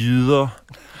heter judar.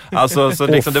 Alltså så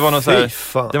liksom, det var någon så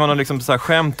här, det var någon liksom så här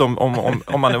skämt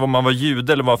om man var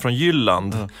jude eller var från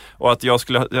Jylland. Och att jag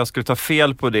skulle ta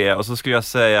fel på det, och så skulle jag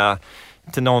säga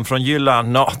till någon från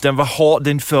Jylland, den var hård,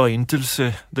 den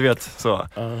förintelse, du vet så.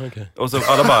 Okay. Och så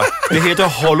alla bara, det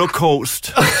heter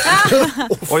Holocaust.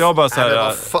 Och jag bara så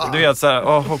här, du vet så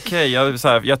här, okej,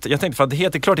 jag tänkte fan, det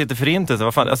heter klart det heter förintelse.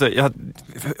 Vad fan, alltså jag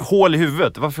hål i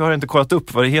huvudet. Varför har jag inte kollat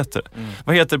upp vad det heter?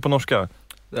 Vad heter det på norska?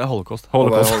 Det är Holocaust.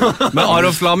 Men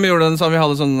Aron Flam gjorde den som vi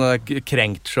hade sån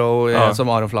kränkt show som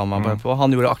Aron Flam var på.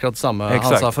 Han gjorde akkurat samma.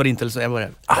 Exakt. Han sa förintelse. Jag bara,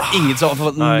 inget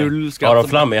så null skratt. Aron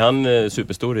Flam, är han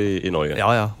superstor i Norge?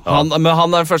 Ja. Han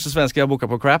är den första svenska jag bokade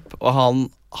på Crap, och han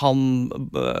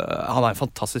är en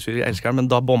fantastisk fyr, jag älskar han, men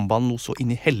då bombade han nog så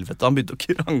in i helvete. Han började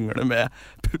krangla med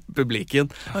publiken.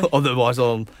 Och det var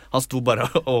sån, han stod bara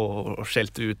och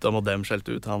skällde ut dem, och dem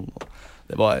skällde ut han.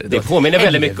 Det påminner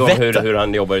väldigt mycket om hur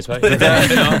han jobbar i Sverige.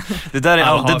 Det där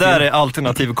är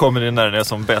alternativ comedy när den är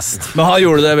som bäst. Men han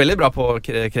gjorde det väldigt bra på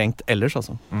kränkt ellers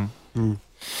alltså.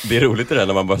 Det är roligt det där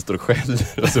när man bara står själv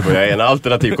och så jag är en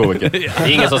alternativ komiker. Det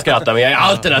är ingen som skrattar, men jag är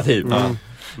alternativ.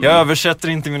 Jag översätter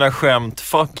inte mina skämt.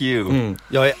 Fuck you.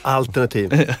 Jag är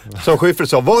alternativ. Som Schyffert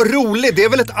sa, vad roligt, det är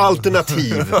väl ett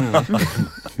alternativ.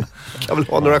 Jag vill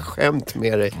ha några skämt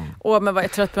med dig. Men vad är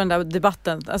trött på den där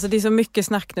debatten. Alltså det är så mycket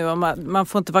snack nu om att man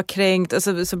får inte vara kränkt.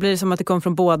 Alltså, så blir det som att det kommer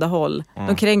från båda håll.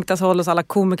 De kränktas håll hos alla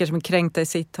komiker som är kränkta på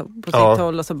sitt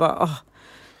håll. Och så bara,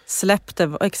 släpp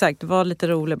det. Exakt, var lite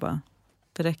rolig bara.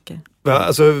 Det räcker.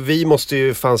 Alltså vi måste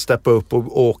ju fan steppa upp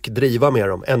och driva med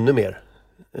dem ännu mer.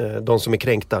 De som är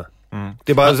kränkta.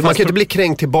 Det är bara, man kan inte bli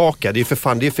kränkt tillbaka. Det är för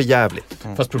fan, det är för jävligt.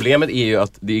 Fast problemet är ju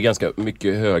att det är ganska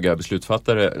mycket höga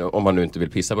beslutsfattare, om man nu inte vill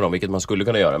pissa på dem, vilket man skulle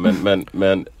kunna göra,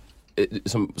 men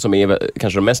som är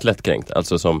kanske de mest lättkränkt.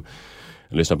 Alltså som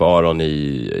jag lyssnar på Aron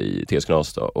i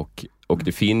TS då, och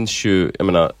det finns ju, jag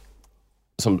menar,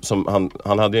 som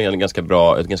han hade ju ett ganska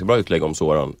bra utlägg om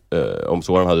Soran. Om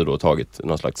Soran hade då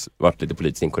varit lite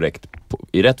politiskt inkorrekt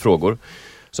i rätt frågor,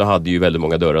 så hade ju väldigt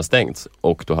många dörrar stängts,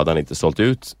 och då hade han inte sålt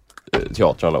ut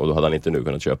teatrarna, och då hade han inte nu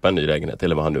kunnat köpa en ny lägenhet,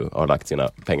 eller vad han nu har lagt sina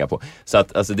pengar på. Så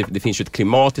att alltså, det finns ju ett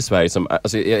klimat i Sverige som,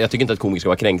 alltså, jag tycker inte att komiker ska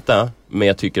vara kränkta, men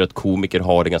jag tycker att komiker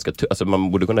har det ganska alltså,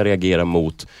 man borde kunna reagera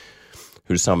mot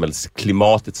hur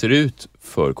samhällsklimatet ser ut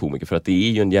för komiker, för att det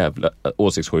är ju en jävla,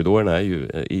 åsiktskorridoren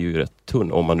är ju rätt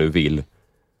tunn om man nu vill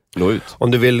nå ut.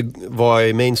 Om du vill vara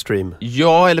i mainstream.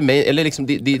 Ja, eller liksom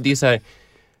det är så här.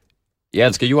 Jag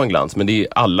älskar Johan Glans, men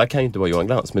alla kan ju inte vara Johan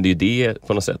Glans. Men det är ju det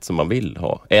på något sätt som man vill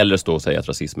ha. Eller stå och säga att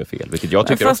rasism är fel, vilket jag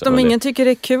tycker fast också. Om ingen tycker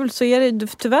det är kul så är det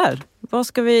tyvärr. Vad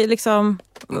ska vi liksom...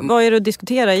 Vad är det att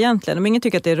diskutera egentligen? Om ingen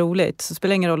tycker att det är roligt så spelar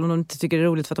det ingen roll om de inte tycker det är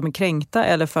roligt för att de är kränkta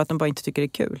eller för att de bara inte tycker det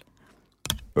är kul.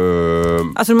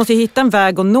 Alltså du måste ju hitta en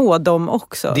väg att nå dem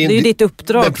också. Det är ju ditt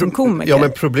uppdrag som komiker. Ja,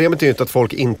 men problemet är ju inte att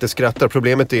folk inte skrattar.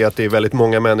 Problemet är att det är väldigt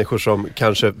många människor som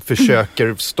kanske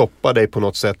försöker stoppa dig på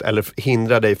något sätt eller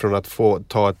hindra dig från att få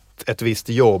ta ett visst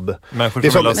jobb. Det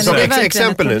är som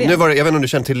exempel nu var det, jag vet inte om du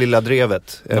känner till Lilla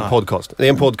Drevet, en podcast. Det är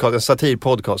en podcast, en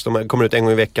satirpodcast. De kommer ut en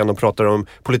gång i veckan och pratar om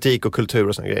politik och kultur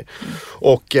och såna grejer.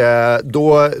 Och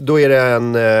då är det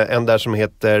en där som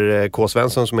heter K.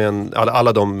 Svensson som är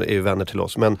alla de är ju vänner till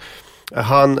oss, men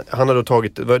han har då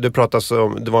tagit,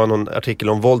 det var någon artikel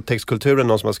om våldtäktskulturen,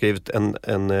 någon som har skrivit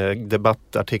en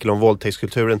debattartikel om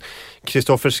våldtäktskulturen.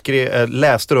 Kristoffer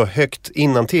läste då högt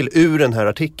innantill ur den här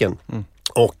artikeln.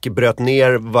 Och bröt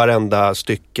ner varenda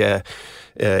stycke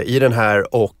i den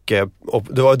här och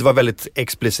det var väldigt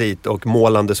explicit och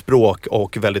målande språk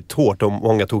och väldigt hårt och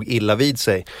många tog illa vid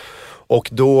sig. Och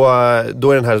då är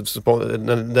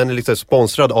den är liksom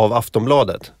sponsrad av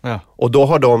Aftonbladet. Ja. Och då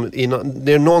har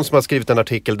det är någon som har skrivit en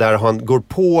artikel där han går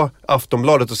på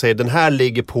Aftonbladet och säger den här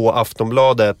ligger på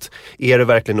Aftonbladet. Är det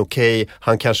verkligen okej?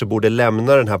 Han kanske borde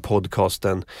lämna den här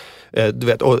podcasten. Du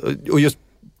vet, och just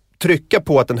trycka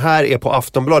på att den här är på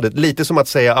Aftonbladet. Lite som att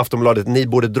säga Aftonbladet, ni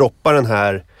borde droppa den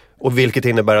här. Och vilket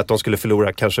innebär att de skulle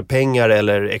förlora kanske pengar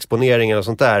eller exponeringar och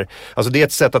sånt där. Alltså det är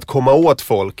ett sätt att komma åt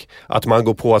folk. Att man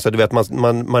går på, alltså du vet,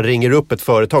 man ringer upp ett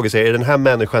företag och säger, är den här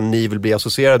människan ni vill bli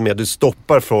associerad med? Du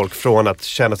stoppar folk från att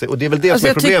känna sig, och det är väl det som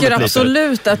är problemet. Jag tycker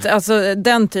absolut att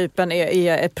den typen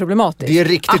är problematisk. Det är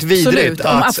riktigt vidrigt.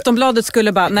 Om Aftonbladet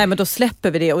skulle bara, nej men då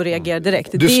släpper vi det och reagerar direkt.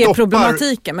 Det är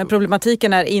problematiken, men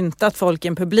problematiken är inte att folk i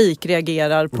en publik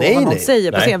reagerar på vad någon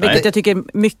säger på scen, vilket jag tycker är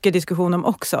mycket diskussion om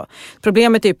också.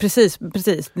 Problemet är precis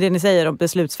det ni säger om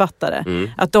beslutsfattare.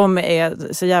 Att de är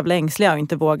så jävla ängsliga och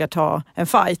inte vågar ta en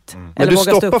fight. Men du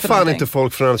stoppar fan inte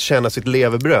folk från att känna sitt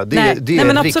levebröd. Nej,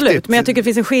 men absolut. Riktigt... Men jag tycker det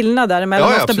finns en skillnad där. Men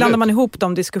ofta blandar man ihop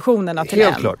de diskussionerna till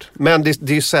helt klart. Men det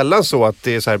är ju sällan så att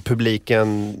det är så här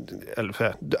publiken...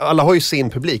 Alla har ju sin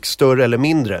publik, större eller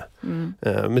mindre.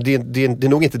 Men det är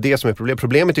nog inte det som är problemet.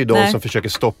 Problemet är ju de som försöker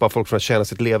stoppa folk från att känna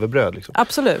sitt levebröd. Liksom.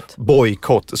 Absolut.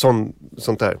 Bojkott,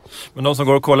 sånt där. Men de som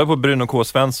går och kollar på Bruno K.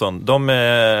 Svensson, de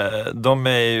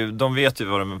vet ju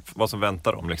vad som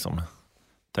väntar dem liksom.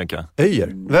 Tänker jag.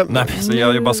 Öjer? Nej, så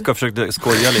jag bara försökte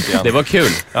skoja lite grann. Det var kul.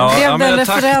 Ja, men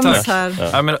referens här.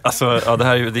 Ja, men alltså, det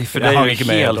här är ju för dig är ju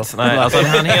helt. Nej, alltså,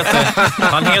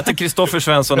 han heter Kristoffer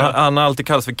Svensson. Han har alltid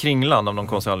kallats för Kringland av någon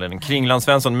konstig anledning. Kringland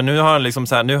Svensson, men nu har han liksom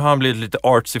så här, nu har han blivit lite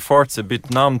artsy-fartsy, bytt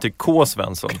namn till K.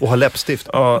 Svensson. Och har läppstift.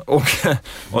 Ja, och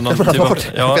någon typ av,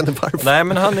 jag vet inte varför. Nej,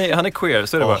 men han är queer,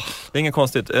 så är det bara. Det är inget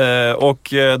konstigt.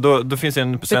 Och då finns det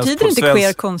en svensk... Betyder inte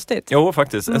queer konstigt? Jo,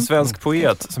 faktiskt. En svensk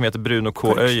poet som heter Bruno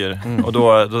K. Öjer. Och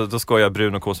då skojar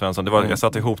Bruno K. Svensson. Jag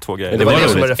satte ihop två grejer. Det var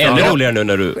roligt. Ännu roligare nu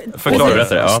när du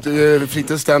förklarar det.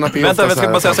 Fritt stand-up är vänta, jag ska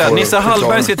bara säga så här. Nisse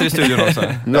Hallberg sitter i studion också.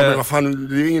 Nej, men vad fan,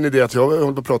 det är ingen idé att jag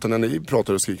håller på att prata när ni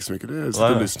pratar och skriker så mycket. Det är så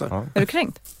att lyssna. Är du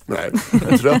kränkt? Nej,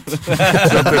 jag är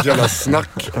trött på ett jävla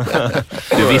snack.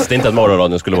 Du visste inte att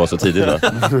morgonradion skulle vara så tidigt då.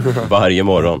 Varje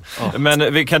morgon.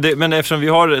 Men eftersom vi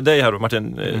har dig här då,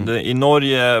 Martin, i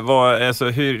Norge,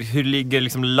 hur ligger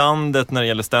liksom landet när det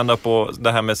gäller stand-up och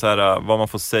det här med så här, vad man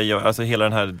får säga, alltså hela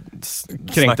den här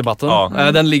kränkdebatten.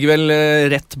 Ja. Den ligger väl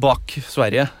rätt bak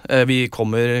Sverige. Vi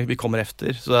kommer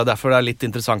efter. Så det är därför det är lite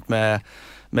intressant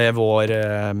med vår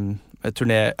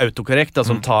turné Autokorrekt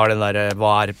som tar den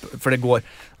där för det går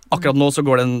akkurat nå så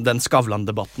går den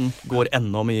Skavlan-debatten går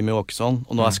ännu med Jimmy Åkesson,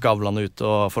 och nu är Skavlan ute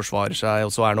och försvarar sig,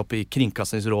 och så är han uppe i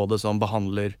Kringkastingsrådet som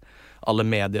behandlar alla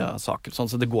mediasaker,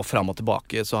 så det går fram och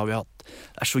tillbaka. Så har vi haft,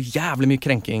 det är så jävla mycket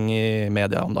kränking i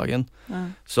media om dagen.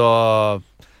 Så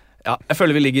ja, jag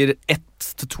följer vi ligger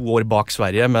 1-2 år bak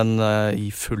Sverige, men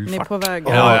i full fart. Ni är på väg.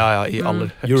 Ja, i allra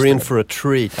högsta. You're in for a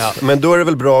treat. Ja. Men då är det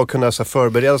väl bra att kunna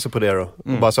förbereda sig på det då.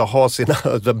 Bara så ha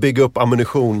bygga upp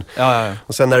ammunition. Ja.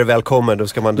 Och sen när det väl kommer, då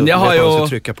ska man veta vad man ska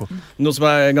trycka på. Något som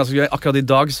är ganska gøy, akkurat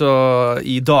idag så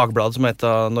i Dagbladet, som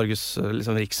heter Norges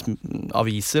liksom,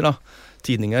 riksaviser då,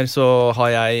 tidningar, så har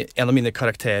jag en av mina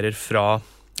karaktärer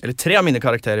tre av mina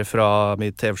karaktärer från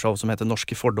mitt tv-show som heter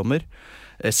Norske fordommer,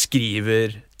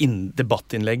 skriver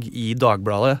debattinlägg i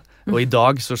Dagbladet. Och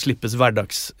idag så slippes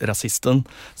hverdagsrasisten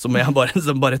som jag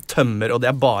bara tömmer, och det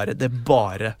är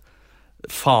bara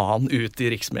faen ut i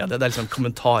riksmedia. Det liksom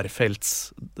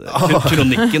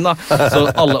kommentarfeltskronikken da. Så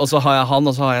alle, og så har jeg han,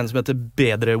 og så har jeg en som heter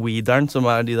Bedre Weederen,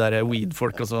 som de der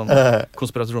weed-folk, og så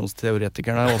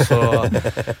konspirationsteoretikerne, og så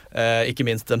ikke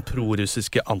minst den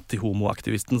pro-russiske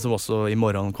anti-homo-aktivisten, som også i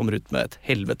morgen kommer ut med et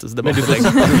helvetes debattinnlegg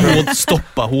mot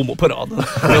stoppa homoparaden.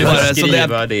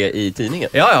 Skriver det i tidningen?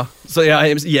 Ja. Så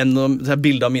jag genom så här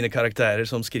bilder av mina karaktärer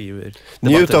som skriver.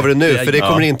 Njut av det nu, för det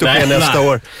kommer inte att ske nästa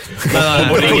år.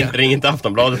 Ring inte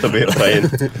Aftonbladet och be ta in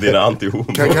dina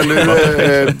anti-homo. Kan du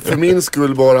för min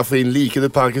skull bara få in liket i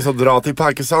Parkinson och dra till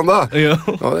Parkinson då? Ja,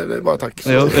 det är bara tack.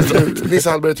 Nisse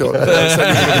Hallberg jag.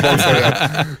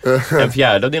 En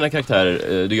fjärde av dina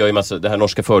karaktärer, du gör ju massa det här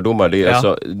norska fördomar. Det är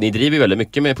alltså, ni driver ju väldigt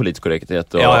mycket med politisk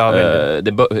korrekthet. Och,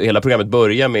 hela programmet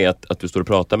börjar med att du står och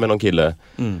pratar med någon kille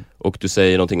och du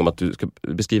säger någonting om att du ska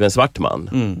beskriva en svart man.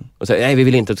 Och säger, nej vi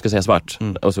vill inte att du ska säga svart.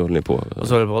 Och så håller ni på.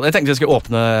 Jag tänkte jag ska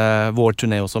öppna vår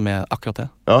turné också med akkurat det.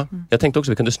 Ja, jag tänkte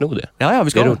också vi kunde sno det. Ja,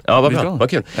 vi ska. Ja, vad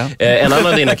kul. Ja. En annan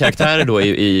av dina karaktärer då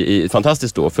i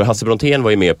fantastiskt då, för Hasse Brontén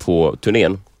var ju med på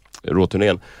turnén.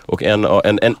 Råturnén. Och en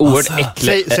oerhört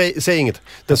äcklig... Säg inget.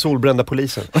 Den solbrända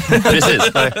polisen.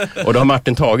 Precis. Och då har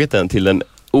Martin tagit den till den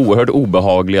oerhört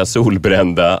obehagliga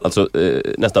solbrända, alltså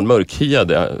nästan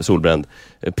mörkhyade solbränd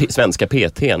svenska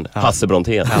PT:n, Hasse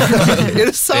Brontén. Är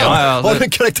det sant? Har du en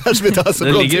karaktär som heter Hasse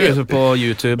Brontén? Det ligger ute på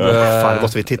YouTube. Fan, det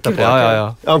måste vi titta på.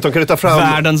 Ja. Anton, kan du ta fram...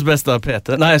 Världens bästa PT.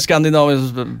 Nej,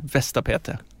 Skandinaviens bästa PT.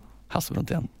 Hasse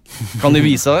Brontén. Kan du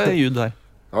visa ljud här?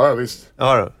 Ja, visst.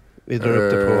 Ja då. Vi drar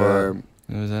upp det på...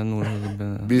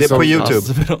 Det är på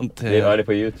YouTube. Det är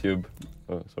på YouTube.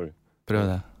 Sorry. Pröv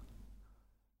det.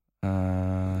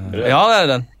 Ja, det är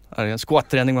den. Det är en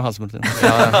squat-träning med Hasse Brontén.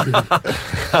 Ja.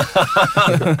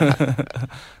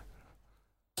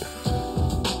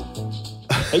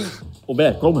 Hej och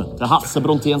välkommen till Hasse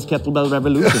Bronténs Kettlebell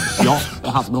Revolution. Ja, det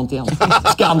är Hasse Brontén.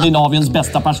 Skandinaviens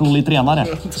bästa personlig tränare.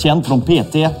 Känd från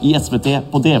PT i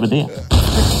SVT på DVD.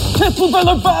 Kettlebell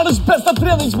är världens bästa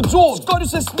träningsmetod. Ska du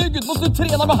se snygg ut måste du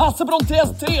träna med Hasse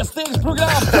Bronténs 3-stegsprogram.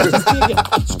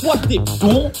 Squat dip.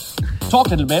 Då, ta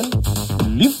kettlebell.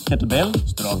 Lyft kettlebell.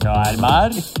 Straka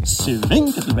armar.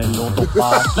 Sväng kettlebell och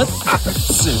doppa axlet.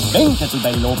 Sväng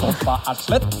kettlebell och doppa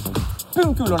axlet.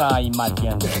 Pungkulorna i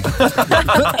marken.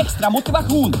 För extra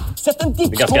motivation. Sätt en dipp.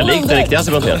 Det är ganska likt det riktiga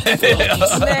Hasse Brontén.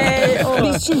 Nej, och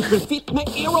bli superfit med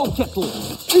Aero Kettle.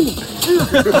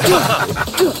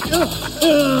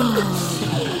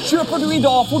 Köper du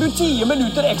idag får du 10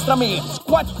 minuter extra med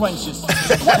squat crunches,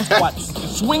 squat squats,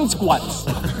 swing squats,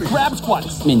 crab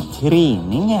squats. Men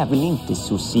träning är väl inte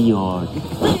social?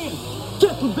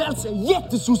 Kettlebells är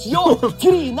jättesocialt.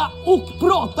 Grina och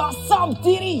prata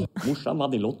samtidigt. Morsan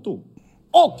hade Lotto.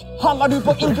 Och handlar du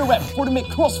på Interweb får du med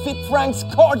CrossFit Franks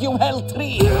Cardio Hell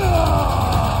 3.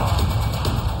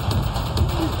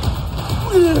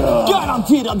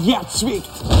 Garanterad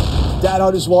hjärtsvikt. Där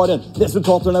har du svaren.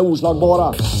 Resultaten är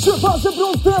oslagbara. Köp Hasse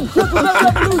Brontén! Köp den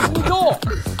här revolution idag!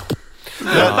 Det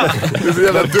är så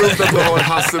jävla dumt att du har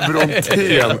Hasse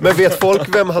Brontén. Men vet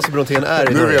folk vem Hasse Brontén är?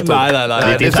 Nu vet de. Nej.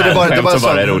 Det är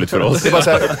bara roligt för oss. Det är bara så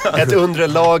här, ett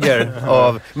underlager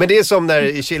av... Men det är som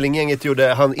när Killinggänget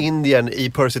gjorde han Indien i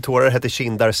Percy Tårar hette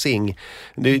Shindar Singh.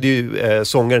 Det är ju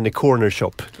sångaren i Corner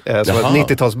Shop. Som var ett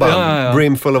 90-talsband. Ja.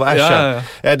 Brimful of Asha.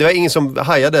 Det var ingen som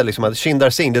hajade liksom, att Shindar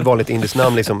Singh, det är ett vanligt indiskt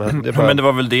namn liksom. Men det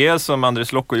var väl det som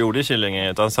Andres Lokko gjorde i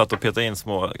Killinggänget. Han satt och petade in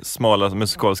smala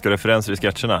musikaliska referenser i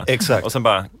sketcherna. Exakt. Och sen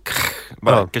bara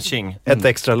kaching. Ett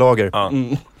extra lager.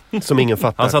 Som ingen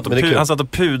fattar. Han satt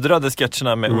och pudrade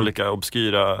sketcherna med olika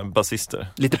obskyra basister.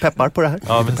 Lite peppar på det här.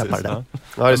 Ja, precis. Peppar där.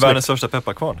 Ja, det är världens största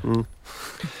pepparkvarn.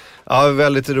 Ja,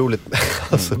 väldigt roligt.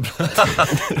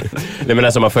 Nej, men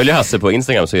alltså om man följer Hasse på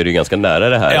Instagram så är det ju ganska nära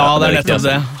det här. Ja, det är rätt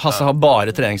det. Hasse har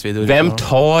bara träningsvideor. Vem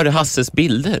tar Hasses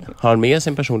bilder? Har han med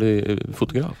sin personlig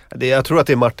fotograf? Jag tror att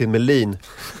det är Martin Melin.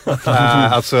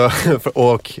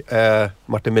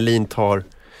 Martin Melin tar...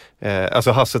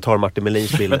 alltså Hasse tar Martin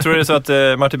Melins bilder. Men tror du det så att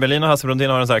Martin Melin och Hasse Brontén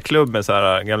har en sån här klubb med så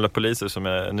här gamla poliser som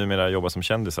numera jobbar som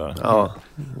kändisar? Ja,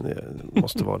 det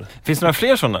måste vara det. Finns det några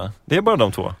fler sådana? Det är bara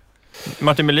de två.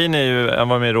 Martin Melin han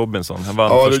var med i Robinson. Han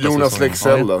Ja, det är Jonas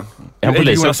Lexell då.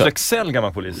 Är Jonas Lexell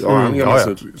gammal polis? Ja, han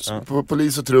är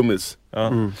polis och trummis. Ja.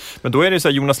 Men då är det ju så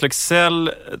här,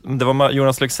 det var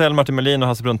Jonas Lexell, Martin Melin och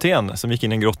Hasse Brontén som gick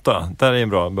in i en grotta. Där är en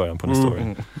bra början på en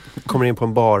historia. Kommer in på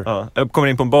en bar. Ja, jag kommer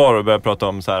in på en bar och börjar prata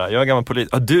om så här: jag är gammal polis.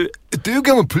 Du är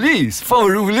gammal polis? Fan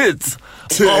vad roligt.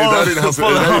 Det är Hasse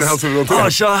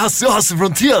Brontén. Tja, Hasse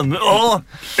Brontén. Ja.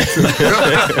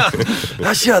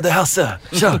 Ja, tja, det är Hasse.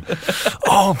 Tja.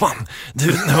 Man.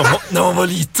 Du, när man var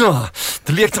liten,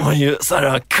 Då lekte man ju så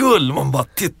här kull, man bara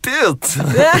titta ut.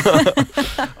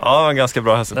 Ja, ganska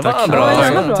bra Hasse. Tack.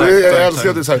 Jag älskar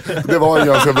att det så här. Det var en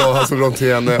ganska bra Hasse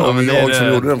Brontén. Om jag som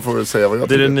gjorde den får säga vad jag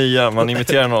tycker. Det är det nya, man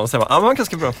imiterar någon och säger man var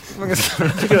ganska bra. Jag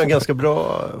tycker den är ganska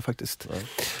bra faktiskt.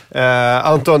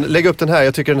 Anton, lägg upp den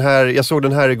här. Jag såg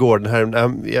den här igår.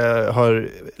 Jag har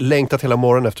längtat hela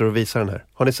morgonen efter att visa den här.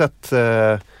 Har ni sett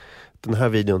den här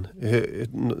videon?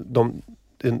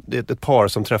 Det är ett par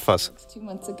som träffas. 2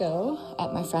 months ago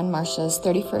at my friend Marsha's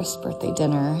 31st birthday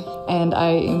dinner, and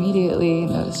I immediately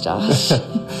noticed Josh.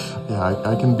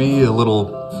 Yeah, I can be a little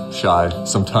shy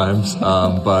sometimes,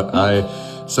 but I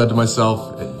said to myself,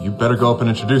 you better go up and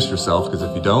introduce yourself, because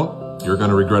if you don't, you're going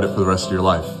to regret it for the rest of your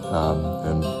life.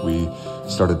 And we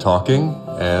started talking,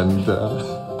 and,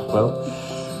 well,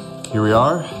 here we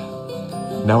are.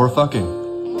 Now we're fucking.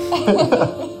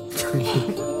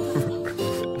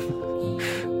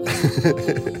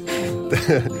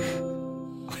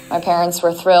 My parents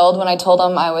were thrilled when I told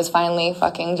them I was finally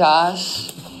fucking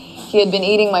Josh. He had been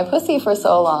eating my pussy for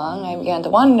so long, I began to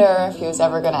wonder if he was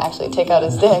ever going to actually take out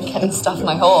his dick and stuff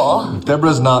my hole.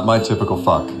 Deborah's not my typical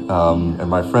fuck, and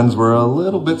my friends were a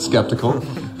little bit skeptical,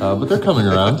 but they're coming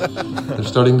around.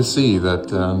 They're starting to see that,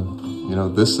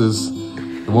 this is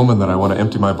the woman that I want to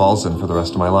empty my balls in for the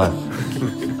rest of my life.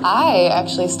 I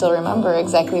actually still remember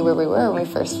exactly where we were when we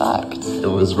first fucked. It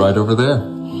was right over there.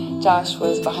 Josh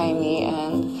was behind me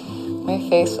and my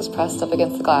face was pressed up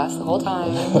against the glass the whole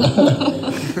time.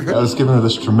 I was giving her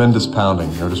this tremendous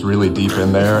pounding, just really deep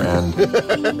in there, and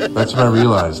that's when I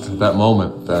realized at that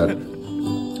moment that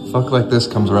fuck like this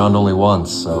comes around only once,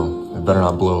 so I better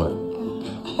not blow it.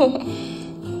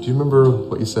 Do you remember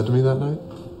what you said to me that night?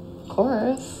 Of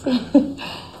course.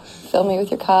 Fill me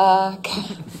with your cock.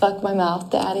 Fuck my mouth,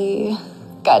 daddy.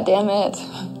 God damn it.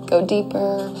 Go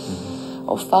deeper.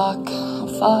 Oh fuck. Oh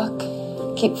fuck.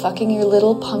 Keep fucking your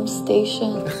little pump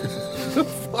station.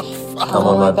 Come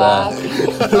on my back.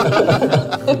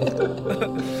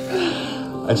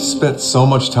 I spent so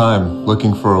much time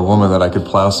looking for a woman that I could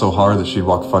plow so hard that she'd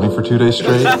walk funny for 2 days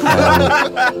straight.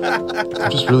 And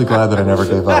I'm just really glad that I never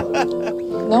gave up.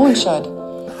 No one should.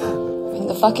 I mean,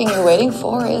 the fucking you're waiting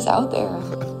for is out there.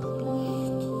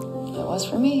 It was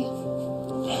for me.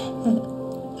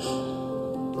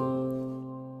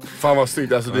 Fan vad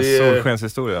snyggt, alltså det är...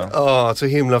 Solskenshistoria. Ja, så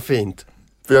himla fint.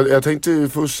 För jag tänkte ju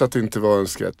först att det inte var en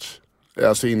sketch.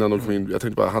 Alltså innan de kom in, jag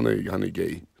tänkte bara han är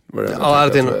gay.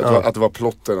 Att det var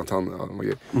plotten att han var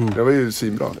gay. Det var ju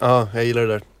svinbra. Ja, jag gillar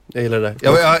det där.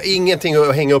 Jag har ingenting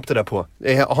att hänga upp det där på.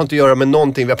 Jag har inte att göra med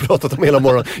någonting vi har pratat om hela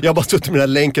morgonen. Jag har bara suttit med den här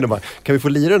länken och bara, kan vi få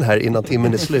lira den här innan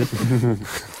timmen är slut?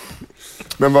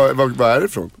 Men vad är det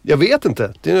ifrån? Jag vet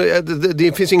inte.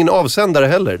 Det finns ingen avsändare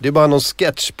heller. Det är bara någon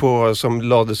sketch som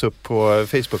lades upp på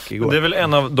Facebook igår. Det är väl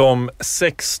en av de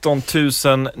 16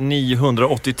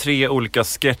 983 olika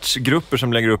sketchgrupper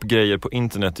som lägger upp grejer på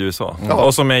internet i USA. Ja.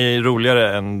 Och som är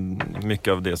roligare än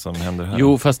mycket av det som händer här.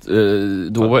 Jo, fast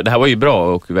det här var ju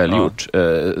bra och välgjort.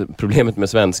 Problemet med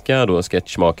svenska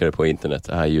sketchmakare på internet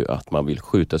är ju att man vill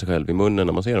skjuta sig själv i munnen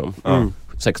när man ser dem.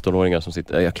 16-åringar som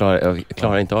sitter... Jag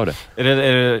klarar inte av det. Är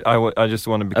det I just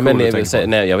wanna be cool?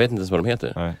 Nej, jag vet inte ens vad de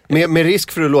heter. Med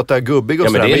risk för att låta gubbig och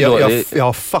sådär. Men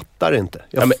jag fattar inte.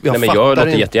 Jag låter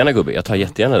jättegärna gubbig. Jag tar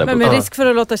jättegärna det. Men med risk för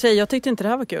att låta tjej, jag tyckte inte det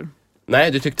här var kul.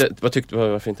 Nej,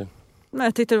 varför inte? Nej,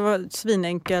 jag tyckte det var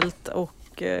svinenkelt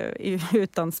och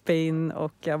utan spin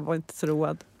och jag var inte så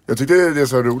road. Jag tyckte det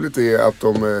som var roligt är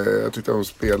att de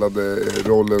spelade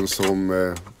rollen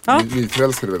som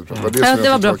nyförälskade väldigt bra. Det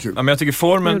var bra. Kul. Ja, men jag tycker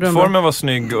formen var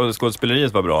snygg och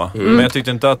skådespeleriet var bra. Men jag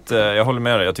tyckte inte att, jag håller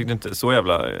med dig, jag tyckte inte så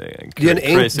jävla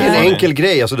crazy. Det är en enkel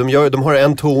grej, alltså de har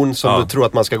en ton som du tror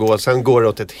att man ska gå, sen går det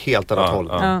åt ett helt annat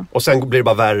håll. Och sen blir det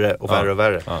bara värre och värre och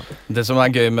värre. Det som är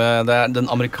gøy med det, den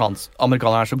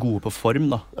amerikanerna är så gode på form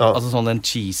då. Alltså sån den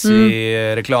cheesy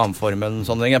reklamformen,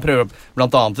 sån jag prövar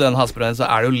bland annat i den hasbröden så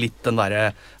är det ju lite den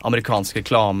där amerikanska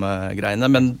reklamgrejerna,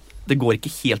 men det går inte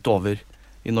helt över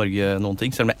i Norge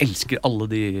någonting, så jag älskar alla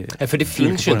de... Ja, för det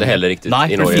finns ju inte heller riktigt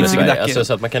i Norge. Alltså,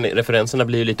 så att referenserna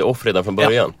blir ju lite off redan från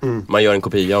början. Man gör en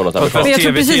kopia av något annat. Jag tror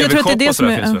att det är det som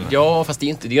är... Ja, fast det är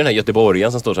inte den här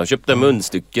göteborgaren som står så här, köpte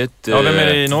munstycket. Ja, vem är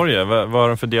det i Norge? Vad har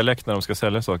de för dialekt när de ska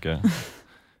sälja saker?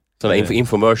 Sådana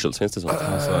infomercials, finns det så?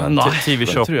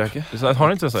 TV-shop. Tror jag inte. Har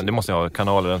du inte så? Det måste jag ha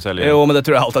kanaler den säljer. Jo, men det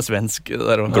tror jag allt är svensk.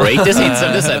 Greatest hits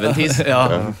of the 70s.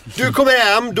 Ja. Du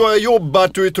kommer hem, du har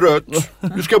jobbat, du är trött.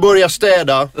 Du ska börja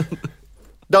städa.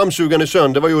 Dammsugaren är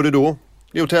sönder, vad gör du då?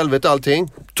 Det är åt helvete allting.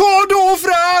 Ta då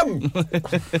fram!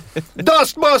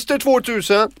 Dustmaster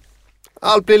 2000.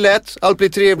 Allt blir lätt, allt blir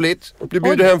trevligt. Du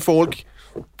bjuder hem folk.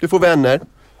 Du får vänner.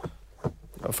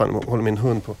 Vad fan håller min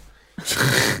hund på?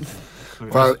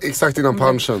 Fan, exakt innan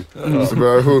punchen så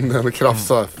börjar hunden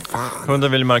krafsa. Fan.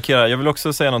 Hunden vill markera. Jag vill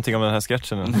också säga någonting om den här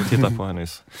sketchen vi tittade på här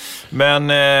nyss. Men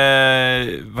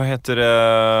vad heter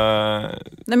det?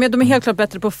 Nej, men de är helt klart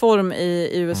bättre på form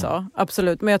i USA,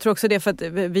 absolut. Men jag tror också det för att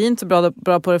vi är inte så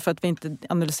bra på det för att vi inte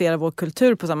analyserar vår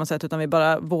kultur på samma sätt, utan vi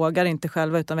bara vågar inte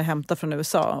själva, utan vi hämtar från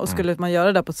USA. Och skulle man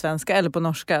göra det på svenska eller på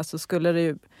norska så skulle det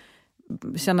ju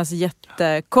kännas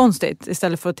jättekonstigt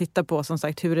istället för att titta på, som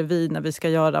sagt, hur är vi när vi ska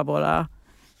göra våra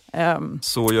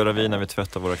så gör vi när vi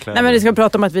tvättar våra kläder. Nej, men vi ska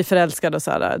prata om att vi är förälskade och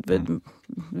så här,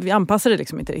 vi anpassar det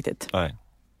liksom inte riktigt. Nej.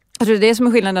 Jag tror det är det som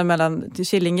är skillnaden mellan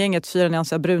Killinggänget, 4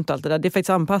 nyanser brunt och allt det där. Det är faktiskt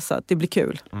anpassat, det blir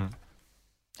kul.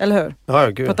 Eller hur? Ja,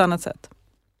 gud. På ett annat sätt.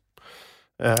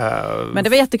 Men det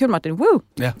var jättekul, Martin. Woo!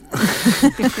 Yeah.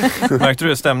 Märkte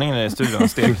du stämningen i studion?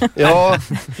 Steg. Ja,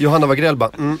 Johanna Wagrell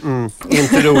bara,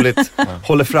 inte roligt.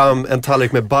 Håller fram en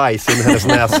tallrik med bajs i hennes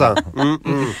näsa.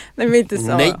 Det var inte så.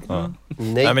 Nej. Nej.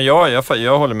 Nej, men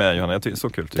jag håller med Johanna, jag tycker det är så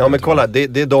kul. Ja, men kolla,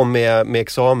 det är de med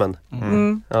examen.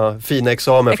 Ja, fina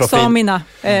examen. Examina,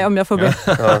 om jag får be.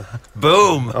 Ja.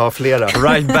 Boom! Ja, flera.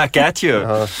 Right back at you.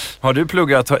 Ja. Har du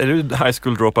pluggat, är du high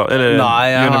school dropout? Eller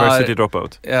nej, university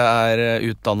dropout? Jag är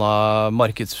utdanna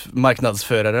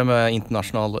marknadsförare med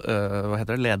internationell vad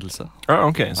heter det, ledelse. Ja,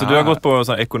 okej. Så du har gått på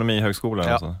sån här ekonomihögskolan?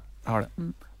 Ja, alltså. har det.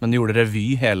 Men gjorde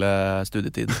revy hela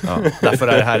studietid. Ja. Därför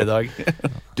är jag här idag.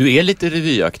 Du är lite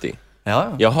revyaktig. Ja.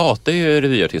 Jag hatar ju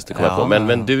revyartister, kommer jag på.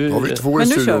 Men du... Har vi 2 men i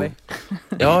nu kör studion? vi.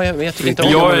 Ja, jag tycker inte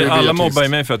om alla mobbar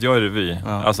mig för att jag är revy.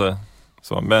 Ja. Alltså,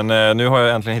 så. Men nu har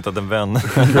jag äntligen hittat en vän.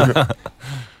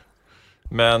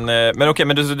 Men okej,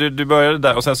 men du började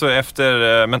där och sen så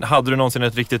efter, men hade du någonsin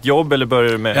ett riktigt jobb eller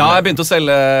började du med? Ja, jag började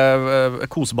sälja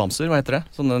kosebamser, vad heter det?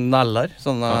 Sådana nallar,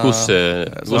 sådana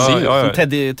gosedjur.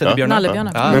 Teddybjörnar.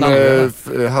 Nallebjörnar. Ja,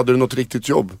 Men hade du något riktigt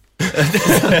jobb?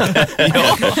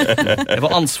 Jag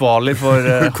var ansvarig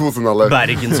för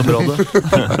Bergensområdet.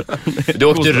 Du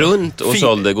åkte runt och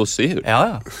sålde gosedjur?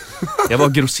 Ja. Jag var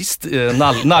grossist,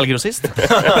 nallgrossist.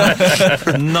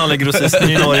 Nallgrossist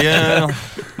i Norge.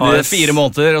 Ja, 4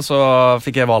 månader och så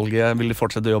fick jag valget, vill du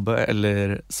fortsätta jobba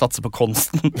eller satsa på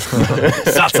konsten?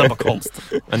 Satsa på konst.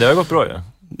 Men det har gått bra ju. Ja.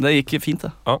 Det gick fint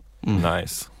det. Ja,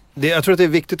 nice. Jag tror att det är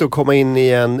viktigt att komma in i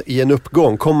en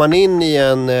uppgång. Kommer man in i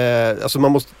en... alltså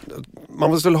man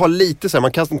måste väl ha lite så här,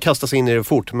 man kan kasta sig in i det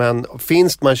fort, men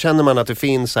känner man att det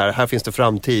finns här finns det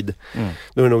framtid,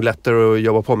 då är det nog lättare att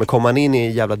jobba på. Men kommer man in i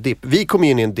en jävla dipp, vi kom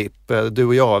in i en dipp, du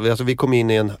och jag, alltså vi kom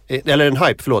in i en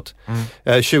hype,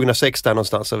 2006 där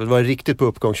någonstans, det var riktigt på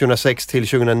uppgång. 2006 till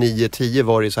 2009-10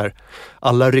 var det så här,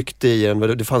 alla ryckte i en,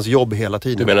 det fanns jobb hela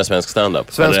tiden. Du menar svensk stand-up?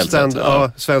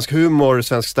 Svensk humor,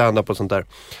 svensk stand-up och sånt där.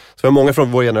 Så det var många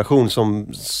från vår generation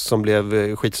som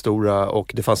blev skitstora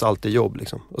och det fanns alltid jobb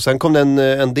liksom. Och sen kom det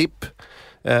en dipp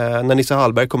när Nisse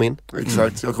Hallberg kom in.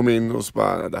 Exakt, jag kom in och så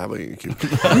bara, det här var inget kul.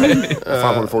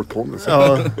 Fan håller folk på med.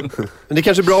 Ja. Men det är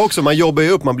kanske bra också, man jobbar ju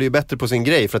upp, man blir bättre på sin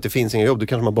grej för att det finns inga jobb, då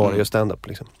kanske man bara gör stand-up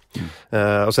liksom.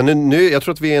 Och sen nu, jag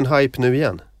tror att vi är en hype nu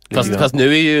igen. Fast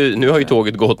nu har ju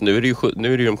tåget gått, nu är det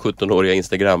ju de 17-åriga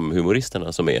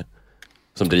Instagram-humoristerna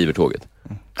som driver tåget.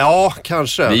 Ja,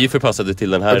 kanske. Vi är ju förpassade till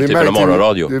den här typen av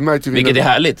morgonradio. Vilket är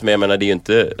härligt, men jag menar det är ju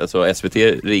inte, alltså SVT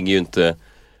ringer ju inte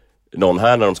någon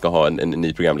här när de ska ha en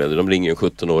ny programledare. De ringer ju en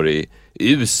 17-årig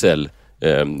usel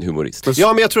humorist.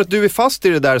 Ja, men jag tror att du är fast i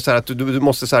det där så här, att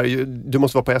du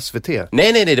måste vara på SVT.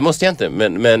 Nej, det måste jag inte,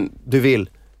 men du vill.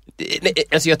 Nej,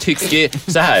 alltså jag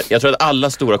tycker så här, jag tror att alla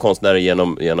stora konstnärer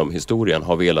genom historien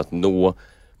har velat nå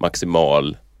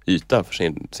maximal yta för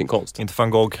sin konst. Inte van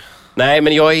Gogh. Nej,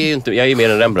 men jag är mer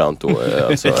en Rembrandt då,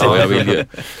 alltså, jag vill ju...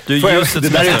 Det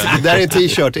där är en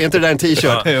t-shirt, är inte det där en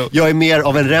t-shirt? Ja. Jag är mer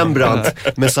av en Rembrandt,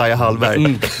 Messiah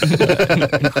Hallberg.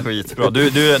 Skitbra.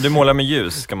 Du målar med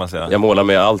ljus, kan man säga. Jag målar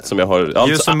med allt som jag har.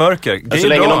 Ljus och mörker. Så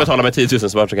länge någon betalar med 10 000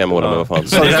 svart så kan jag måla med vad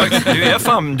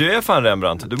fan. Du är fan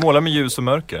Rembrandt. Du målar med ljus och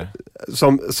mörker.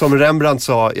 Som Rembrandt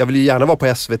sa, jag vill ju gärna vara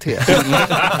på SVT.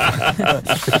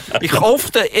 Ich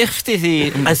hoffte echt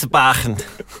i Eisbachen.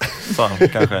 Så,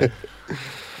 kanske.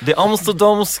 De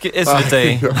Amsterdamske SVT.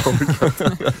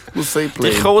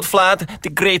 De Grootvlaat, de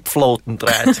Greatvloten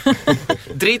draait.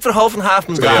 Drietverhoven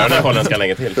haven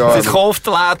draait. Het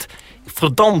Grootvlaat,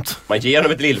 verdomd. Man ger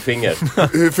dem ett lillfinger.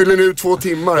 Hur fyller ni ut 2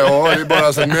 timmar? Ja, det är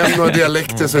bara så nämn några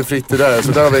dialekter så är fritt det där.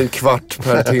 Så där har vi 1/4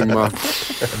 per timme.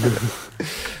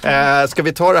 Ska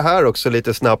vi ta det här också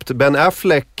lite snabbt? Ben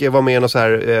Affleck var med i något så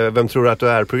här Vem tror att du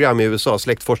är-program i USA,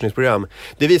 släktforskningsprogram.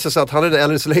 Det visar sig att han är den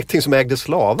äldre släkting som ägde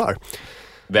slavar.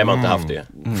 Vem har inte haft det?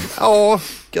 Ja,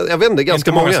 jag vet inte,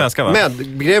 ganska inte många svenskar, va?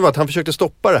 Men grejen var att han försökte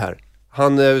stoppa det här.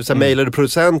 Han mejlade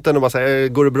producenten och bara såhär,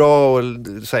 går det bra och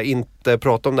såhär, inte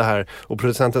prata om det här. Och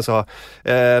producenten sa,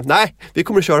 nej, vi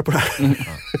kommer att köra på det här. Men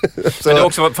det är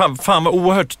också, fan vad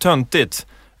oerhört töntigt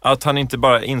att han inte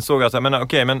bara insåg att men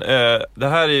det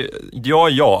här är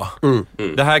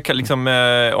det här kan liksom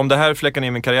om det här fläckar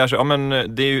ner min karriär så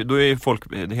då är folk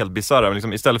helt bizarra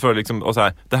liksom, istället för liksom och så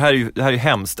här, det här är ju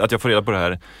hemskt att jag får reda på det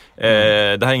här.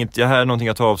 Det här är någonting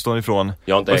att ta avstånd ifrån.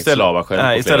 Jag har inte ägt slava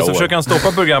själv istället så försöker han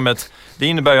stoppa programmet. Det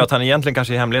innebär ju att han egentligen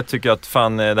kanske i hemlighet tycker att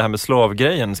fan det här med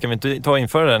slavgrejen, ska vi inte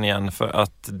införa den igen för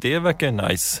att det verkar ju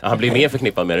nice. Han blir mer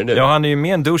förknippad med det nu. Ja, han är ju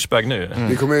mer en douchebag nu.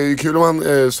 Det kommer ju kul om han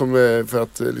för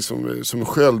att liksom, som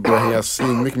sköld börjar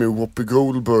hänga mycket med Whoopi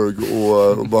Goldberg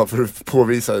och bara för att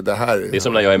påvisa det här. Det är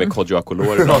som när jag är med Kodjo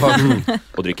Akolor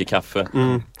och dricker kaffe.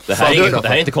 Det här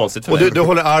är inte konstigt för mig. Och du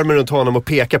håller armen runt honom och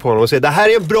pekar på honom och säger, det här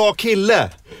är en bra kille.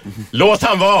 Låt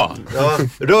han vara! Ja,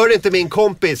 rör inte min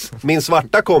kompis, min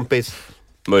svarta kompis.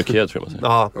 Mörkhyad tror jag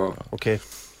man säger. Ja, okej.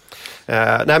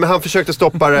 Nej, men han försökte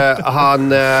stoppa det.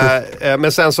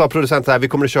 Men sen sa producenten här, vi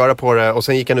kommer att köra på det. Och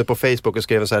sen gick han ut på Facebook och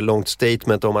skrev en så här långt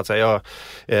statement om att så här,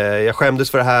 jag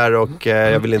skämdes för det här och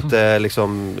jag vill inte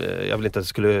att det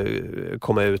skulle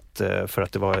komma ut för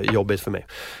att det var jobbigt för mig.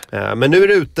 Men nu är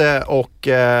det ute och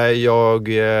jag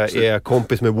är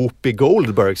kompis med Whoopi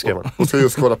Goldberg, skrev han. Och ska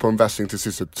just kolla på en värsing till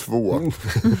syster 2.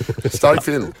 Stark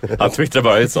film. Han twittrar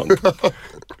bara ett sånt.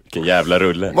 Vilken jävla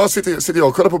rulle. Vad sitter jag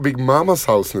och kollar på Big Mamas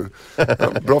House nu? Ja,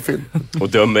 bra film. Och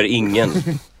dömer ingen.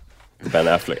 Ben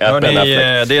Affleck. Det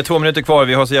är 2 minuter kvar,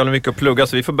 vi har så jävla mycket att plugga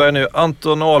så vi får börja nu.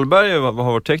 Anton Ahlberg har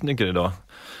vår tekniker idag.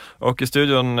 Och i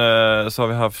studion så har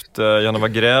vi haft Janne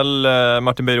Wagrell,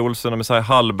 Martin Beijer-Olsen och Messiah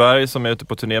Hallberg som är ute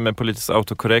på turné med Politiskt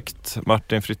Autokorrekt.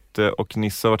 Martin Fritte och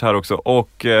Nissa har varit här också.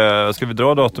 Och ska vi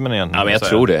dra datumen igen? Ja, men jag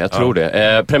tror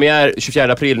det. Premiär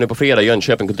 24 april nu på fredag,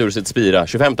 Jönköping, Kulturhuset Spira.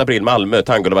 25 april Malmö,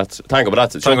 Tangobalat.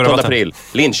 28 april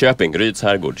Linköping, Ryds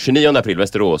Herrgård. 29 april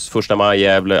Västerås, 1 maj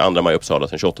Gävle, 2 maj Uppsala,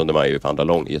 sen 28 maj på Andra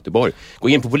Lång i Göteborg. Gå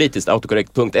in på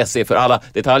politisktautokorrekt.se för alla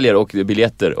detaljer och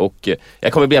biljetter. Och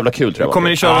jag kommer bli jävla kul, tror jag. Kommer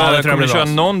ni köra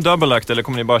någon double act eller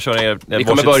kommer ni bara köra vi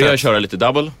kommer börja köra lite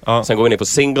double, sen går vi ner på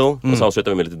single och sen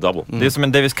avslutar vi med lite double. Det är som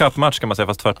en Davis Cup-match kan man säga,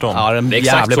 fast tvärtom. Ja, det är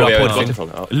exakt så vi har utgått ifrån.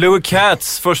 Louis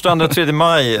Katz, 1, 2, 3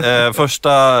 maj.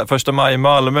 1 maj i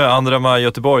Malmö, 2 maj i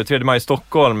Göteborg, 3 maj i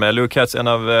Stockholm. Louis Katz, en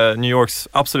av New Yorks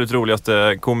absolut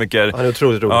roligaste komiker. Han är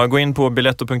otroligt rolig. Ja, gå in på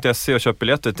biletto.se och köp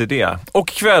biljetter till det. Och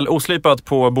kväll, oslipat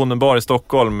på Bonden Bar i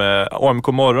Stockholm. AMK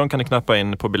Morgon kan ni knappa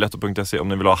in på biletto.se om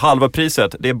ni vill ha halva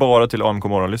priset. Det är bara till AMK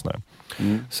Morgon-lyssnare.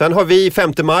 Sen har vi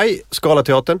 5 maj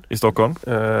Skalateatern i Stockholm.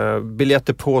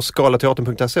 Biljetter på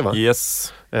skalateatern.se, va?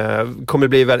 Yes. Kommer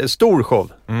bli väldigt stor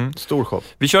show. Stor show.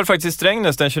 Vi kör faktiskt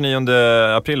Strängnäs den 29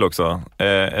 april också.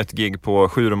 Ett gig på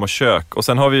 7 rum och kök. Och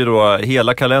sen har vi då,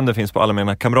 hela kalendern finns på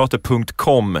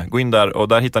allmännakamrater.com. Gå in där och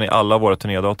där hittar ni alla våra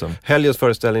turnédatum. Helgens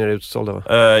föreställningar är utsålda,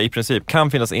 va? I princip.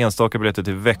 Kan finnas enstaka biljetter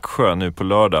till Växjö nu på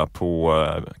lördag på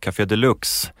Café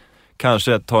Deluxe.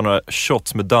 Kanske ta några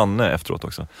shots med Danne efteråt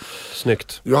också.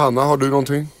 Snyggt. Johanna, har du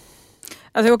någonting?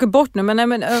 Alltså jag åker bort nu, men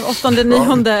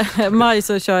 8-9 maj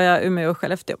så kör jag Umeå och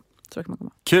Skellefteå. Så kan man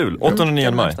komma. Kul,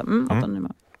 8-9 maj. 8-9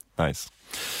 maj. Nice.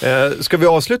 Ska vi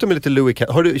avsluta med lite Louis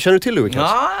Katz? Känner du till Louis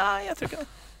Katz? Ja, jag tycker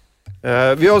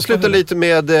vi avslutar lite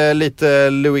med lite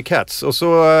Louis Katz. Och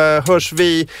så hörs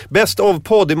vi Best of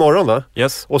podd imorgon, va?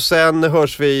 Yes. Och sen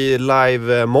hörs vi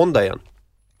live måndag igen.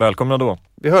 Välkomna då.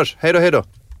 Vi hörs, hej då.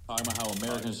 Talking about how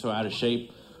Americans are so out of shape.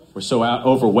 We're so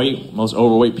overweight, most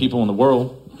overweight people in the world.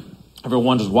 Everyone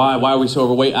wonders why are we so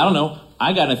overweight? I don't know.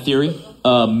 I got a theory.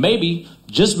 Maybe,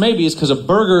 just maybe, it's because a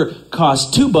burger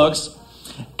costs $2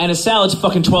 and a salad's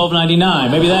fucking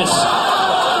 $12.99. Maybe that's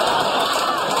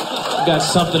got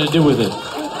something to do with it.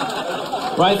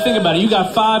 Right? Think about it. You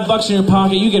got $5 in your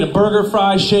pocket. You get a burger,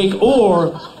 fries, shake,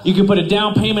 or you can put a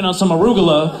down payment on some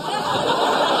arugula.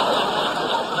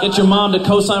 Get your mom to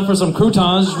co-sign for some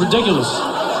croutons. It's ridiculous.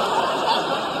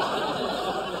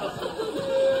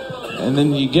 And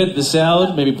then you get the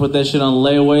salad, maybe put that shit on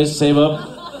layaway, save up.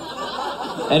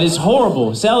 And it's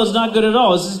horrible. Salad's not good at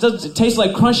all. It tastes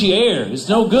like crunchy air. It's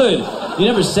no good. You're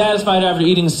never satisfied after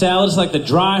eating salad. It's like the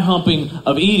dry humping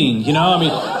of eating, you know? I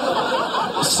mean,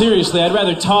 seriously, I'd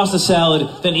rather toss a salad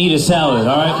than eat a salad,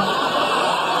 all right?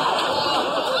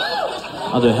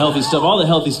 Other healthy stuff. All the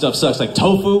healthy stuff sucks. Like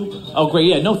tofu. Oh, great.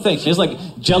 Yeah, no thanks. It's like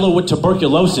Jell-O with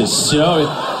tuberculosis, you know?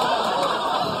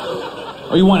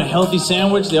 Or you want a healthy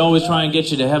sandwich? They always try and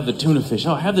get you to have the tuna fish.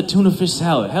 Oh, have the tuna fish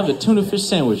salad. Have the tuna fish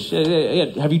sandwich.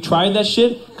 Yeah. Have you tried that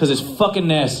shit? Because it's fucking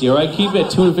nasty, all right? Keep that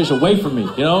tuna fish away from me,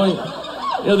 you know?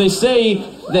 You know, they say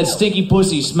that stinky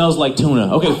pussy smells like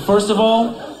tuna. Okay, first of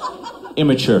all,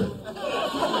 immature.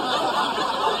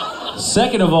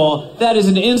 Second of all, that is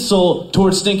an insult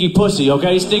towards stinky pussy,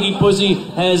 okay? Stinky pussy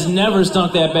has never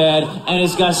stunk that bad, and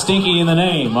it's got stinky in the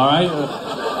name, all right?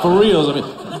 For reals, I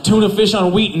mean, tuna fish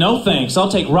on wheat, no thanks. I'll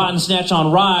take rotten snatch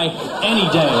on rye any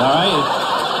day, all right?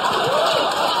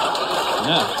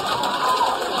 Yeah.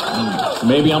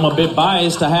 Maybe I'm a bit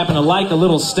biased. I happen to like a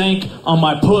little stank on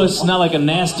my puss, not like a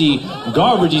nasty,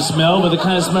 garbagey smell, but the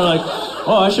kind of smell like,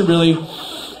 oh, I should really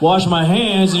wash my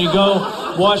hands, and you go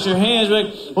wash your hands, you're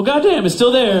like, well, goddamn, it's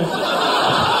still there.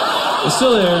 It's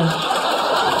still there.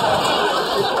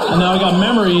 And now I got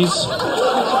memories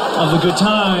of the good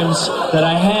times that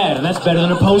I had, and that's better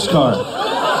than a postcard.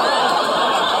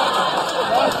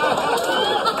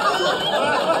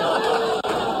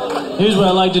 Here's what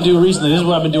I like to do recently. This is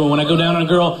what I've been doing. When I go down on a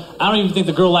girl, I don't even think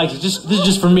the girl likes it. This is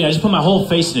just for me. I just put my whole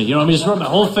face in it. You know what I mean? Just rub my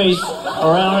whole face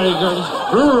around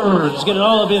her. Just get it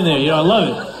all up in there. You know, I love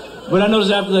it. But I notice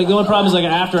after, like, the only problem is, like,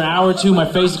 after an hour or two, my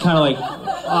face is kind of like,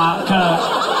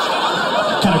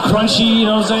 kind of crunchy. You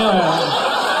know what I'm saying?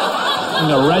 You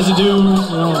know,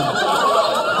 residues. You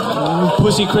know,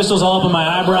 pussy crystals all up in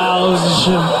my eyebrows and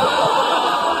shit.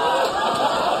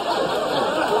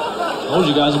 I told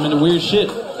you guys I'm into weird shit.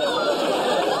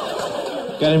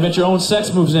 Gotta invent your own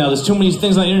sex moves now. There's too many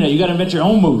things on the internet. You gotta invent your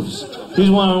own moves. Here's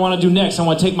what I want to do next. I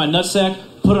want to take my nutsack,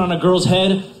 put it on a girl's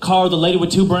head, call her the lady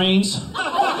with 2 brains.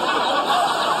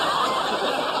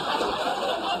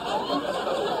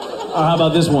 Or how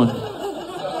about this one?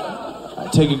 I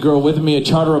take a girl with me, I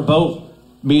charter a boat.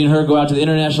 Me and her go out to the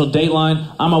international date line.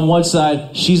 I'm on one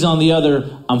side, she's on the other.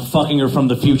 I'm fucking her from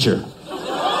the future.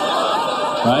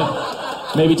 Right?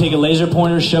 Maybe take a laser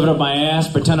pointer, shove it up my ass,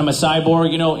 pretend I'm a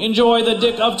cyborg, you know, enjoy the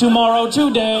dick of tomorrow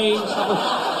today.